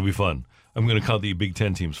 Yeah, it'll be fun. I'm going to count the Big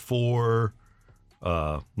Ten teams. 4,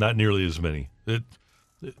 not nearly as many.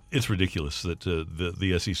 It's ridiculous that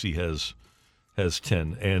the SEC has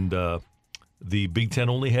 10, and the Big Ten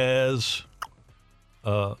only has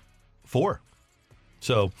 4.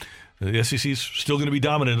 So the SEC is still going to be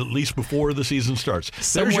dominant, at least before the season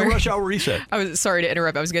starts. There's your rush hour reset. I was sorry to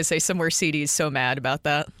interrupt. I was going to say somewhere CD is so mad about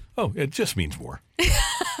that. Oh, it just means more.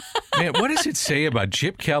 Man, what does it say about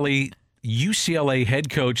Chip Kelly, UCLA head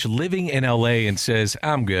coach, living in L.A. and says,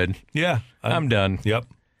 I'm good. Yeah. I'm done. Yep.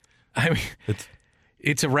 I mean,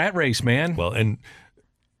 it's a rat race, man. Well, and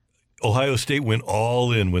Ohio State went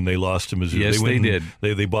all in when they lost to Missouri. Yes, they did.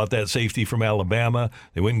 They bought that safety from Alabama.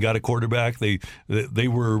 They went and got a quarterback. They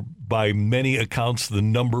were, by many accounts, the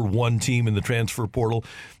number 1 team in the transfer portal.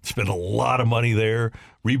 Spent a lot of money there.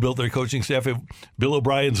 Rebuilt their coaching staff. If Bill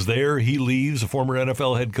O'Brien's there, he leaves, a former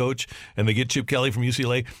NFL head coach, and they get Chip Kelly from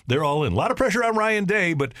UCLA. They're all in. A lot of pressure on Ryan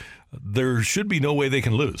Day, but there should be no way they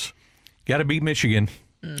can lose. Got to beat Michigan.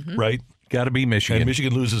 Right? Got to be Michigan. And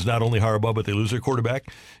Michigan loses not only Harbaugh, but they lose their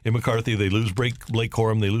quarterback in McCarthy. They lose Blake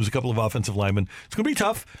Corum. They lose a couple of offensive linemen. It's going to be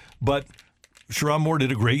tough, but Sherrone Moore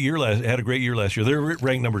had a great year last year. They're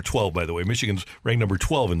ranked number 12, by the way. Michigan's ranked number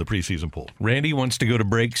 12 in the preseason poll. Randy wants to go to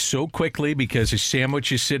break so quickly because his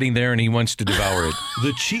sandwich is sitting there and he wants to devour it.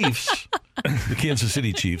 The Chiefs, the Kansas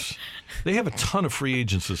City Chiefs, they have a ton of free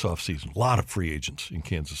agents this offseason. A lot of free agents in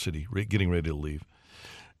Kansas City getting ready to leave.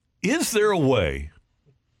 Is there a way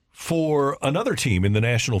for another team in the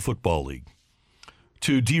National Football League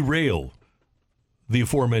to derail the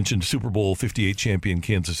aforementioned Super Bowl 58 champion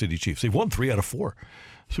Kansas City Chiefs? They've won 3 out of 4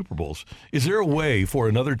 Super Bowls. Is there a way for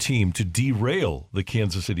another team to derail the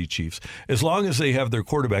Kansas City Chiefs as long as they have their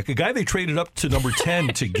quarterback, a guy they traded up to number 10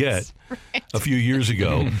 to get a few years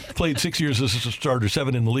ago, played 6 years as a starter,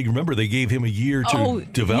 7 in the league. Remember, they gave him a year to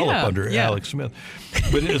develop under Alex Smith.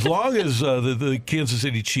 But as long as the Kansas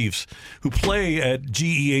City Chiefs, who play at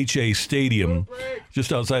GEHA Stadium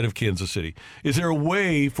just outside of Kansas City, is there a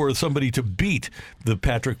way for somebody to beat the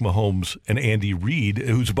Patrick Mahomes and Andy Reid,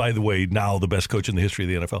 who's, by the way, now the best coach in the history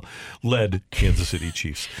of the NFL, led Kansas City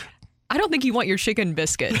Chiefs? I don't think you want your chicken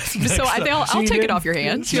biscuit. So I'll take it off your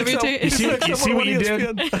hands. You see what you did? You see what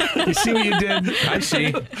you did? I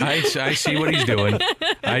see. I see what he's doing.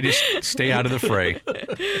 I just stay out of the fray.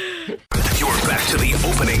 You're back to the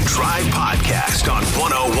Opening Drive podcast on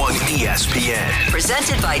 101 ESPN.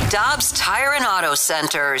 Presented by Dobbs Tire and Auto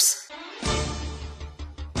Centers.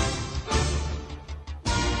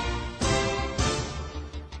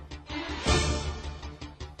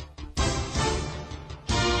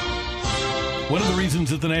 One of the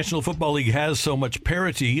reasons that the National Football League has so much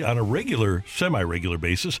parity on a regular, semi-regular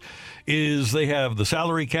basis is they have the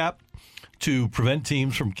salary cap to prevent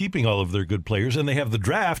teams from keeping all of their good players, and they have the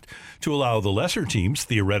draft to allow the lesser teams,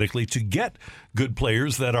 theoretically, to get good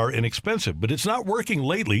players that are inexpensive. But it's not working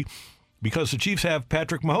lately because the Chiefs have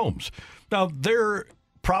Patrick Mahomes. Now, they're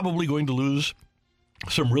probably going to lose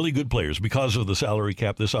some really good players because of the salary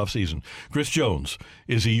cap this offseason. Chris Jones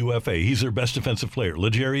is a UFA. He's their best defensive player.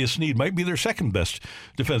 L'Jarius Sneed might be their second best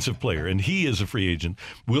defensive player, and he is a free agent.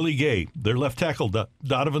 Willie Gay, their left tackle,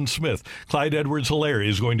 Donovan Smith. Clyde Edwards-Helaire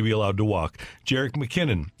is going to be allowed to walk. Jerick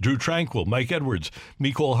McKinnon, Drew Tranquill, Mike Edwards,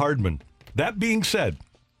 Mecole Hardman. That being said,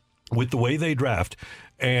 with the way they draft,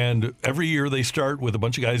 and every year they start with a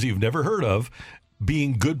bunch of guys you've never heard of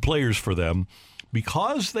being good players for them,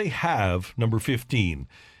 because they have number 15,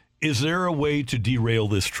 is there a way to derail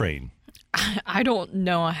this train? I don't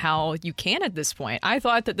know how you can at this point. I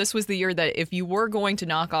thought that this was the year that if you were going to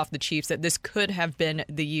knock off the Chiefs, that this could have been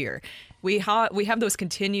the year. We have those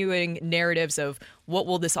continuing narratives of what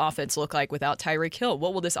will this offense look like without Tyreek Hill?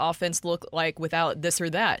 What will this offense look like without this or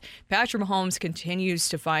that? Patrick Mahomes continues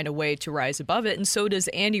to find a way to rise above it, and so does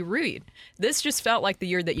Andy Reid. This just felt like the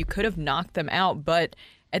year that you could have knocked them out, but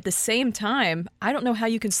At the same time, I don't know how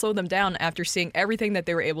you can slow them down after seeing everything that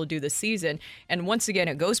they were able to do this season. And once again,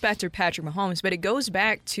 it goes back to Patrick Mahomes, but it goes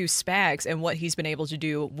back to Spags and what he's been able to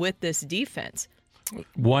do with this defense.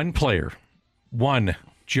 One player,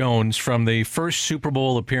 Jones, from the first Super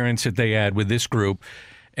Bowl appearance that they had with this group,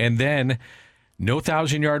 and then no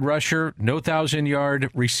 1,000-yard rusher, no 1,000-yard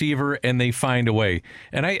receiver, and they find a way.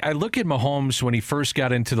 And I look at Mahomes when he first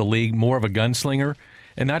got into the league, more of a gunslinger,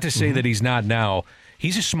 and not to say that he's not now.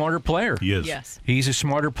 He's a smarter player. He is. Yes. He's a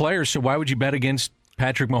smarter player, so why would you bet against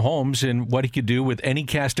Patrick Mahomes and what he could do with any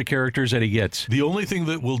cast of characters that he gets? The only thing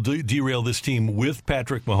that will derail this team with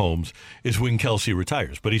Patrick Mahomes is when Kelsey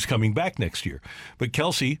retires, but he's coming back next year. But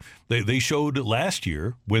Kelsey, they showed last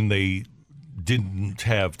year when they didn't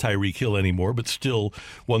have Tyreek Hill anymore, but still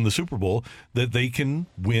won the Super Bowl, that they can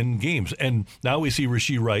win games. And now we see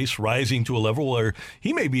Rashee Rice rising to a level where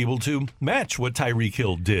he may be able to match what Tyreek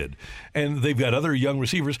Hill did. And they've got other young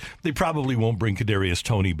receivers. They probably won't bring Kadarius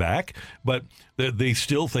Toney back, but they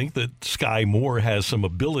still think that Sky Moore has some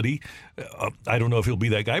ability. I don't know if he'll be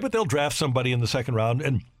that guy, but they'll draft somebody in the second round.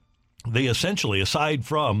 And they essentially, aside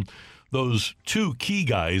from those two key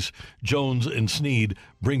guys, Jones and Snead,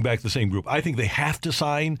 bring back the same group. I think they have to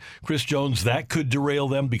sign Chris Jones. That could derail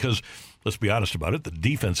them because, let's be honest about it, the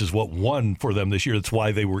defense is what won for them this year. That's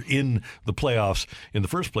why they were in the playoffs in the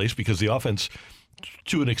first place, because the offense,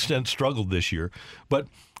 to an extent, struggled this year. But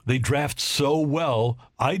they draft so well.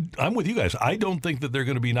 I'm with you guys. I don't think that they're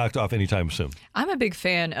going to be knocked off anytime soon. I'm a big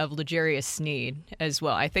fan of L'Jarius Sneed as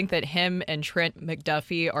well. I think that him and Trent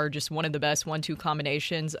McDuffie are just one of the best 1-2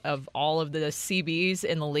 combinations of all of the CBs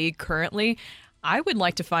in the league currently. I would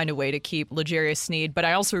like to find a way to keep L'Jarius Sneed, but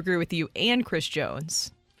I also agree with you and Chris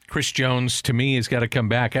Jones. Chris Jones, to me, has got to come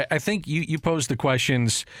back. I think you posed the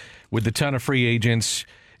questions with the ton of free agents.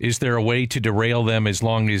 Is there a way to derail them as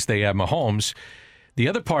long as they have Mahomes? The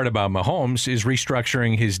other part about Mahomes is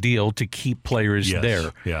restructuring his deal to keep players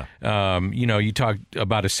there. Yeah. You talk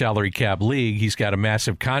about a salary cap league. He's got a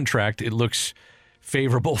massive contract. It looks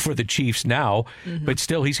favorable for the Chiefs now, but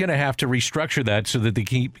still he's going to have to restructure that so that they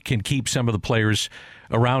can keep some of the players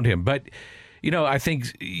around him. But, I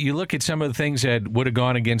think you look at some of the things that would have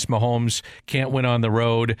gone against Mahomes, can't win on the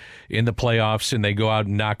road in the playoffs, and they go out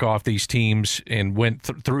and knock off these teams and went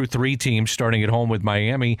through three teams, starting at home with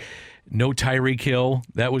Miami. No Tyreek Hill.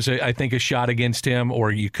 That was, I think, a shot against him,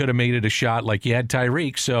 or you could have made it a shot like you had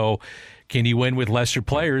Tyreek. So can you win with lesser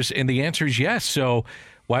players? And the answer is yes. So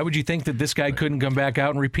why would you think that this guy couldn't come back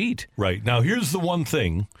out and repeat? Right. Now, here's the one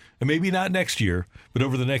thing, and maybe not next year, but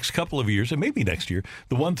over the next couple of years, and maybe next year,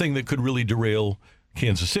 the one thing that could really derail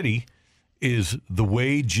Kansas City is the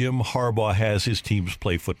way Jim Harbaugh has his teams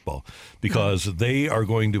play football, because they are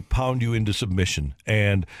going to pound you into submission,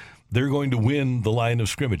 and they're going to win the line of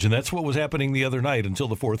scrimmage. And that's what was happening the other night until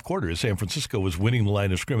the fourth quarter, as San Francisco was winning the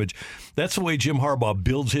line of scrimmage. That's the way Jim Harbaugh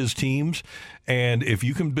builds his teams. And if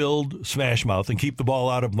you can build smash mouth and keep the ball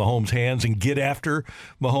out of Mahomes' hands and get after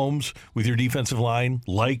Mahomes with your defensive line,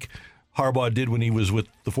 like Harbaugh did when he was with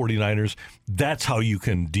the 49ers, that's how you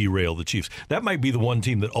can derail the Chiefs. That might be the one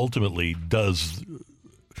team that ultimately does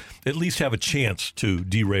at least have a chance to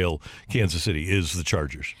derail Kansas City, is the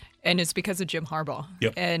Chargers. And it's because of Jim Harbaugh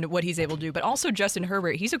and what he's able to do. But also Justin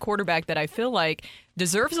Herbert, he's a quarterback that I feel like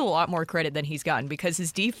deserves a lot more credit than he's gotten, because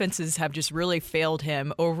his defenses have just really failed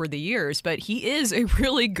him over the years. But he is a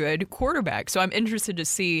really good quarterback. So I'm interested to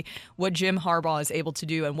see what Jim Harbaugh is able to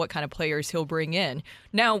do and what kind of players he'll bring in.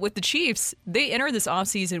 Now, with the Chiefs, they enter this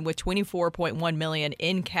offseason with $24.1 million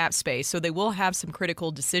in cap space. So they will have some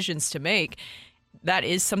critical decisions to make. That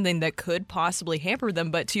is something that could possibly hamper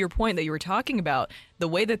them. But to your point that you were talking about, the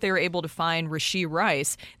way that they were able to find Rashee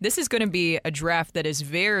Rice, this is going to be a draft that is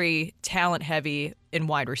very talent-heavy in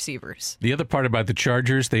wide receivers. The other part about the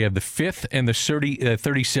Chargers, they have the 5th and the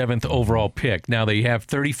 37th overall pick. Now, they have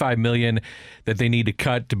 $35 million that they need to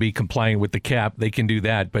cut to be compliant with the cap. They can do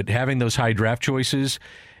that. But having those high draft choices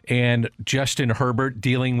and Justin Herbert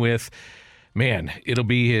dealing with, it'll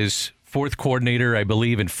be his fourth coordinator, I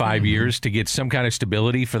believe, in 5 years to get some kind of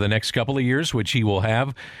stability for the next couple of years, which he will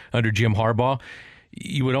have under Jim Harbaugh.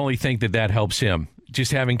 You would only think that helps him,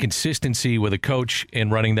 just having consistency with a coach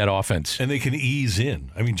and running that offense. And they can ease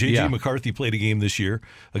in. I mean, J.J. McCarthy played a game this year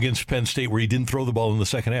against Penn State where he didn't throw the ball in the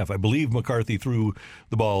second half. I believe McCarthy threw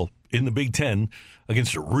the ball in the Big Ten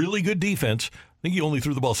against a really good defense. I think he only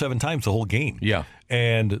threw the ball 7 times the whole game. Yeah.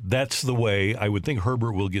 And that's the way I would think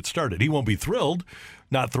Herbert will get started. He won't be thrilled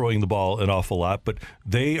not throwing the ball an awful lot, but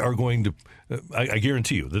they are going to I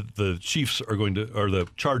guarantee you that the Chiefs are going to, or the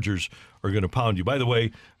Chargers are going to pound you. By the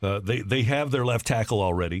way, they have their left tackle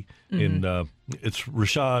already. In it's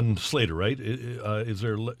Rashawn Slater, right? Is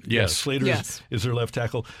there? Yes, yeah, Slater is their left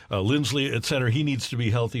tackle. Lindsley at center. He needs to be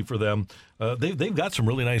healthy for them. They've got some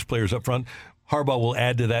really nice players up front. Harbaugh will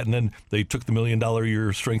add to that, and then they took the $1 million a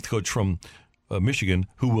year strength coach from Michigan,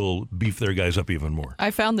 who will beef their guys up even more. I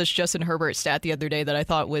found this Justin Herbert stat the other day that I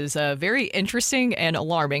thought was very interesting and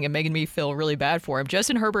alarming and making me feel really bad for him.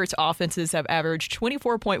 Justin Herbert's offenses have averaged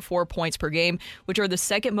 24.4 points per game, which are the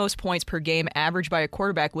second most points per game averaged by a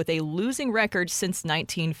quarterback with a losing record since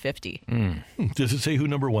 1950. Does it say who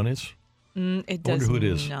number one is? It does I wonder who it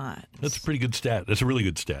is. not. That's a pretty good stat. That's a really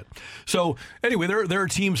good stat. So anyway, there are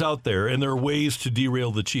teams out there, and there are ways to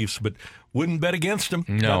derail the Chiefs, but wouldn't bet against them.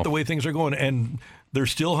 No. Not the way things are going. And they're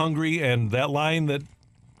still hungry, and that line that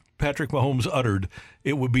Patrick Mahomes uttered,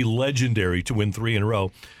 it would be legendary to win 3 in a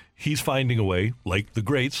row. He's finding a way, like the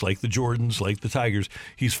greats, like the Jordans, like the Tigers.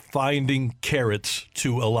 He's finding carrots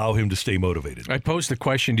to allow him to stay motivated. I posed the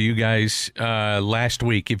question to you guys last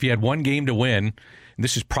week. If you had one game to win, and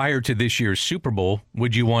this is prior to this year's Super Bowl,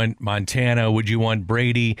 would you want Montana? Would you want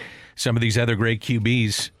Brady? Some of these other great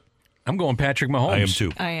QBs? I'm going Patrick Mahomes. I am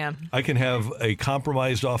too. I am. I can have a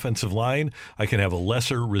compromised offensive line. I can have a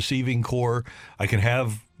lesser receiving core. I can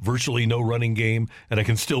have virtually no running game, and I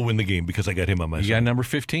can still win the game because I got him on my side. You got number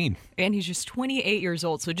 15. And he's just 28 years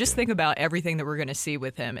old, so just think about everything that we're going to see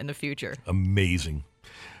with him in the future. Amazing.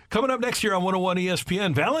 Coming up next year on 101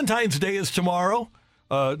 ESPN, Valentine's Day is tomorrow.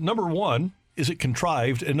 Number 1, is it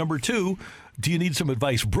contrived? And number 2, do you need some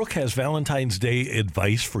advice? Brooke has Valentine's Day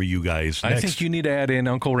advice for you guys next. I think you need to add in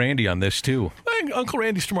Uncle Randy on this, too. I think Uncle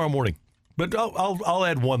Randy's tomorrow morning. But I'll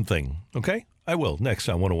add one thing, okay? I will, next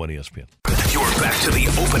on 101 ESPN. You're back to the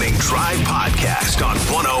Opening Drive podcast on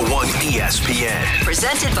 101 ESPN.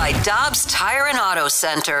 Presented by Dobbs Tire and Auto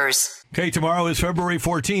Centers. Okay, tomorrow is February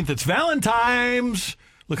 14th. It's Valentine's.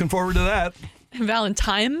 Looking forward to that.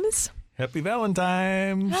 Valentine's? Happy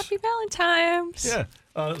Valentine's. Happy Valentine's. Yeah.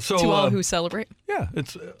 So to all who celebrate. Yeah,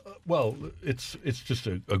 it's just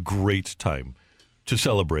a great time to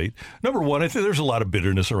celebrate. Number 1, I think there's a lot of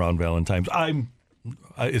bitterness around Valentine's.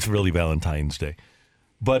 It's really Valentine's Day,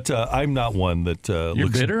 but I'm not one that You're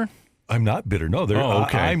bitter? I'm not bitter. No,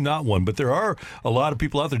 okay. I'm not one. But there are a lot of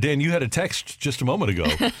people out there. Dan, you had a text just a moment ago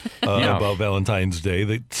about Valentine's Day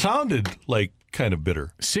that sounded like kind of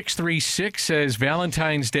bitter. 636 says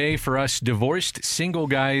Valentine's Day for us divorced single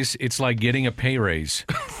guys, it's like getting a pay raise.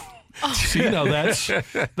 See, now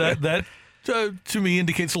that to me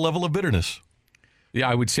indicates a level of bitterness. Yeah,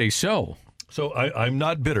 I would say so. So I'm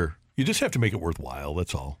not bitter. You just have to make it worthwhile.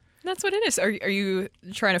 That's all. That's what it is. Are you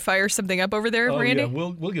trying to fire something up over there, Randy? Yeah,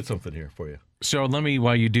 we'll get something here for you. So let me,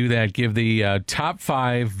 while you do that, give the top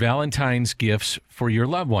 5 Valentine's gifts for your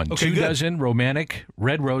loved one. Okay, 2 good. dozen romantic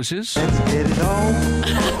red roses.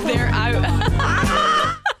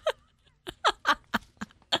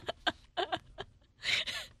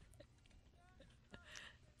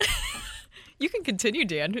 You can continue,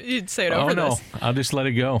 Dan. You'd say it over no, this. I'll just let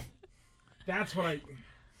it go. That's what I...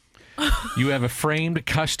 You have a framed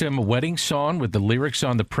custom wedding song with the lyrics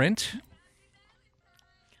on the print.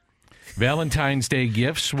 Valentine's Day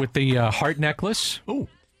gifts with the heart necklace. Oh.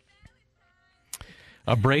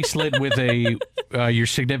 A bracelet with your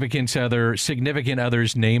significant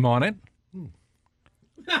other's name on it.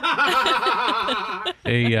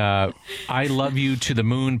 A I love you to the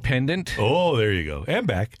moon pendant. Oh, there you go. And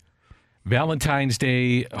back. Valentine's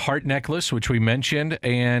Day heart necklace, which we mentioned,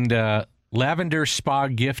 and lavender spa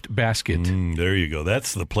gift basket. There you go.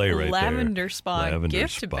 That's the play right Lavender there. Spa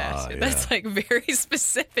gift basket. Yeah. That's like very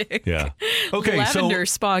specific. Yeah. Okay. Lavender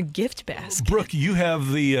Spa gift basket. Brooke, you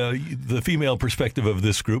have the female perspective of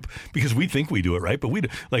this group because we think we do it right, but we,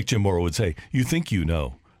 like Jim Morrow would say, you think you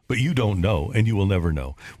know, but you don't know, and you will never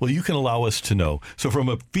know. Well, you can allow us to know. So, from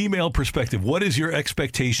a female perspective, what is your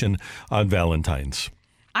expectation on Valentine's?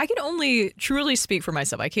 I can only truly speak for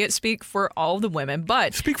myself. I can't speak for all the women,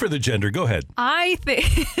 but... Speak for the gender. Go ahead. I think,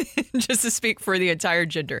 just to speak for the entire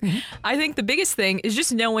gender, I think the biggest thing is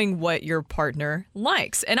just knowing what your partner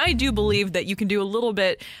likes. And I do believe that you can do a little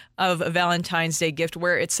bit of a Valentine's Day gift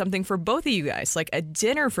where it's something for both of you guys, like a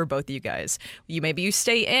dinner for both of you guys. Maybe you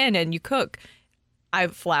stay in and you cook.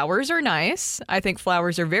 Flowers are nice. I think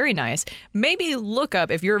flowers are very nice. Maybe look up,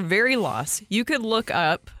 if you're very lost, you could look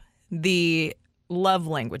up the love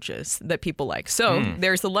languages that people like. So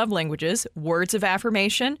there's the love languages, words of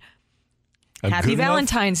affirmation, happy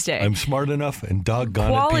Valentine's Day. I'm smart enough and doggone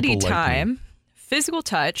quality it, people time, like me. physical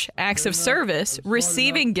touch, acts of service,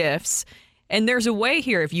 receiving gifts, And there's a way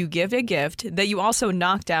here, if you give a gift, that you also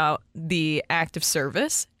knocked out the act of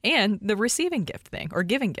service and the receiving gift thing, or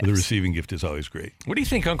giving gifts. The receiving gift is always great. What do you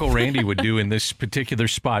think Uncle Randy would do in this particular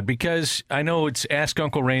spot? Because I know it's Ask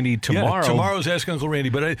Uncle Randy tomorrow. Yeah, tomorrow's Ask Uncle Randy,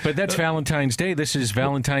 but that's Valentine's Day. This is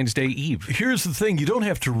Valentine's Day Eve. Here's the thing. You don't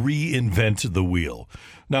have to reinvent the wheel.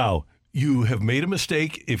 Now, you have made a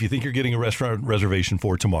mistake if you think you're getting a restaurant reservation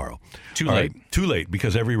for tomorrow. Too All late. right? Too late,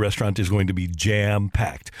 because every restaurant is going to be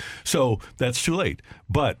jam-packed. So that's too late.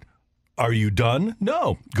 But are you done?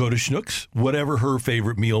 No. Go to Schnucks, whatever her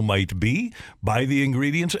favorite meal might be, buy the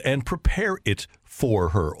ingredients and prepare it for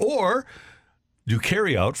her. Or do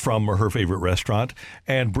carry out from her favorite restaurant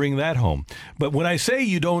and bring that home. But when I say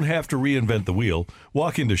you don't have to reinvent the wheel,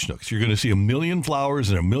 walk into Schnucks. You're going to see a million flowers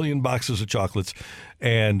and a million boxes of chocolates,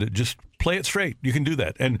 and just play it straight. You can do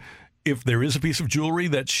that. And if there is a piece of jewelry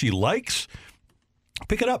that she likes,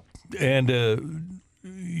 pick it up, and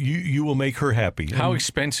you will make her happy. How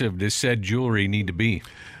expensive does said jewelry need to be?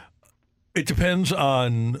 It depends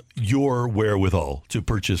on your wherewithal to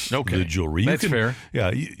purchase the jewelry. That's fair. Yeah,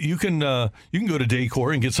 you can go to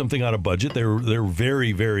Decor and get something on a budget. They're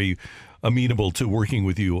very, very amenable to working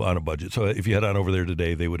with you on a budget. So if you head on over there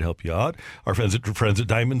today, they would help you out. Our friends at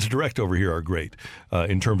Diamonds Direct over here are great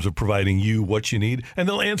in terms of providing you what you need, and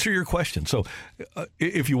they'll answer your questions. So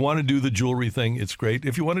if you want to do the jewelry thing, it's great.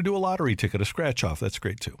 If you want to do a lottery ticket, a scratch off, that's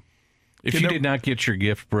great too. If you did not get your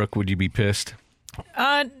gift, Brooke, would you be pissed?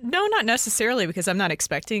 No, not necessarily, because I'm not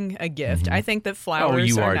expecting a gift. I think that flowers Oh,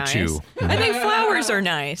 you are are nice. too. I think flowers are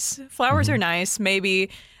nice. Flowers are nice.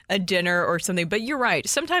 Maybe a dinner or something. But you're right.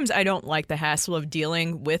 Sometimes I don't like the hassle of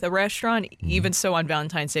dealing with a restaurant, even so on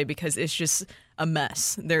Valentine's Day, because it's just a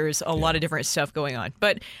mess. There's a lot of different stuff going on.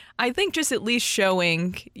 But I think just at least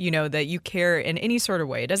showing, that you care in any sort of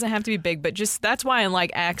way. It doesn't have to be big, but just that's why I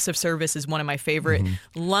like acts of service is one of my favorite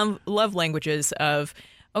love languages of,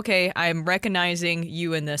 okay, I'm recognizing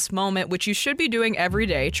you in this moment, which you should be doing every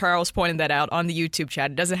day. Charles pointed that out on the YouTube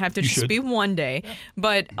chat. It doesn't have to just be one day.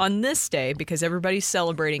 But on this day, because everybody's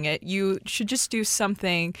celebrating it, you should just do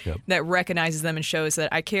something that recognizes them and shows that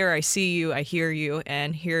I care, I see you, I hear you,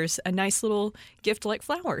 and here's a nice little gift like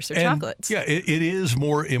flowers or chocolates. Yeah, it is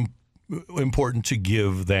more important to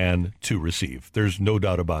give than to receive. There's no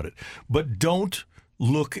doubt about it. But don't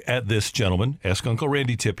look at this, gentleman, Ask Uncle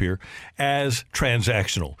Randy tip here, as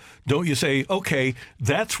transactional. Don't you say, okay,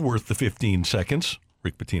 that's worth the 15 seconds,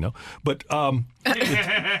 Rick Pitino, but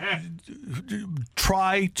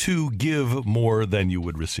try to give more than you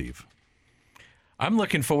would receive. I'm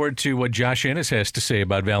looking forward to what Josh Ennis has to say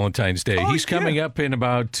about Valentine's Day. He's coming up in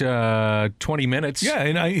about 20 minutes. Yeah,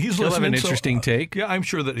 and he'll listening. have an interesting take. Yeah, I'm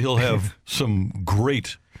sure that he'll have some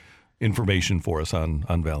great information for us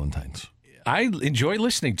on Valentine's. I enjoy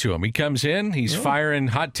listening to him. He comes in, he's firing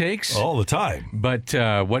hot takes all the time. But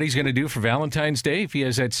what he's going to do for Valentine's Day, if he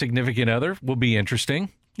has that significant other, will be interesting.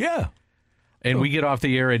 Yeah. And we get off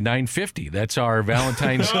the air at 9:50. That's our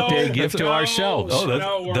Valentine's Day gift to ourselves.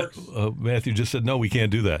 Matthew just said, no, we can't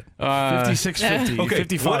do that. 5650, okay,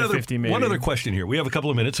 5550 maybe. One other question here. We have a couple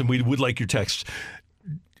of minutes, and we would like your texts.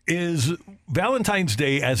 Is Valentine's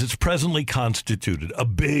Day, as it's presently constituted, a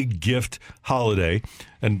big gift holiday?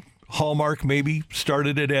 And Hallmark maybe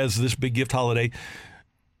started it as this big gift holiday.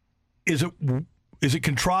 Is it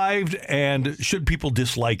contrived, and should people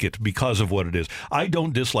dislike it because of what it is? I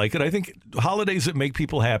don't dislike it. I think holidays that make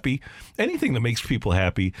people happy, anything that makes people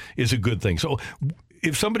happy is a good thing. So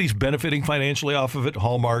if somebody's benefiting financially off of it,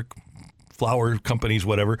 Hallmark, flower companies,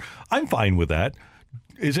 whatever, I'm fine with that.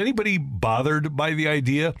 Is anybody bothered by the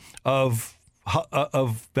idea of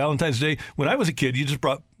Valentine's Day? When I was a kid,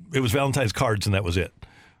 it was Valentine's cards and that was it.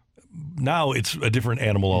 Now it's a different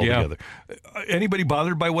animal altogether. Yeah. Anybody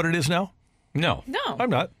bothered by what it is now? No. I'm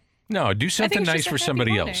not. No, do something nice for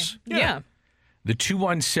somebody else. Yeah. The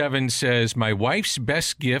 217 says, my wife's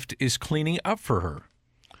best gift is cleaning up for her.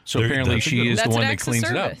 So apparently she is the one that cleans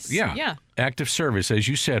it up. Yeah. Act of service, as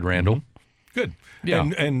you said, Randall. Mm-hmm. Good. Yeah.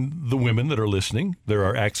 And the women that are listening, there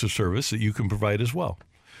are acts of service that you can provide as well.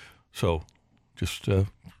 So just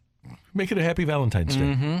make it a happy Valentine's Day.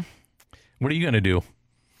 Mm-hmm. What are you going to do?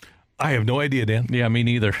 I have no idea, Dan. Yeah, me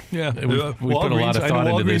neither. Yeah, we put a lot of thought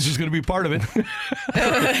into this. Walgreens is going to be part of it.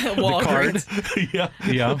 The card.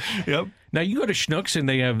 Yeah. Yep. Now, you go to Schnucks, and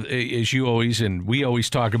they have, as you always, and we always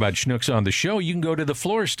talk about Schnucks on the show, you can go to the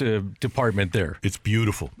florist department there. It's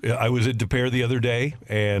beautiful. I was at De Pere the other day,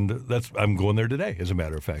 and I'm going there today, as a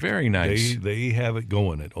matter of fact. Very nice. They have it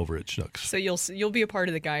going over at Schnucks. So you'll be a part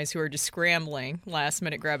of the guys who are just scrambling, last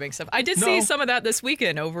minute grabbing stuff. I did see some of that this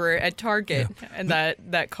weekend over at Target and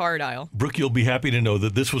that card aisle. Brooke, you'll be happy to know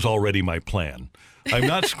that this was already my plan. I'm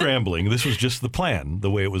not scrambling. This was just the plan, the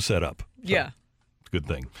way it was set up. So, yeah. Good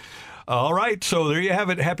thing. All right, so there you have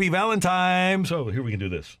it. Happy Valentine's. So here we can do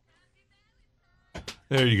this.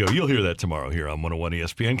 There you go. You'll hear that tomorrow here on 101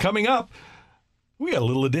 ESPN. Coming up, we got a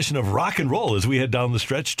little edition of rock and roll as we head down the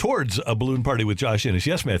stretch towards a balloon party with Josh Innes.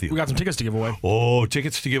 Yes, Matthew? We got some tickets to give away. Oh,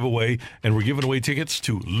 tickets to give away. And we're giving away tickets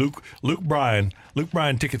to Luke Bryan. Luke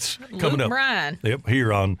Bryan tickets coming up. Luke Bryan. Yep,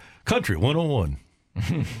 here on Country 101.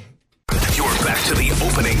 You're back to the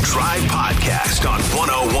Opening Drive podcast on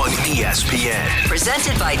 101 ESPN.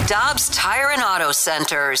 Presented by Dobbs Tire and Auto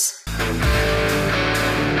Centers.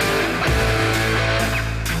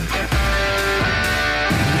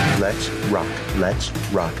 Let's rock. Let's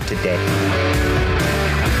rock today.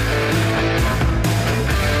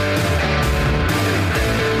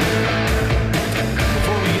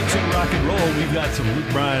 Before we get to rock and roll, we've got some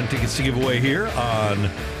Luke Bryan tickets to give away here on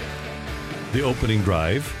the Opening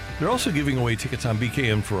Drive. They're also giving away tickets on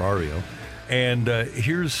BKM Ferrario. And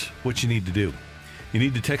here's what you need to do. You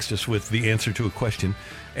need to text us with the answer to a question.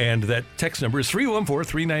 And that text number is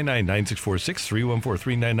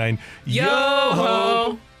 314-399-9646,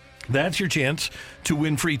 314-399-YO-HO. That's your chance to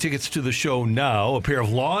win free tickets to the show now. A pair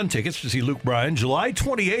of lawn tickets to see Luke Bryan July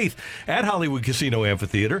 28th at Hollywood Casino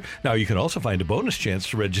Amphitheater. Now, you can also find a bonus chance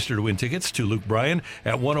to register to win tickets to Luke Bryan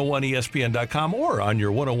at 101ESPN.com or on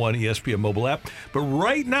your 101 ESPN mobile app. But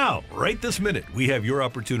right now, right this minute, we have your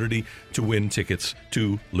opportunity to win tickets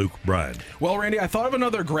to Luke Bryan. Well, Randy, I thought of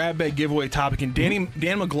another grab bag giveaway topic, and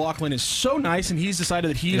Dan McLaughlin is so nice, and he's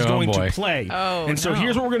decided that he is going to play. So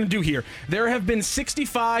here's what we're going to do here. There have been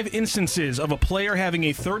 65 instances of a player having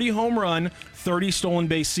a 30 home run, 30 stolen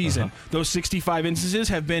base season. Those 65 instances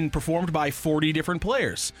have been performed by 40 different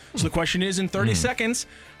players. So the question is, in 30 seconds,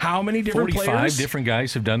 how many different 45 players? different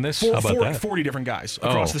guys have done this? How about that? 40 different guys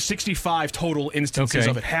across the 65 total instances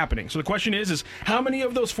of it happening. So the question is how many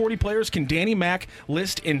of those 40 players can Danny Mac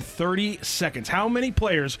list in 30 seconds? How many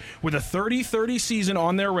players with a 30-30 season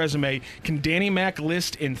on their resume can Danny Mac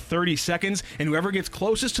list in 30 seconds? And whoever gets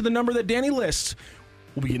closest to the number that Danny lists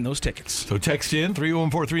will be getting those tickets. So text in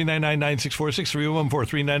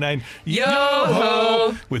 314-399-9646,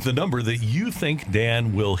 314-399-YO-HO with the number that you think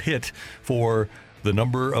Dan will hit for the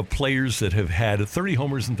number of players that have had 30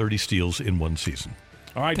 homers and 30 steals in one season.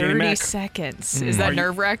 All right, 30 Danny Mac. seconds. Is that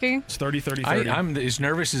nerve-wracking? It's 30-30-30. I'm as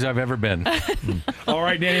nervous as I've ever been. All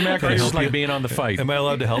right, Danny Mac. It's just like being on the fight. Am I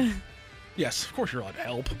allowed to help? Yes, of course you're allowed to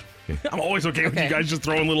help. I'm always okay with you guys just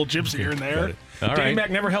throwing little chips here and there. All Danny right. Mac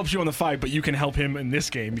never helps you on the fight, but you can help him in this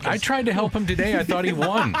game. I tried to help him today. I thought he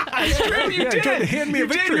won. That's true. You did. He tried to hand me a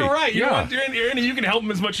victory. You're right. Yeah. You can help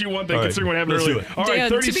him as much as you want, considering what happened let's earlier. do it. All right,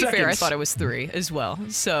 Dan, 30 to be seconds. fair, I thought it was 3 as well.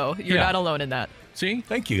 So you're not alone in that. See?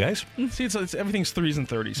 Thank you, guys. See, it's everything's 3s and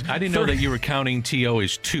 30s. I didn't know that you were counting T.O.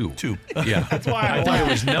 as 2. 2. Yeah. That's why I thought it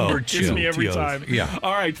was number 2. It's me every TOs. time. Yeah.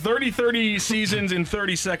 All right, 30-30 seasons in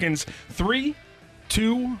 30 seconds. 3,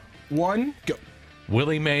 2, 1, go.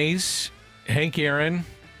 Willie Mays, Hank Aaron,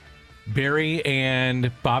 Barry and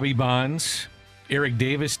Bobby Bonds. Eric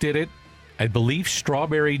Davis did it. I believe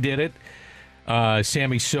Strawberry did it.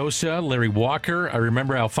 Sammy Sosa, Larry Walker. I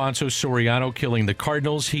remember Alfonso Soriano killing the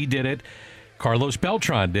Cardinals. He did it. Carlos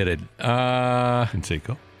Beltran did it.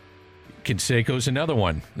 Canseco's another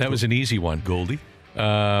one. That was an easy one. Goldie.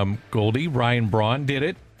 Ryan Braun did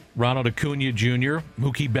it. Ronald Acuna Jr.,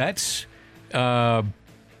 Mookie Betts.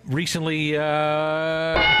 Recently,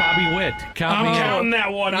 Bobby Witt. I'm counting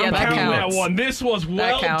that one. I'm counting that one. This was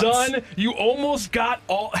well done. You almost got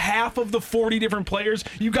half of the 40 different players.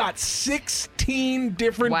 You got 16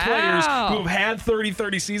 different players who have had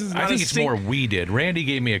 30-30 seasons. I think it's more we did. Randy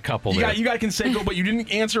gave me a couple there. You got Canseco, but you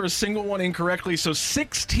didn't answer a single one incorrectly. So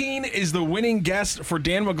 16 is the winning guess for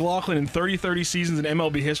Dan McLaughlin in 30-30 seasons in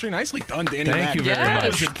MLB history. Nicely done, Danny. Thank you very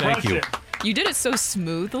much. Thank you. You did it so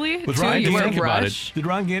smoothly. With too. Ron You Gant, weren't rushed. Did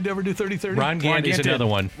Ron Gant ever do 30-30? Ron Gant is another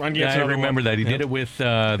one. I remember that. He did it with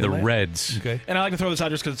the Reds. Okay. And I like to throw this out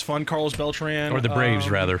just because it's fun. Carlos Beltran. Or the Braves,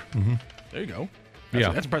 rather. Mm-hmm. There you go.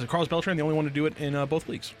 That's impressive. Carlos Beltran, the only one to do it in both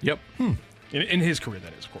leagues. Yep. In his career,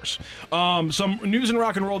 that is, of course. Some news in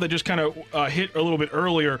rock and roll that just kind of hit a little bit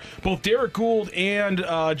earlier. Both Derek Gould and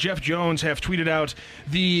Jeff Jones have tweeted out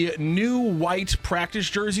the new white practice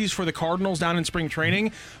jerseys for the Cardinals down in spring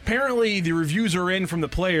training. Apparently, the reviews are in from the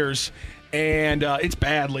players, And it's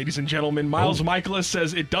bad, ladies and gentlemen. Miles Michaelis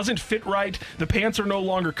says it doesn't fit right. The pants are no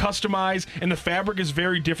longer customized, and the fabric is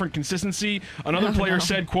very different consistency. Another player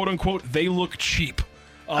said, quote unquote, they look cheap.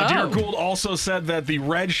 Derek Gould also said that the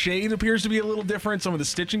red shade appears to be a little different. Some of the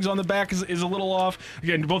stitchings on the back is a little off.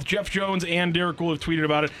 Again, both Jeff Jones and Derek Gould have tweeted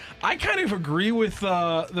about it. I kind of agree with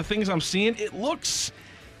the things I'm seeing. It looks,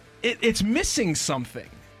 it's missing something.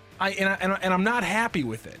 And I'm not happy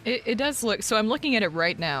with it. It does look. So I'm looking at it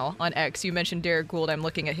right now on X. You mentioned Derek Gould. I'm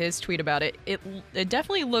looking at his tweet about it. It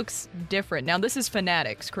definitely looks different. Now this is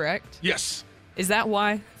Fanatics, correct? Yes. Is that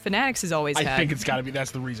why? Fanatics has always had. I think it's got to be.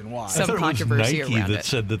 That's the reason why. Some controversy Nike around that it.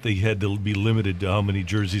 said that they had to be limited to how many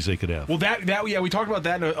jerseys they could have. Well, yeah, we talked about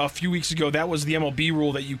that a few weeks ago. That was the MLB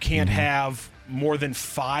rule that you can't have more than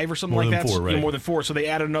 5 or something More like than that. 4, right. More than 4. So they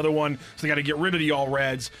added another one. So they got to get rid of the all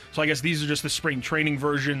reds. So I guess these are just the spring training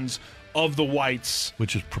versions of the whites,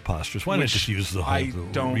 which is preposterous. Why not just use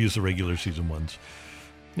use the regular season ones?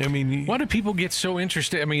 I mean, why do people get so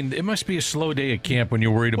interested? I mean, it must be a slow day at camp when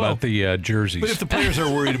you're worried about the jerseys. But if the players are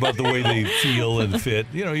worried about the way they feel and fit,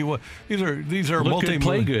 you want these are look good,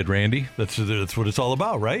 play good, Randy. That's what it's all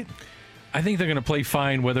about, right? I think they're going to play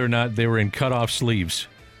fine whether or not they were in cutoff sleeves.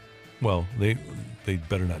 Well, they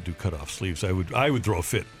better not do cutoff sleeves. I would throw a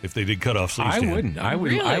fit if they did cutoff sleeves. I wouldn't. I would.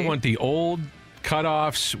 Really? I want the old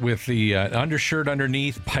cutoffs with the undershirt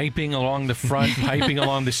underneath, piping along the front, piping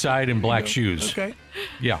along the side, and black shoes. Okay.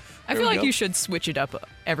 Yeah. I feel like you should switch it up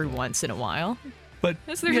every once in a while. But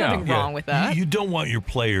there's nothing wrong with that. You don't want your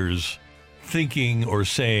players thinking or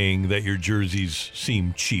saying that your jerseys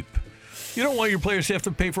seem cheap. You don't want your players to have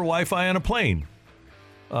to pay for Wi-Fi on a plane.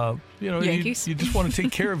 Yankees. You just want to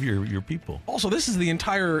take care of your people. Also, this is the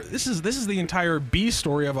entire B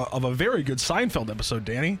story of a very good Seinfeld episode,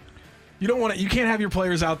 Danny. You don't want to. You can't have your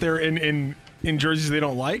players out there in jerseys they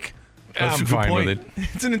don't like. I'm fine with it.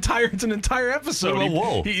 It's an entire episode. What about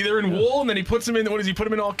wool? They're in wool, and then he puts them in. What does he put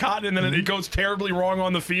them in? All cotton, and then it goes terribly wrong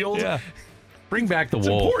on the field. Yeah. Bring back the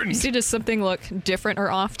wool. Important. See, does something look different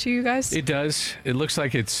or off to you guys? It does. It looks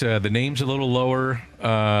like it's the name's a little lower.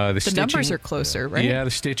 The numbers are closer, right? Yeah,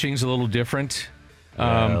 the stitching's a little different.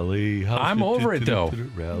 Rally House. I'm over it though.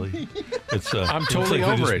 Rally. It's I'm totally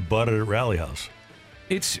over it. Bought it at Rally House.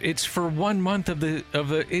 It's for 1 month of the.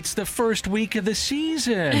 It's the first week of the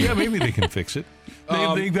season. Yeah, maybe they can fix it.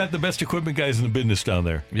 They've got the best equipment guys in the business down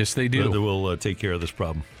there. Yes, they do. That will take care of this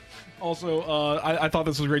problem. Also, I thought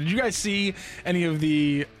this was great. Did you guys see any of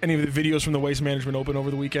the videos from the Waste Management Open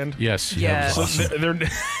over the weekend? Yes. Yes. So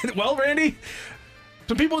well, Randy,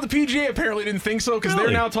 some people at the PGA apparently didn't think so because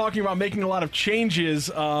they're now talking about making a lot of changes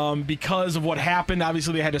because of what happened.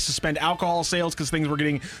 Obviously, they had to suspend alcohol sales because things were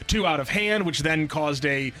getting too out of hand, which then caused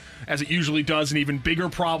as it usually does, an even bigger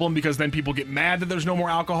problem because then people get mad that there's no more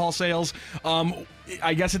alcohol sales.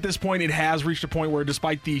 I guess at this point, it has reached a point where,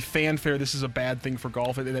 despite the fanfare, this is a bad thing for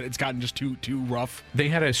golf. That it's gotten just too rough. They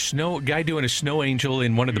had a guy doing a snow angel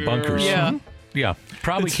in one of the bunkers. Yeah. Yeah,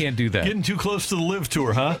 probably can't do that. Getting too close to the Live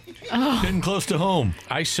Tour, huh? Getting close to home.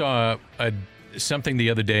 I saw something the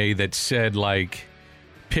other day that said like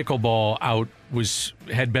pickleball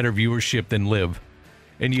had better viewership than Live.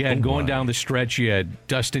 And you had down the stretch, you had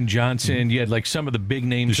Dustin Johnson, you had like some of the big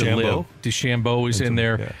names of Live. DeChambeau is in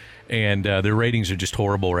there. Yeah. And their ratings are just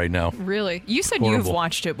horrible right now. Really? You said you've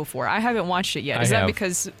watched it before. I haven't watched it yet. Is that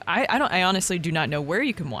because I honestly do not know where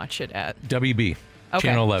you can watch it at? WB. Okay.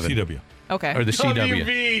 Channel 11. CW. Okay. Or the CW.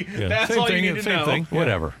 WB. Yeah. That's Same all thing, you need to same know. thing.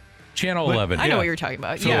 Whatever. Channel 11. I know what you're talking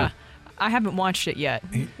about. So- yeah. I haven't watched it yet.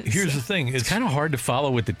 Here's the thing. It's kind of hard to follow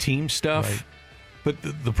with the team stuff. Right.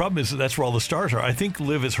 But the problem is that's where all the stars are. I think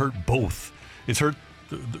Live has hurt both. It's hurt.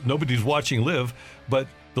 Nobody's watching Live, but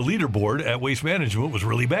the leaderboard at Waste Management was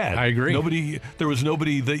really bad. I agree. There was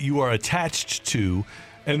nobody that you are attached to.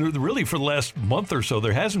 And really, for the last month or so,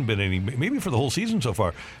 there hasn't been any, maybe for the whole season so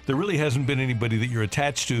far, there really hasn't been anybody that you're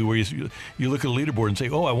attached to where you look at a leaderboard and say,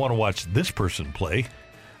 oh, I want to watch this person play.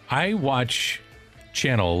 I watch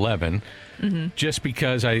Channel 11 just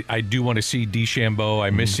because I do want to see DeChambeau.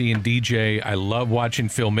 I miss seeing DJ. I love watching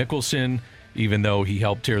Phil Mickelson, even though he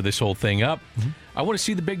helped tear this whole thing up. I want to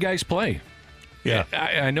see the big guys play. Yeah.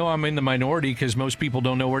 I know I'm in the minority because most people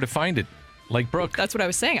don't know where to find it. Like Brooke. That's what I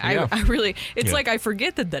was saying. Yeah. I really, it's like I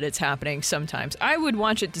forget that it's happening sometimes. I would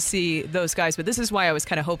watch it to see those guys, but this is why I was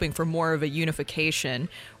kind of hoping for more of a unification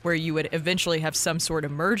where you would eventually have some sort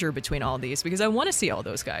of merger between all these because I want to see all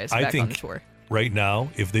those guys back on the tour. Right now,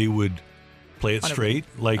 if they would play it straight,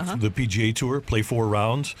 like the PGA Tour, play 4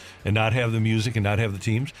 rounds and not have the music and not have the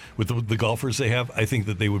teams with the golfers they have, I think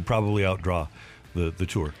that they would probably outdraw the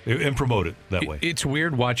tour and promote it that way. It's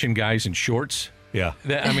weird watching guys in shorts Yeah.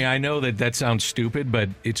 I know that sounds stupid, but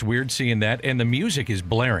it's weird seeing that. And the music is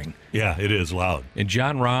blaring. Yeah, it is loud. And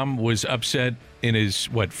John Rahm was upset in his,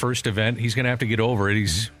 first event. He's going to have to get over it.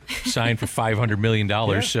 He's signed for $500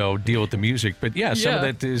 million, so deal with the music. But, some of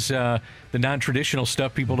that is the non-traditional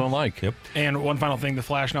stuff people don't like. Yep. And one final thing, the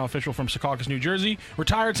Flash now official from Secaucus, New Jersey.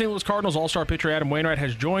 Retired St. Louis Cardinals all-star pitcher Adam Wainwright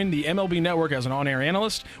has joined the MLB Network as an on-air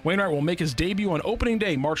analyst. Wainwright will make his debut on opening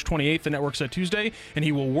day, March 28th, the network said Tuesday, and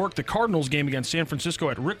he will work the Cardinals game against San Francisco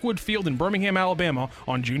at Rickwood Field in Birmingham, Alabama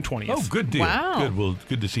on June 20th. Oh, good deal. Wow. Good. Well,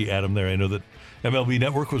 good to see Adam there. I know that MLB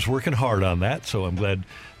Network was working hard on that, so I'm glad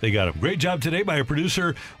they got him. Great job today by our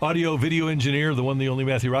producer, audio, video engineer, the one, the only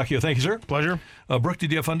Matthew Rocchio. Thank you, sir. Pleasure. Brooke, did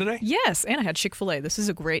you have fun today? Yes, and I had Chick-fil-A. This is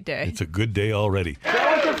a great day. It's a good day already. Show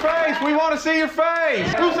us your face. We want to see your face.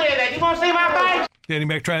 Who said that? You want to see my face? Danny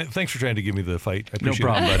Mac, thanks for trying to give me the fight. I No appreciate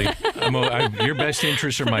problem, it. buddy. Your best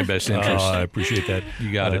interests are my best interests. I appreciate that.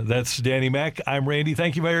 You got it. That's Danny Mac. I'm Randy.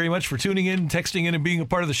 Thank you very much for tuning in, texting in, and being a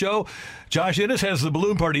part of the show. Josh Innes has the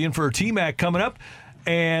balloon party in for T-Mac coming up.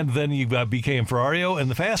 And then you've got BK and Ferrario in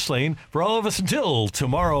the Fast Lane for all of us until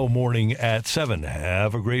tomorrow morning at 7.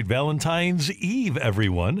 Have a great Valentine's Eve,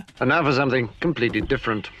 everyone. And now for something completely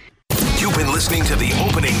different. You've been listening to the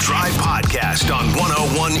Opening Drive podcast on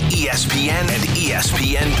 101 ESPN and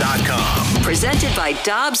ESPN.com. Presented by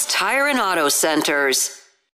Dobbs Tire and Auto Centers.